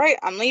was like, all right,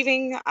 I'm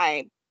leaving.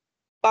 I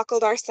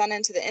buckled our son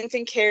into the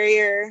infant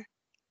carrier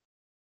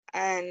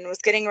and was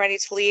getting ready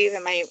to leave.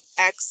 And my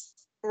ex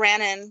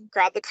ran in,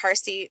 grabbed the car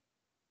seat,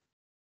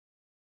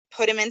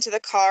 put him into the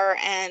car,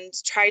 and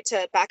tried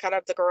to back out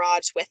of the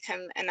garage with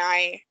him. And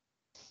I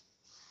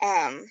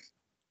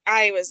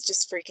was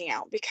just freaking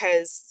out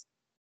because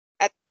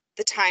at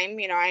the time,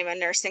 I'm a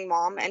nursing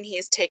mom and he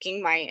is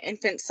taking my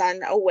infant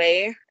son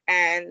away,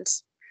 and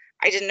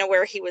I didn't know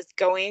where he was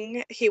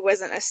going. He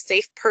wasn't a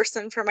safe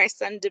person for my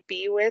son to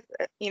be with,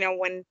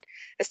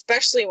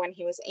 especially when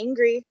he was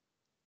angry.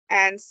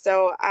 And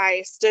so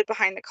I stood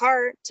behind the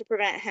car to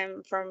prevent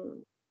him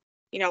from,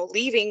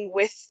 leaving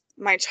with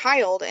my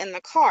child in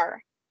the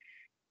car.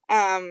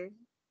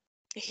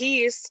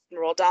 He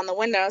rolled down the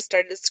window,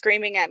 started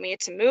screaming at me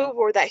to move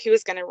or that he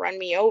was going to run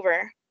me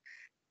over.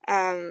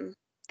 The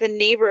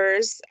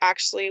neighbors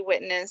actually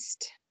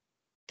witnessed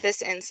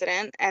this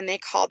incident and they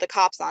called the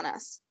cops on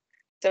us.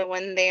 So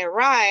when they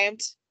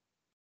arrived,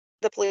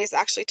 the police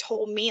actually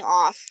told me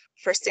off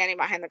for standing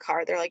behind the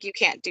car. They're like, you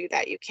can't do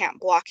that. You can't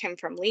block him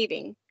from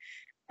leaving.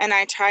 And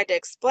I tried to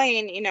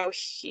explain,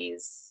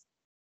 he's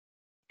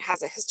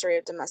has a history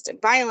of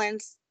domestic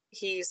violence.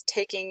 He's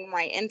taking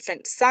my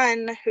infant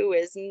son who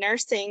is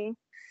nursing,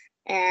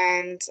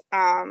 and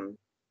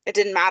it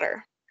didn't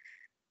matter.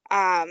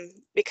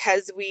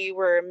 Because we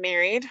were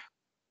married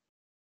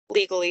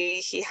legally,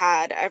 he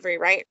had every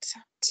right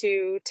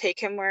to take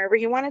him wherever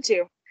he wanted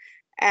to.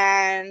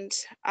 And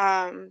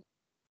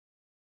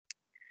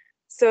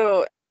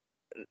so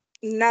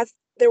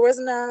there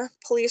wasn't a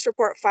police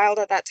report filed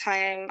at that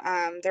time.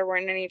 There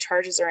weren't any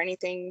charges or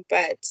anything,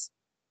 but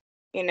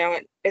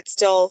it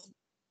still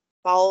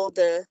followed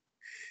the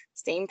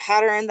same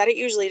pattern that it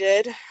usually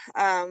did.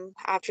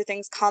 After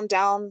things calmed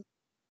down,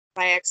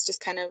 my ex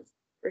just kind of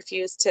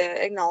refused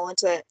to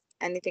acknowledge that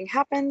anything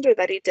happened or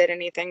that he did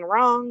anything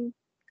wrong.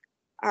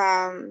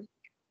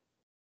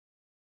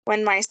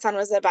 When my son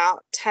was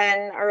about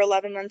 10 or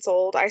 11 months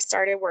old, I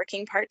started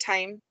working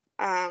part-time.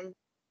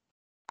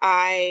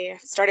 I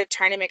started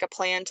trying to make a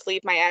plan to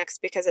leave my ex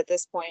because at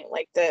this point,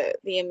 like the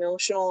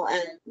emotional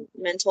and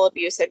mental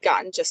abuse had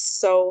gotten just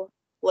so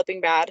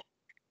flipping bad.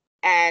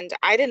 And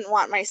I didn't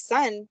want my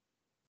son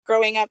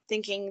growing up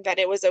thinking that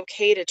it was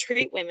okay to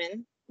treat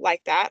women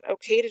like that,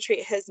 okay to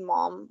treat his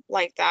mom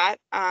like that.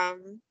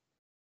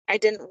 I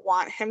didn't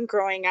want him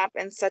growing up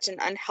in such an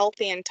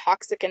unhealthy and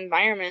toxic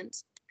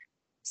environment.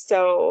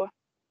 So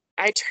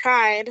I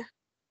tried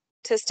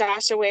to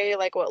stash away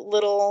like what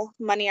little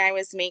money I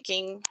was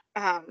making,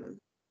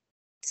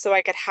 so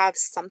I could have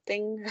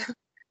something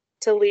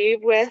to leave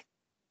with.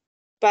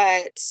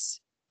 But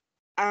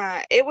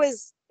it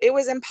was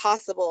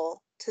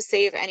impossible to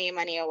save any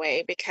money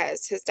away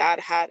because his dad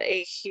had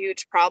a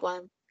huge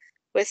problem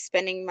with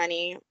spending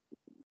money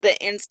the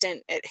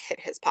instant it hit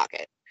his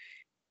pocket.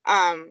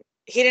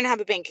 He didn't have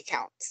a bank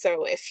account,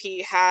 so if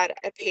he had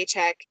a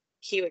paycheck,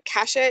 he would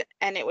cash it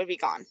and it would be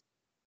gone.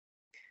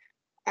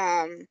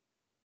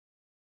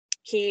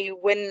 He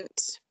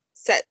wouldn't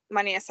set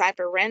money aside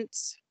for rent,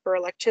 for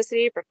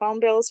electricity, for phone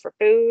bills, for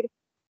food.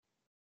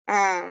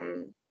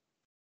 And,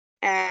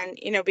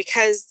 you know,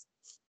 because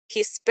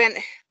he spent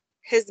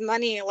his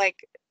money, like,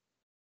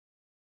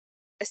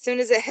 as soon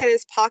as it hit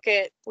his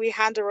pocket, we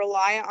had to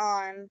rely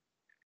on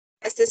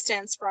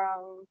assistance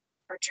from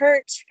our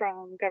church,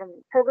 from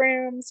government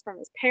programs, from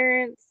his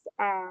parents,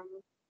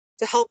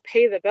 to help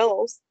pay the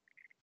bills.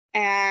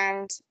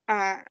 And,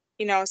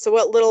 you know, so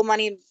what little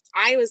money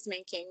I was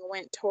making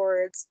went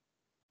towards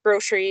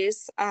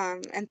groceries,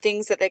 and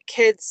things that the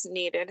kids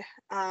needed.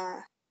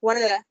 One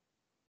of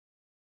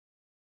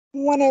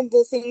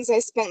the things I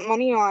spent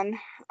money on,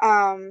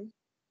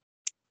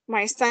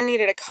 my son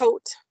needed a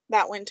coat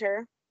that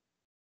winter.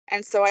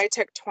 And so I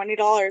took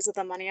 $20 of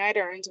the money I'd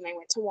earned and I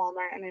went to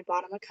Walmart and I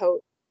bought him a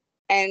coat.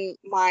 And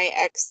my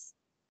ex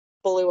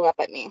blew up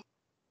at me.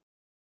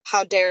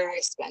 How dare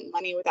I spend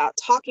money without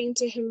talking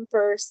to him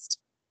first?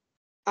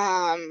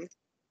 And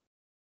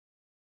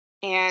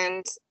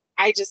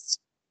I just,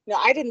 you know,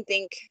 I didn't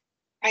think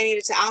I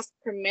needed to ask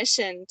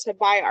permission to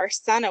buy our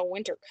son a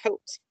winter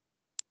coat.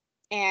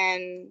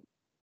 And,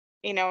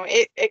 you know,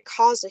 it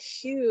caused a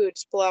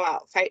huge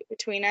blowout fight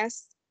between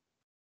us.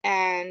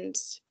 And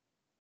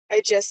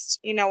I just,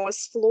 you know,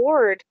 was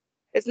floored.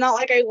 It's not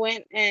like I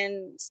went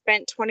and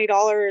spent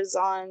 $20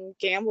 on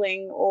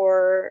gambling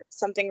or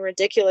something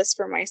ridiculous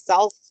for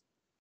myself.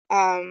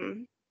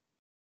 But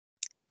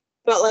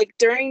like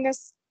during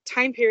this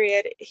time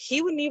period,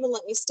 he wouldn't even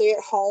let me stay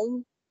at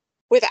home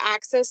with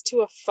access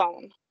to a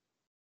phone.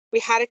 We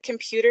had a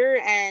computer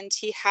and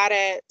he had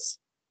it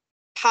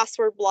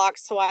password blocked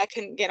so I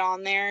couldn't get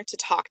on there to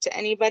talk to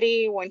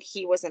anybody when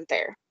he wasn't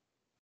there.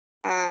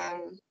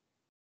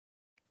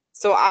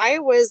 So I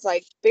was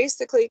like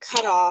basically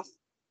cut off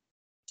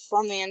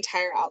from the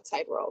entire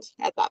outside world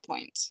at that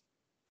point.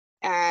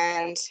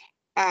 And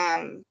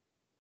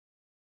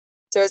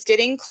so it's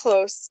getting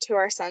close to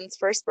our son's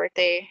first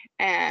birthday,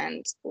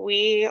 and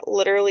we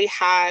literally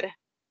had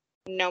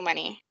no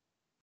money.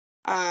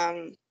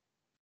 On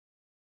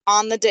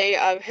the day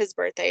of his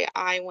birthday,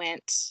 I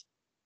went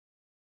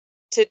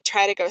to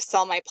try to go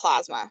sell my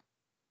plasma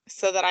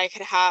so that I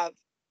could have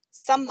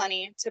some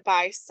money to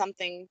buy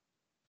something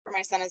for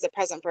my son as a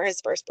present for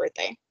his first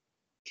birthday.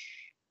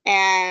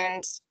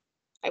 And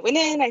I went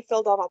in, I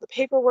filled out all the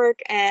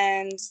paperwork,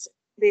 and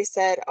they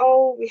said,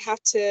 oh, we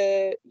have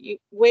to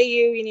weigh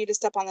you. You need to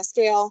step on the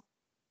scale.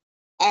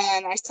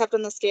 And I stepped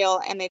on the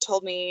scale and they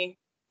told me,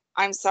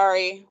 I'm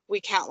sorry,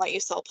 we can't let you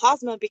sell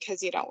plasma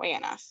because you don't weigh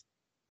enough.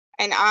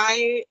 And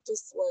I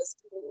just was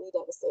completely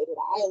devastated.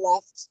 I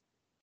left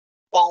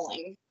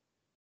bawling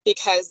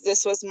because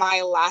this was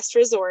my last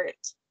resort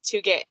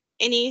to get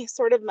any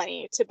sort of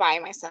money to buy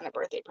my son a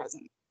birthday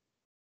present.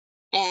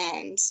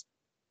 And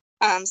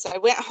so I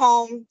went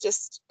home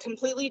just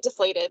completely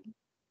deflated.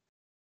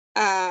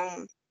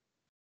 I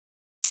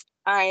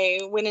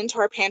went into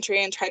our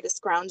pantry and tried to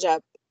scrounge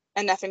up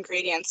enough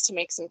ingredients to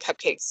make some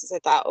cupcakes because I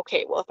thought,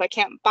 okay, well, if I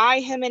can't buy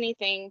him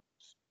anything,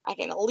 I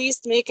can at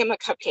least make him a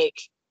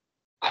cupcake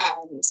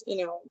and,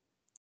 you know,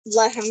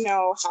 let him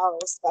know how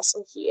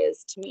special he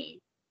is to me.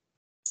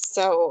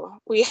 So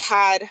we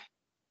had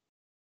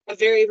a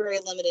very, very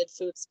limited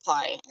food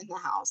supply in the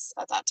house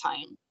at that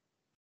time.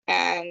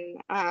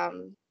 And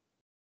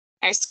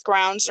I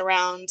scrounged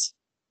around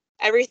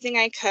everything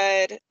I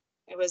could.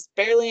 It was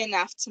barely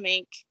enough to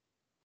make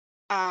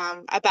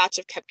a batch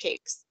of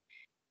cupcakes.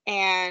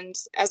 And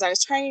as I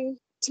was trying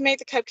to make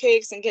the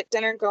cupcakes and get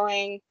dinner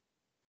going,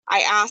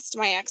 I asked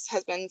my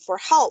ex-husband for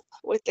help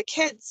with the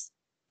kids,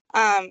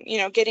 you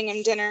know, getting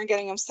him dinner,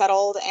 getting him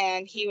settled,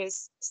 and he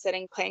was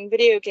sitting playing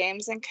video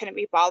games and couldn't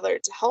be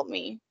bothered to help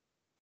me.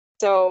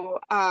 So,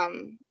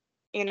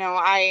 you know,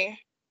 I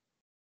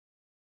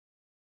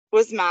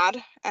was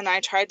mad and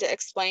I tried to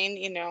explain,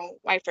 you know,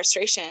 my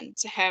frustration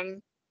to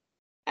him,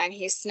 and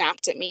he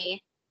snapped at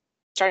me,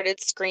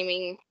 started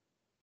screaming.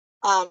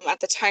 At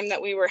the time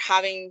that we were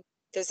having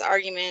this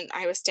argument,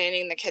 I was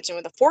standing in the kitchen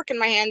with a fork in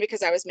my hand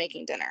because I was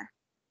making dinner.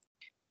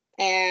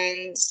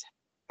 And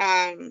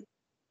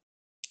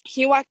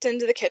he walked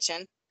into the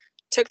kitchen,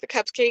 took the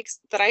cupcakes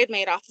that I had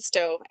made off the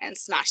stove and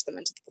smashed them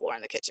into the floor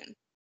in the kitchen.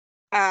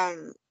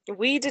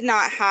 We did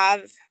not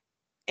have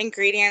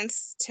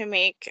ingredients to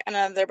make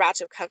another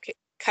batch of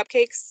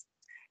cupcakes.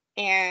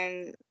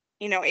 And,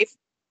 you know,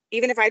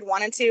 even if I'd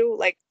wanted to,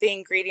 like, the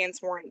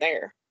ingredients weren't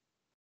there.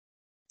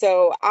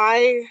 So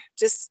I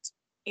just,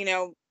 you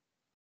know,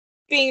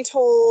 being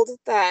told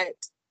that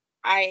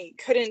I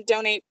couldn't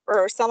donate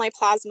or sell my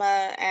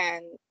plasma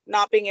and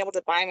not being able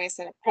to buy my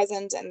son a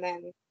present. And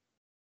then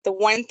the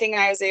one thing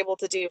I was able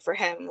to do for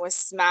him was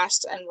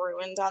smashed and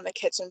ruined on the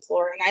kitchen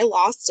floor, and I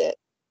lost it.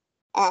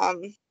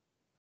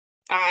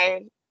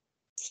 I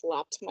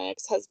slapped my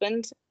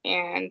ex-husband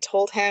and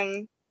told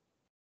him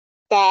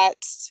that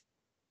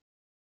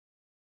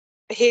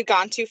he had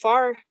gone too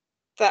far,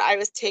 that I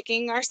was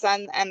taking our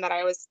son and that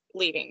I was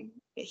leaving.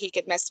 He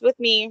could mess with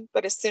me,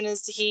 but as soon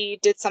as he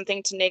did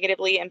something to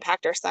negatively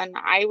impact our son,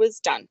 I was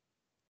done.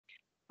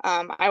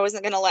 I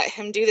wasn't going to let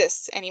him do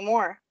this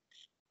anymore.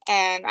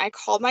 and I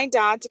called my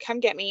dad to come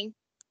get me.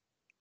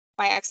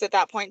 My ex at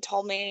that point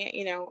told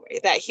me,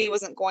 that he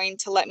wasn't going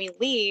to let me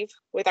leave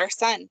with our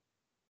son.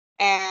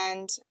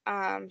 And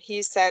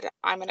he said,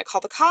 I'm going to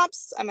call the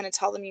cops. I'm going to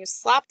tell them you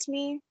slapped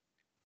me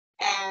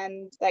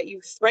and that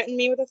you threatened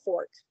me with a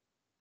fork.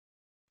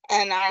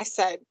 And I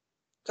said,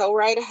 go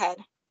right ahead,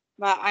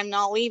 but I'm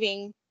not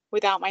leaving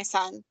without my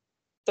son.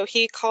 So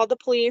he called the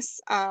police.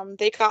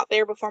 They got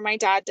there before my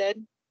dad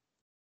did.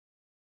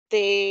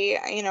 They,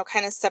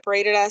 kind of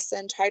separated us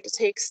and tried to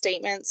take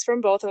statements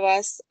from both of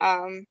us.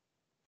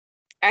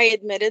 I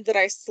admitted that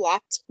I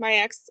slapped my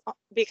ex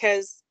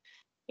because,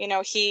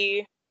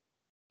 he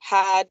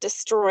had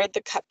destroyed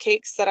the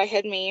cupcakes that I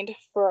had made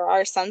for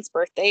our son's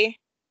birthday.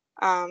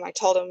 I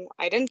told him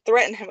I didn't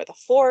threaten him with a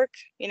fork.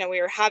 We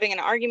were having an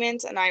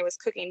argument and I was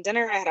cooking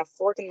dinner. I had a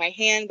fork in my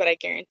hand, but I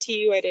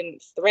guarantee you I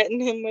didn't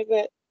threaten him with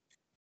it.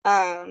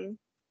 And,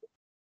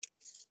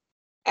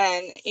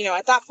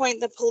 at that point,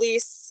 the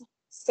police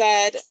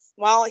said,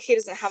 well, he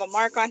doesn't have a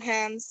mark on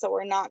him, so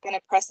we're not going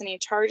to press any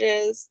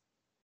charges.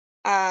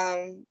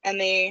 And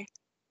they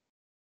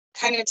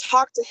kind of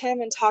talked him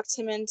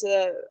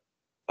into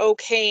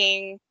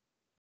okaying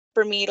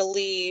for me to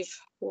leave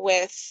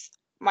with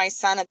my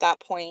son at that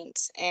point.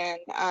 And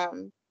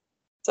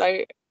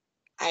so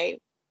I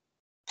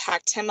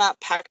packed him up,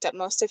 packed up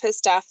most of his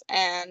stuff,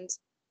 and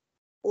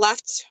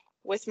left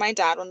with my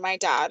dad when my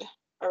dad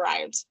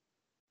arrived.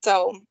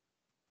 So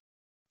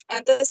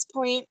at this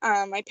point,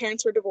 my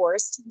parents were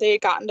divorced. They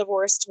had gotten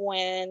divorced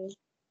when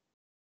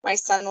my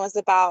son was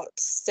about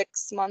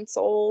 6 months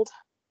old.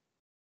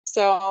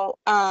 So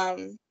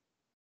I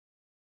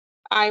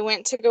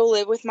went to go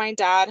live with my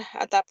dad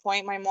at that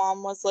point. My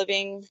mom was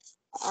living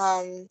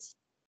on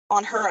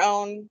her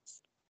own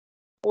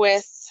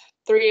with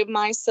 3 of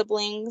my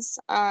siblings.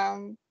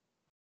 So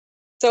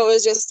it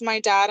was just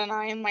my dad and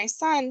I and my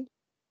son.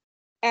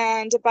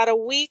 And about a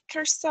week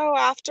or so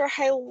after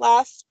I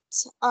left,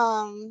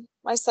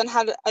 my son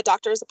had a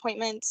doctor's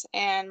appointment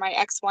and my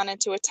ex wanted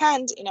to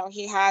attend.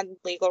 He had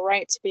legal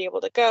right to be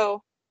able to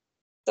go.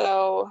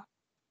 So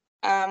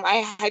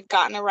I had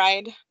gotten a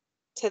ride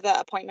to the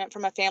appointment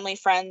from a family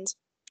friend.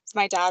 So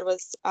my dad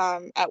was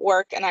at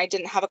work and I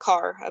didn't have a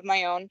car of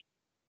my own.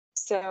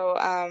 So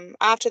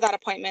after that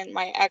appointment,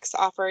 my ex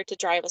offered to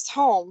drive us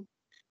home.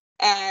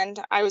 And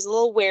I was a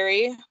little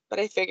wary, but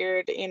I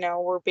figured,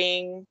 we're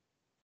being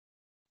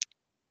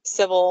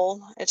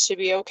civil. It should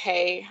be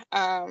okay.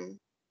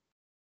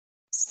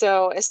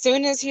 So as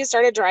soon as he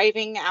started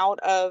driving out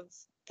of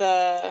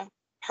the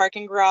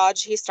parking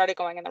garage, he started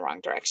going in the wrong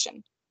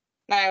direction.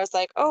 And I was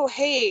like, oh,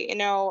 hey,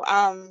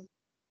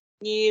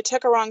 you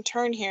took a wrong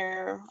turn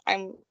here.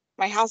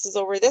 My house is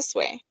over this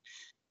way.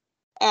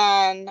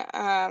 And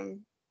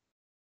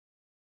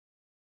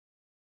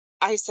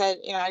I said,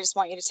 I just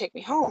want you to take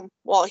me home.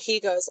 Well,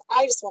 he goes,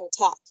 I just want to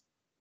talk.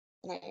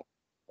 And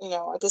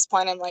at this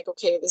point I'm like,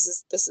 okay,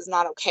 this is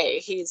not okay.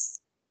 He's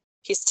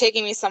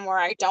taking me somewhere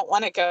I don't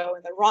want to go,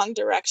 in the wrong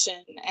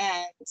direction.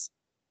 And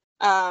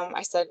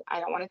I said, I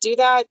don't want to do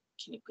that.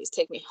 Can you please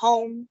take me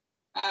home?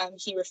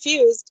 He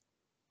refused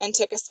and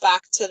took us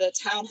back to the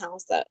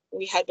townhouse that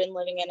we had been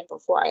living in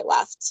before I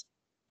left.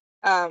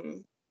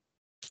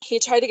 He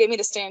tried to get me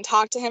to stay and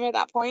talk to him at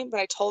that point, but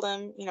I told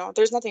him,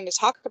 there's nothing to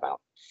talk about.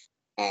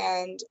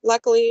 And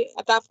luckily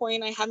at that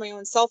point I had my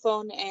own cell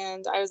phone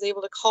and I was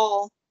able to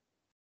call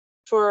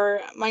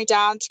for my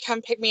dad to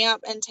come pick me up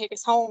and take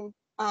us home.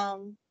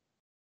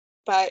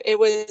 But it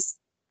was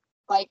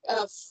like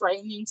a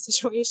frightening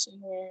situation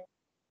where,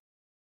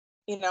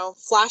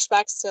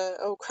 flashbacks to,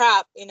 oh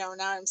crap, now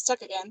I'm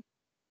stuck again.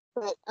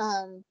 But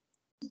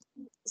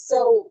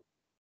so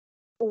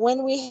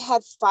when we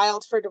had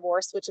filed for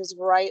divorce, which was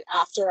right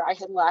after I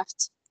had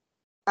left,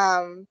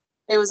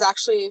 it was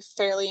actually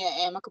fairly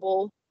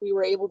amicable. We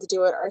were able to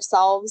do it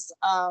ourselves.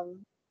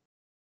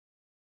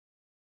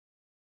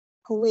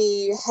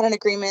 We had an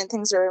agreement.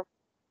 Things are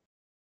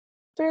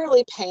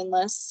fairly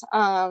painless.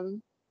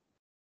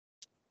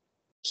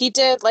 He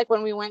did, like,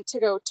 when we went to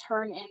go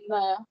turn in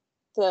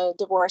the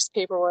divorce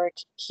paperwork,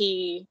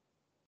 he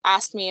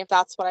asked me if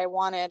that's what I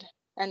wanted,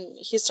 and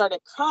he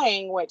started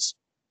crying, which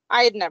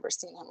I had never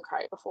seen him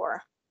cry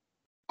before.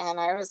 And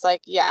I was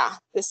like, yeah,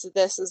 this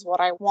is what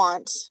I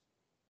want.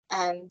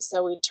 And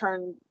so we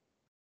turned,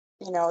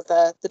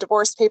 the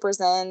divorce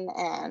papers in,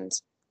 and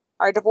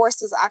our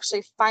divorce was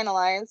actually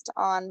finalized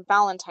on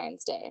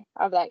Valentine's Day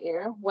of that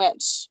year,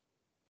 which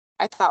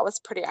I thought was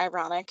pretty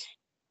ironic.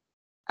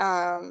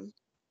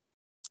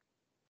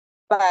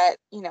 But,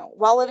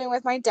 while living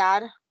with my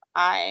dad,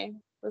 I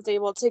was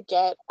able to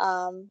get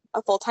a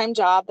full-time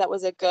job that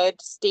was a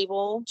good,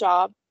 stable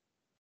job.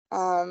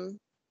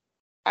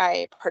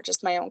 I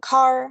purchased my own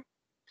car.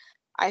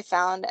 I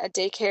found a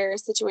daycare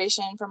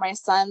situation for my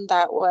son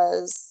that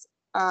was,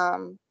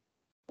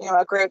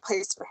 a great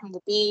place for him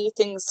to be.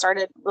 Things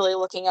started really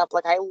looking up.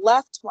 Like, when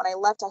I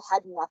left, I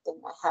had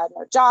nothing. I had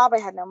no job. I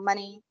had no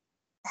money.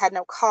 I had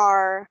no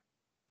car.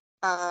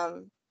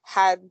 It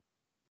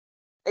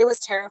was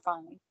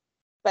terrifying.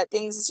 But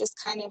things just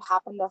kind of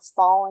happened to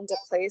fall into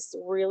place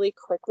really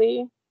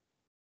quickly.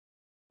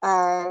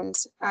 And,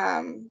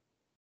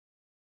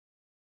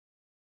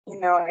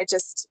 it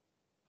just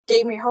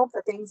gave me hope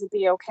that things would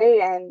be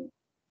okay. And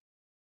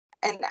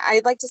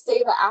I'd like to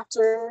say that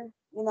after,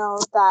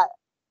 that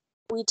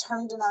we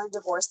turned in our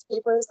divorce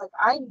papers, like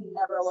I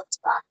never looked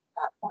back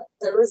at that point.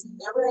 There was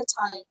never a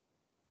time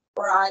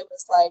where I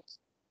was like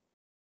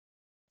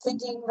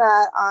thinking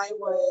that I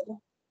would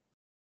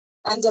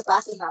end up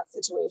back in that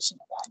situation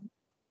again.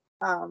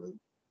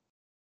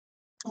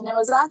 And it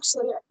was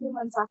actually a few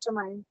months after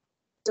my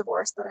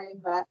divorce that I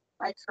met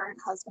my current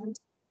husband.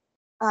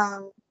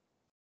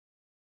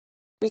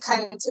 We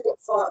kind of took it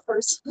slow at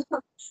first.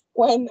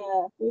 When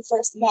we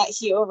first met,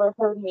 he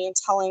overheard me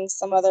telling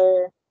some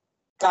other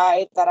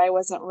guy that I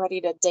wasn't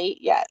ready to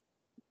date yet.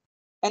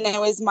 And it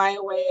was my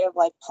way of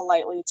like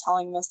politely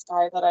telling this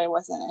guy that I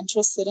wasn't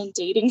interested in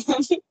dating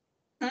him.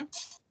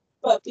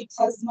 But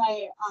because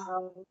my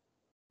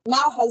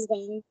now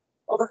husband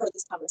overheard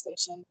this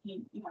conversation,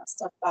 he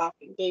stepped back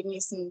and gave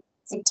me some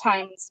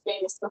time and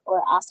space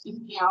before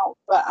asking me out.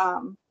 But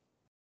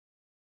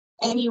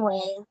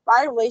anyway,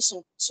 my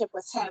relationship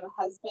with him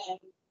has been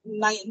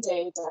night and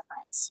day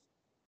different.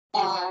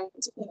 And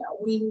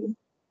we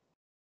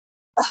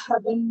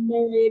have been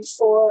married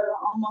for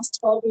almost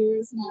 12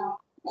 years now,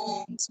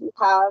 and we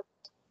have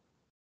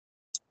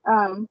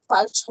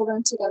 5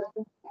 children together,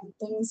 and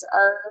things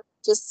are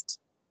just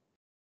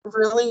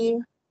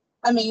really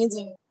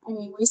amazing. I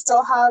mean, we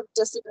still have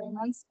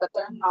disagreements, but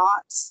they're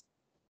not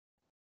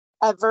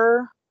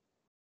ever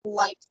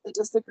like the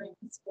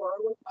disagreements were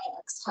with my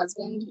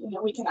ex-husband.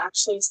 We can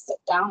actually sit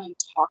down and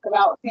talk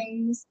about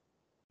things,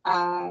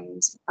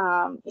 and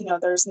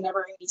there's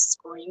never any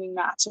screaming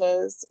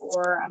matches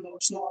or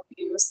emotional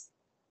abuse.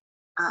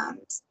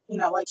 And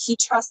like, he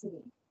trusted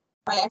me.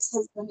 My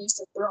ex-husband used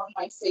to throw in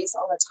my face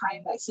all the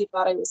time that he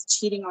thought I was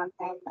cheating on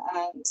him,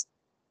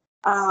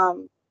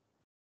 and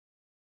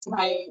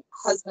my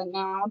husband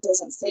now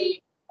doesn't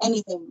say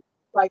anything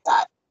like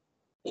that.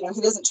 He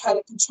doesn't try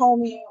to control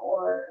me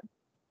or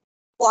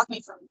block me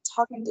from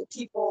talking to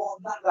people,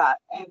 none of that.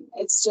 And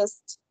it's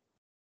just,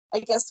 I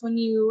guess, when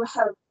you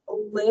have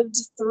lived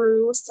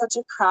through such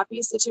a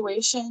crappy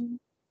situation,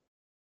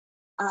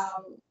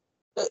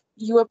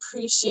 you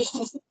appreciate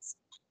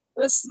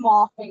the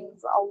small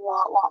things a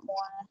lot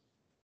more.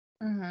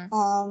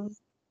 Mm-hmm.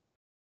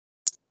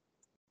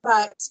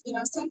 But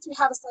since we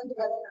have a son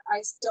together,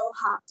 I still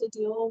have to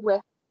deal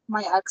with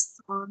my ex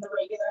on the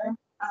regular.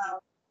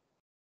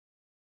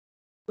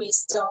 We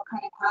still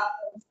kind of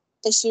have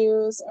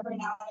issues every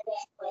now and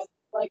again with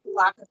like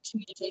lack of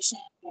communication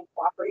and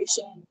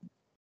cooperation.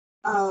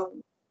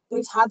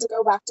 We've had to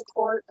go back to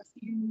court a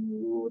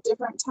few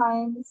different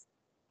times.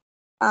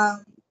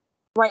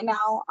 Right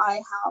now, I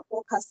have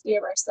full custody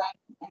of our son,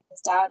 and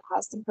his dad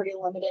has some pretty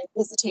limited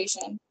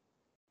visitation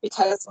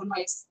because when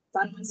my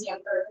son was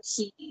younger,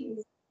 he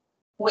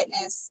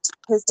witnessed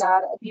his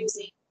dad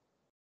abusing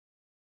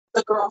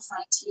the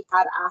girlfriend he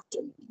had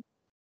after me.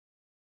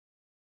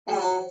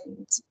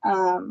 And,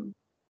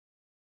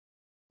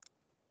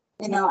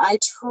 I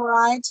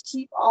try to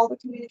keep all the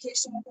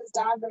communication with his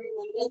dad very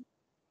limited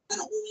and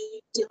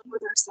only dealing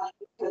with our son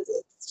because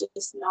it's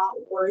just not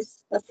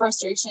worth the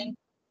frustration.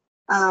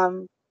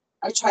 I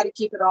try to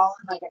keep it all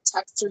in like a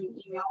text or an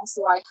email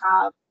so I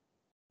have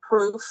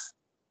proof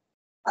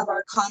of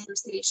our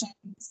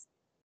conversations.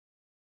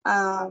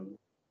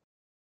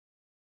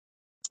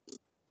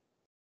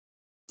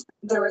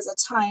 There was a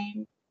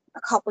time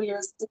a couple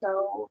years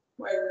ago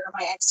where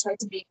my ex tried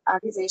to make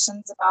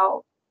accusations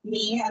about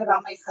me and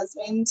about my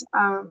husband.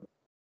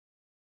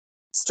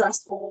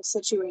 Stressful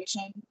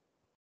situation,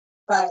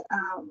 but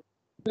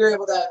we were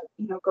able to,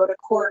 go to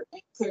court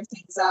and clear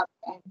things up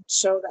and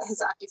show that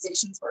his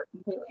accusations were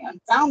completely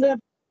unfounded.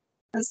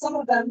 And some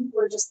of them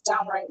were just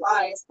downright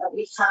lies that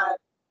we had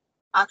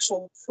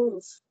actual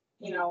proof,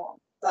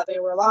 that they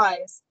were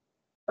lies.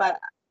 But,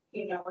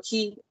 he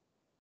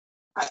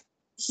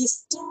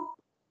still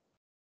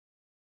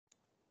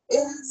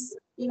is,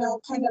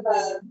 kind of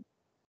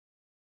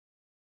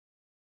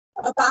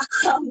a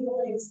background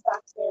noise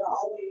back there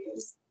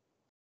always.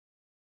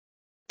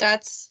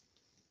 That's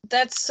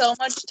so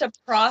much to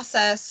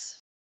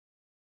process.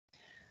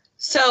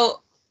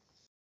 So,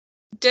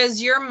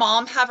 does your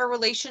mom have a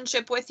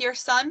relationship with your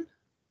son?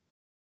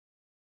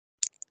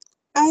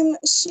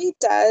 She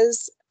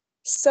does.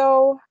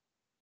 So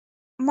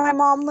my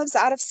mom lives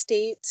out of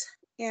state,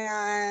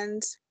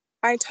 and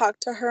I talk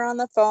to her on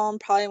the phone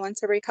probably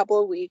once every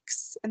couple of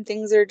weeks, and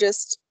things are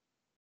just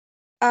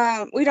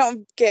we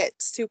don't get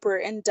super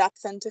in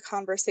depth into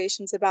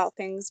conversations about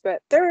things,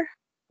 but they're,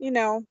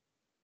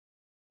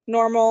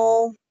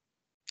 normal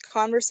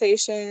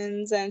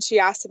conversations. And she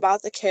asks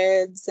about the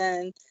kids,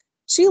 and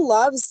she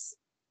loves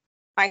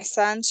my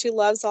son. She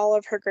loves all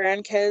of her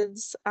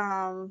grandkids.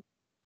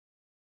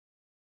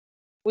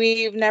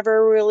 We've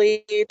never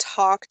really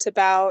talked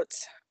about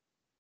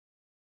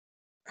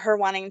her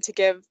wanting to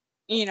give,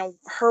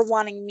 her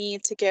wanting me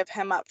to give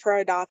him up for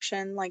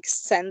adoption, like,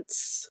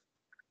 since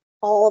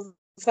all of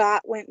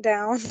that went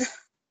down.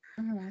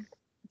 Mm-hmm.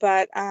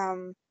 But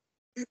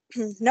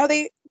no,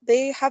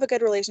 they have a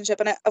good relationship.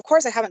 And of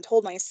course, I haven't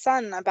told my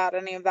son about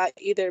any of that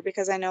either,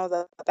 because I know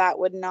that that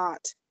would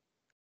not,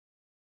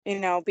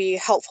 be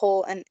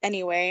helpful in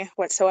any way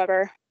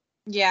whatsoever.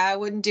 Yeah, I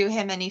wouldn't do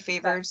him any So,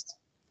 favors.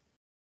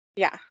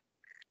 yeah.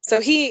 So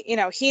he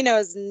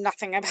knows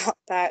nothing about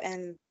that,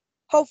 and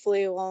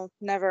hopefully will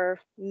never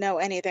know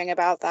anything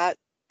about that.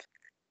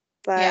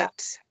 Yeah.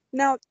 But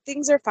no,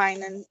 things are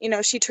fine. And,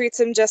 she treats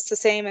him just the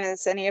same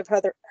as any of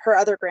her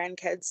other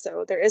grandkids.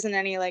 So there isn't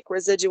any like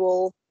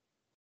residual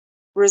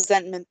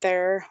resentment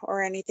there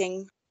or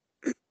anything.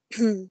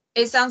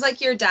 It sounds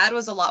like your dad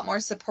was a lot more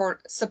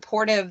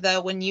supportive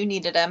though when you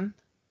needed him.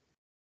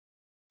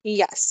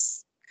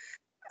 Yes.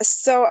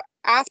 So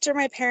after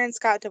my parents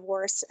got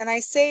divorced, and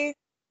I say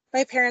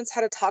my parents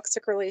had a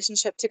toxic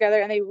relationship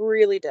together, and they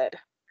really did.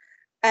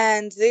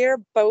 And they're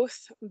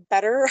both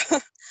better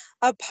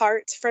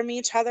apart from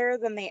each other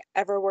than they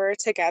ever were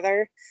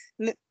together.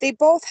 They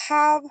both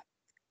have,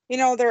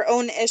 their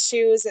own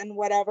issues and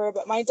whatever,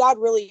 but my dad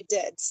really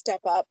did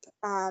step up,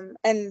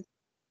 and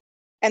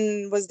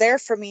was there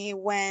for me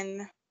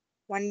when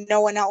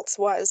no one else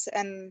was.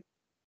 And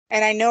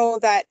I know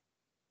that,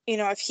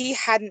 if he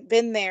hadn't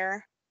been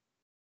there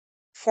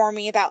for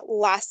me that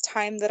last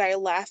time that I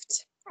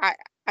left,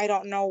 I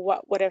don't know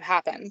what would have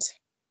happened.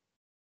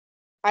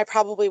 I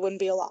probably wouldn't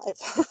be alive.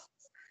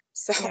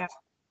 So Yeah.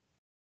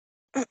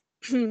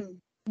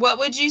 What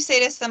would you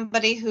say to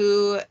somebody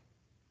who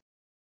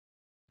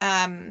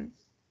um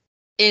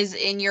is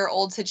in your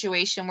old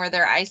situation where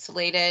they're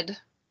isolated,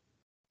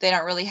 they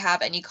don't really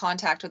have any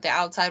contact with the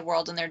outside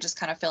world, and they're just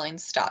kind of feeling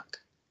stuck?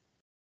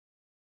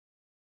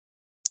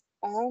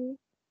 um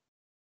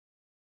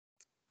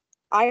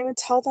I would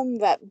tell them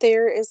that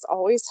there is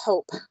always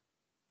hope,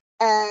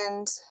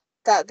 and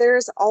that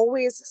there's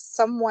always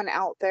someone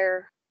out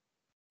there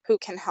who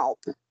can help.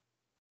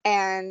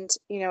 And,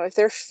 if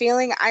they're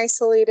feeling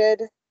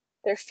isolated,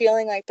 they're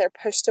feeling like they're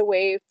pushed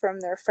away from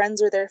their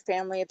friends or their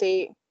family,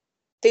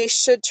 they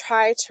should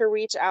try to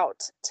reach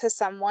out to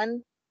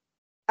someone.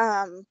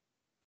 Um,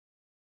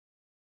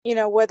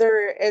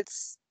 whether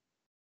it's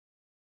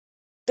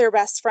their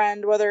best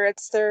friend, whether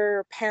it's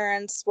their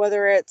parents,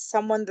 whether it's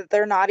someone that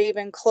they're not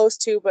even close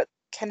to but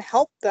can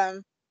help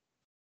them,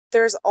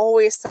 there's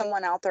always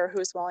someone out there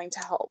who's willing to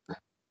help.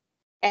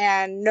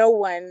 And no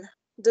one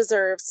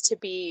deserves to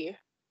be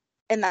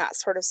in that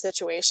sort of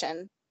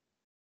situation.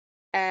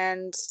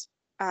 And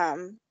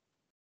um,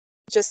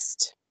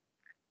 just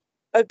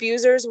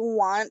abusers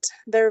want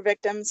their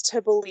victims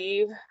to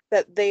believe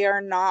that they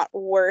are not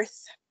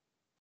worth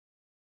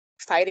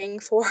fighting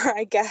for,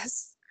 I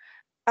guess.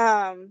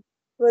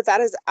 But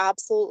that is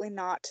absolutely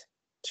not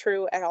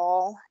true at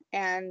all.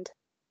 And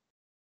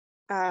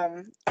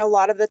a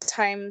lot of the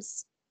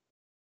times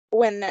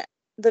when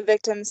the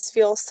victims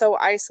feel so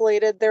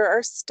isolated, there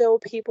are still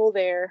people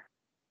there,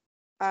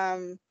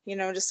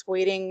 just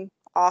waiting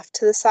off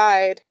to the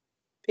side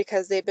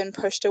because they've been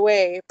pushed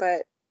away.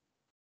 But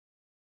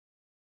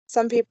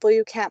some people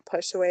you can't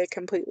push away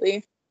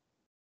completely.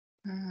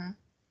 Mm-hmm.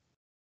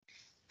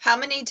 How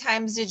many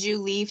times did you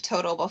leave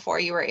total before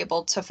you were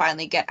able to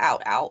finally get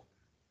out?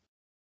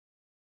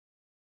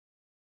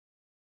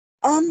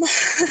 Um,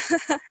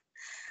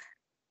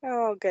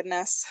 oh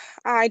goodness,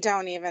 I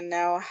don't even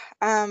know.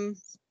 Um,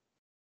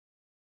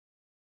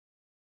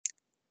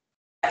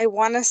 I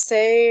want to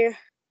say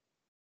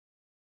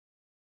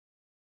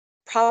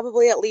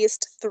probably at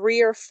least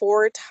 3 or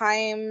 4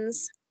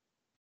 times,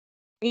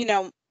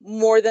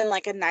 more than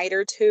like a night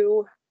or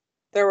two.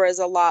 There was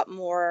a lot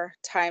more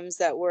times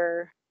that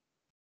were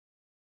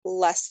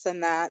less than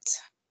that,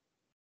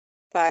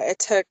 but it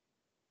took,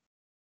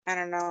 I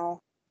don't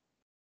know,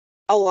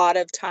 a lot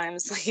of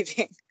times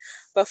leaving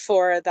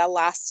before the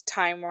last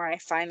time where I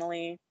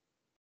finally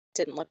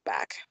didn't look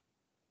back.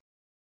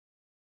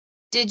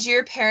 Did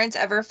your parents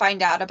ever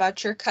find out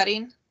about your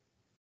cutting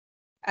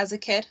as a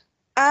kid?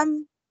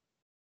 Um,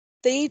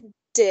 they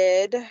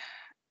did.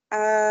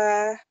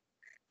 Uh,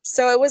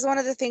 so it was one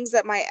of the things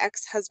that my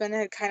ex-husband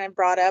had kind of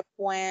brought up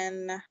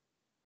when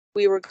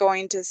we were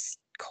going to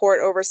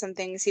court over some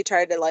things. He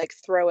tried to like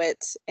throw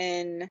it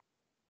in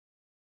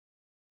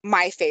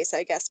my face,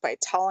 I guess, by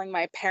telling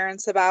my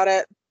parents about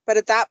it. But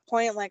at that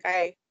point, like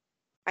I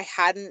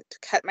hadn't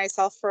cut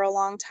myself for a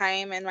long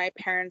time, and my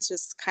parents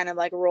just kind of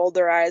like rolled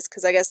their eyes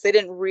because I guess they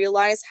didn't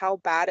realize how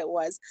bad it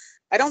was.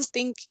 I don't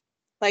think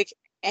like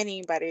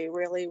anybody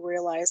really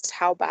realized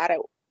how bad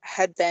it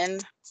had been.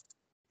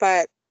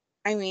 But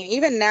I mean,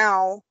 even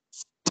now,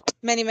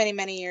 many, many,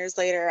 many years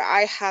later,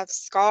 I have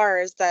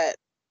scars that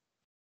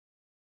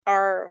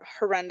are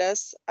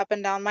horrendous up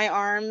and down my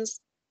arms.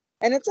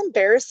 And it's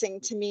embarrassing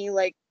to me.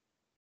 Like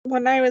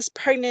when I was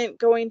pregnant,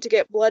 going to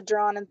get blood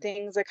drawn and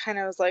things, I kind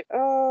of was like,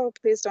 oh,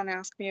 please don't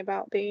ask me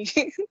about these.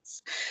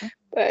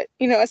 But,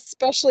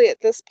 especially at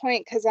this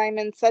point, because I'm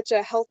in such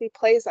a healthy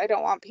place, I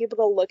don't want people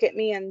to look at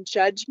me and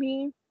judge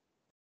me,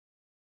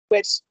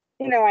 which,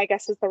 I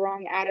guess is the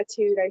wrong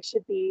attitude. I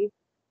should be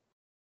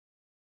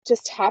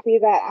just happy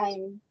that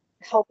I'm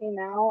healthy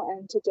now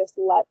and to just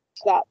let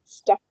that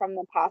stuff from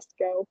the past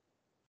go.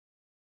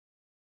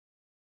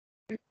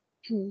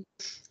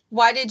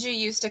 Why did you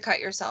used to cut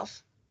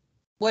yourself?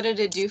 What did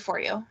it do for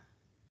you?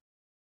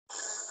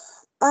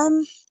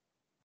 Um,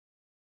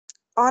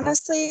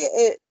 Honestly,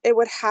 it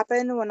would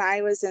happen when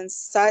I was in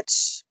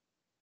such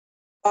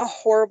a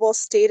horrible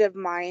state of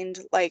mind,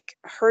 like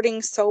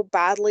hurting so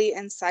badly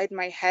inside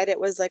my head. It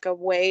was like a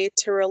way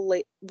to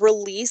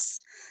release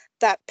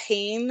that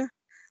pain,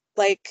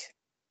 like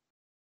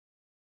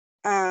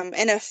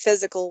in a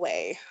physical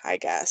way, I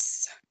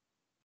guess.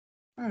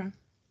 Hmm.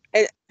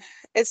 It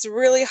it's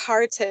really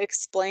hard to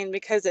explain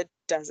because it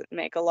doesn't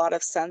make a lot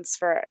of sense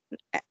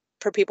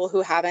for people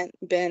who haven't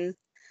been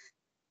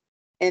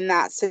in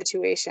that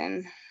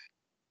situation.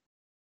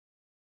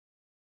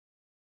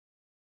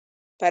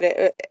 But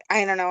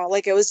I don't know,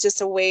 like it was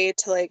just a way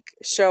to like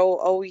show,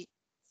 oh,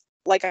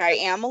 like I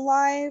am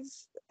alive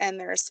and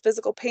there's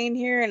physical pain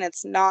here and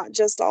it's not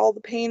just all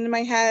the pain in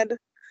my head.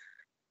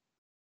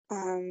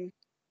 Um,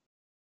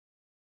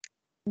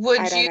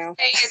 I Would don't you know.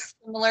 say it's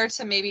similar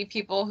to maybe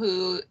people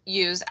who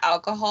use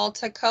alcohol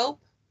to cope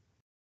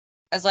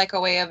as like a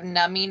way of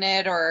numbing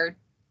it or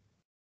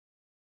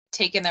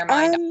taking their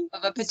mind Um,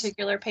 off of a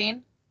particular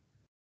pain?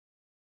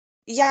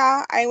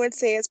 yeah, I would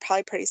say it's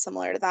probably pretty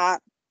similar to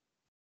that.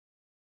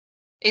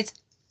 It's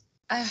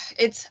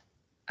it's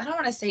I don't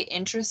want to say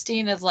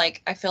interesting as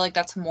like I feel like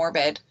that's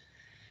morbid,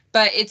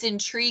 but it's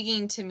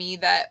intriguing to me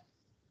that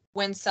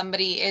when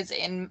somebody is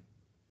in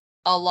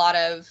a lot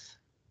of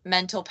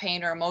mental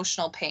pain or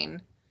emotional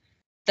pain,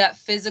 that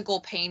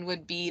physical pain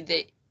would be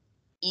the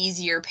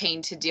easier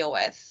pain to deal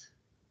with.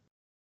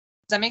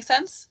 Does that make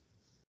sense?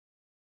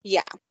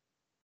 Yeah,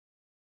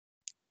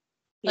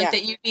 Like yeah,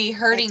 that you'd be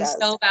it hurting does.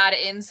 so bad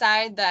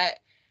inside that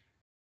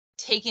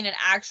taking an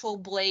actual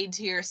blade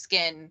to your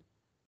skin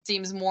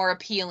seems more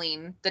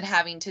appealing than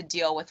having to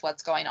deal with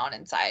what's going on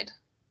inside.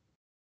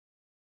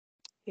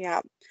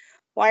 Yeah.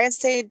 Well, I'd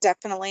say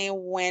definitely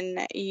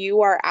when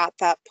you are at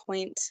that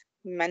point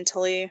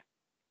mentally,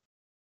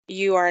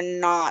 you are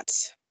not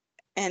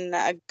in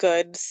a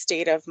good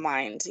state of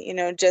mind,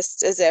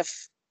 just as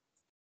if,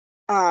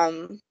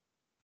 um,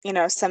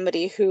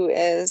 somebody who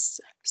is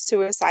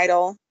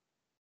suicidal,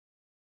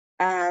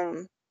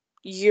 um,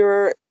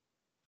 your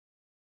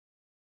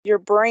your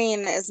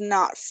brain is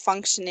not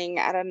functioning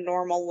at a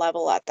normal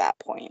level at that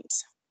point.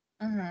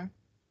 Mm-hmm.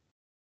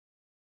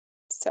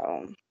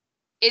 So,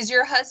 Is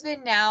your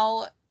husband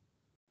now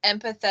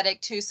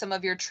empathetic to some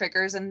of your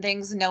triggers and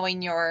things,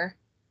 knowing your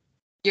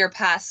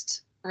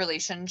past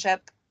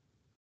relationship?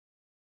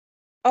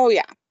 oh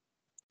yeah,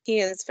 he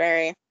is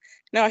very,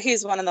 no,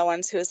 he's one of the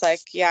ones who's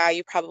like, yeah,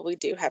 you probably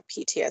do have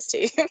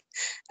PTSD.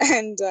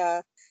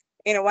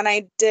 And when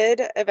I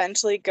did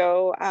eventually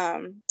go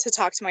to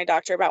talk to my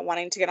doctor about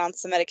wanting to get on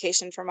some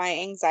medication for my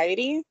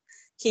anxiety,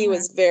 he Mm-hmm.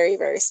 was very,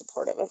 very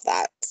supportive of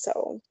that.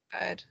 So,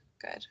 Good,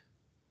 good.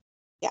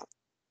 yeah.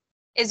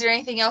 Is there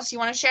anything else you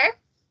want to share?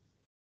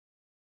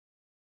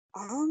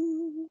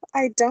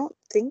 I don't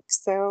think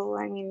so.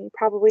 I mean, you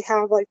probably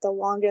have like the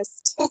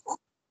longest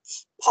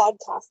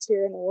podcast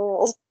here in the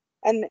world.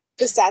 And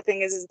the sad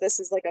thing is this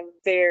is like a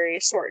very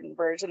shortened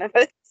version of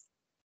it.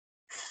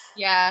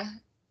 Yeah,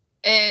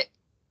 it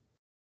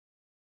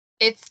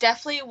it's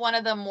definitely one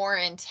of the more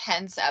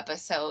intense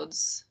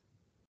episodes.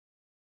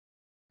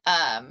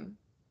 Um,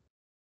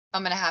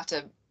 I'm gonna have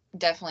to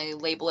definitely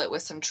label it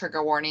with some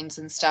trigger warnings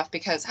and stuff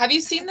because have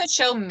you seen the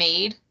show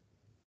Made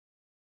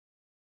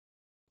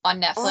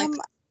on Netflix?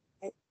 Um,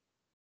 I,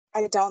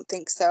 I don't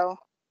think so.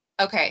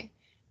 Okay.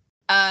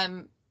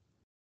 Um,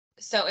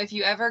 so if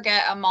you ever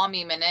get a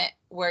mommy minute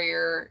where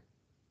you're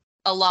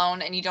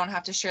alone and you don't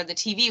have to share the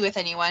TV with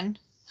anyone,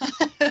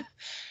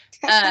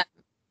 um,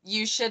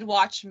 you should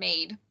watch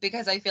Made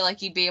because I feel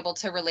like you'd be able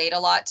to relate a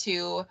lot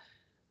to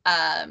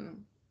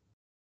um,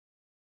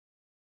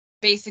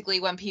 basically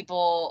when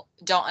people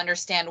don't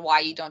understand why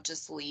you don't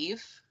just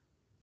leave.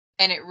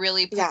 And it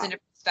really puts Yeah, into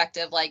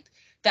perspective like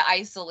the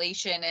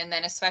isolation. And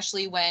then,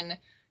 especially when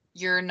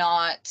you're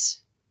not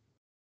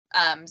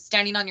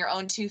standing on your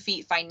own 2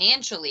 feet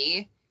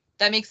financially,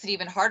 that makes it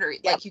even harder.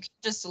 yeah, Like, you can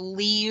just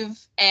leave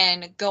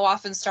and go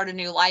off and start a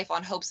new life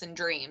on hopes and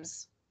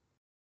dreams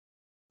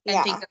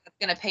and think yeah, that that's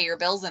going to pay your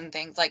bills and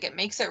things. Like, it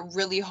makes it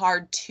really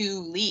hard to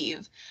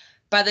leave.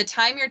 By the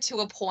time you're to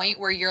a point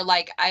where you're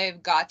like,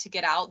 I've got to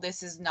get out,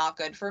 this is not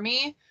good for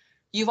me,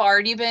 you've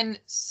already been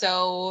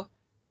so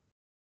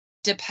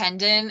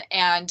dependent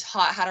and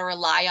taught how to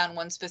rely on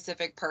one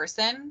specific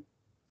person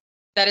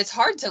that it's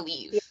hard to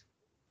yeah, leave.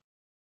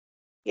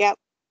 yeah.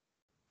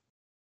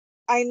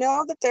 I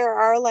know that there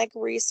are like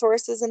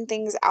resources and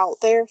things out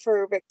there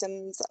for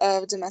victims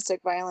of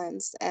domestic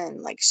violence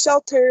and like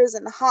shelters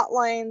and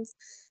hotlines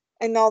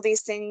and all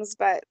these things,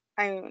 but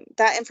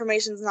that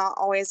information is not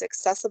always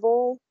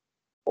accessible.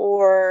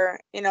 Or,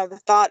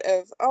 the thought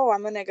of, oh,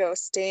 I'm gonna go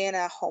stay in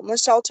a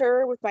homeless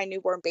shelter with my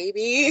newborn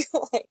baby,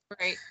 like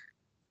Right.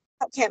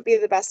 that can't be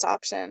the best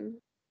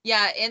option.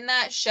 Yeah, in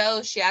that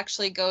show, she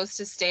actually goes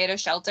to stay at a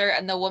shelter,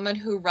 and the woman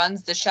who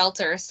runs the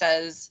shelter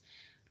says,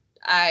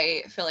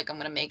 I feel like I'm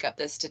going to make up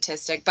this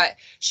statistic, but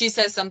she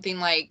says something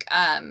like,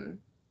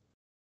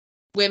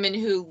 women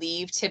who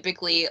leave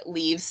typically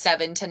leave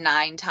 7 to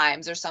 9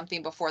 times or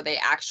something before they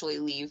actually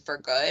leave for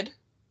good.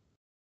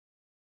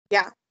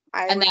 Yeah,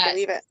 I would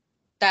believe it.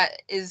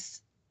 That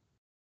is,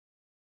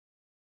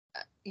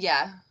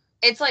 yeah.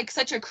 It's like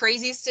such a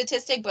crazy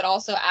statistic, but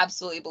also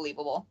absolutely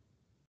believable.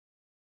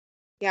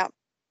 Yeah.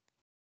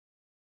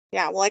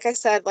 Yeah, well, like I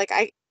said, like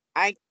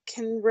I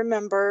can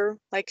remember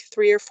like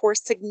 3 or 4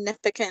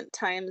 significant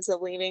times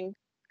of leaving,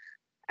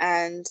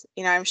 and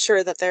I'm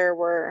sure that there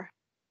were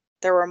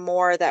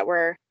more that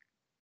were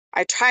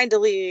I tried to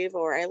leave,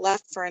 or I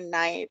left for a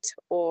night,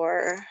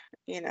 or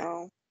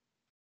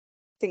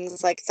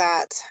things like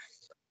that.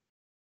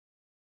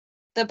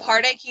 The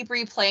part I keep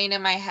replaying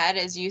in my head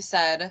is you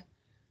said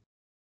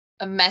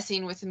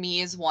messing with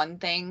me is one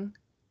thing,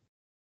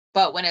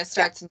 but when it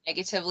starts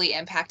negatively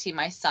impacting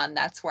my son,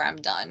 that's where I'm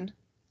done.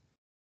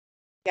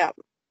 Yeah.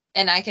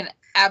 And I can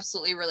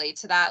absolutely relate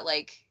to that.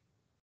 Like,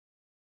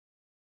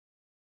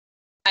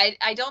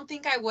 I don't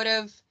think I would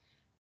have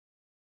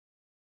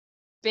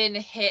been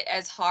hit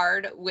as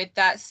hard with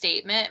that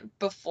statement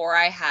before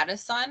I had a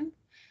son,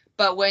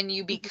 but when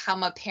you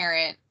become a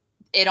parent,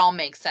 it all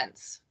makes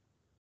sense.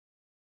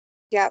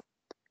 Yep.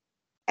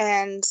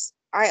 And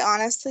I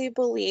honestly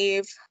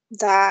believe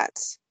that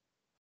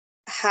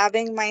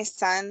having my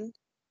son,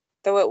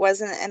 though it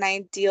wasn't an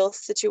ideal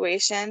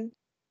situation,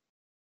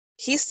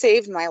 he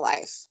saved my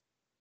life,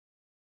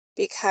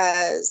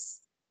 because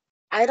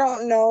I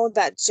don't know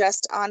that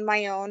just on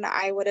my own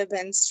I would have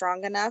been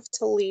strong enough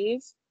to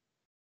leave,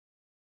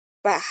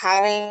 but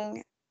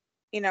having,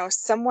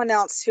 someone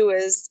else who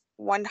is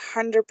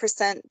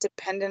 100%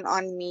 dependent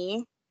on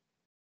me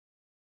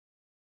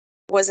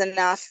was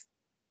enough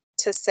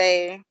to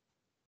say,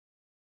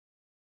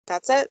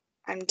 that's it.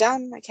 I'm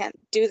done. I can't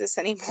do this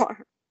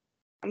anymore.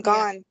 I'm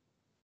gone.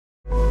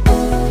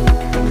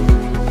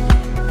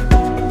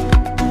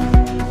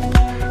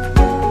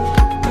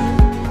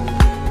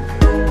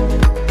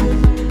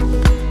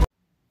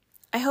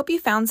 I hope you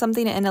found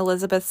something in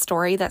Elizabeth's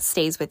story that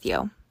stays with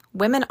you.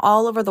 Women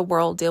all over the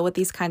world deal with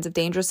these kinds of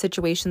dangerous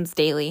situations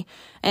daily,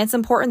 and it's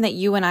important that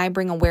you and I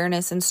bring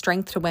awareness and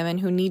strength to women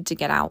who need to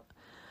get out.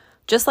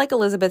 Just like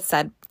Elizabeth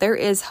said, there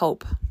is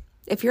hope.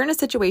 If you're in a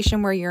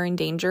situation where you're in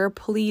danger,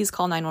 please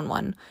call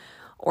 911.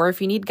 Or if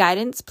you need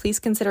guidance, please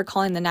consider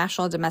calling the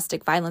National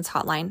Domestic Violence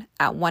Hotline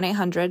at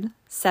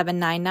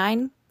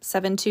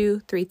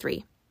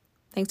 1-800-799-7233.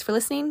 Thanks for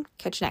listening.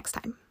 Catch you next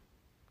time.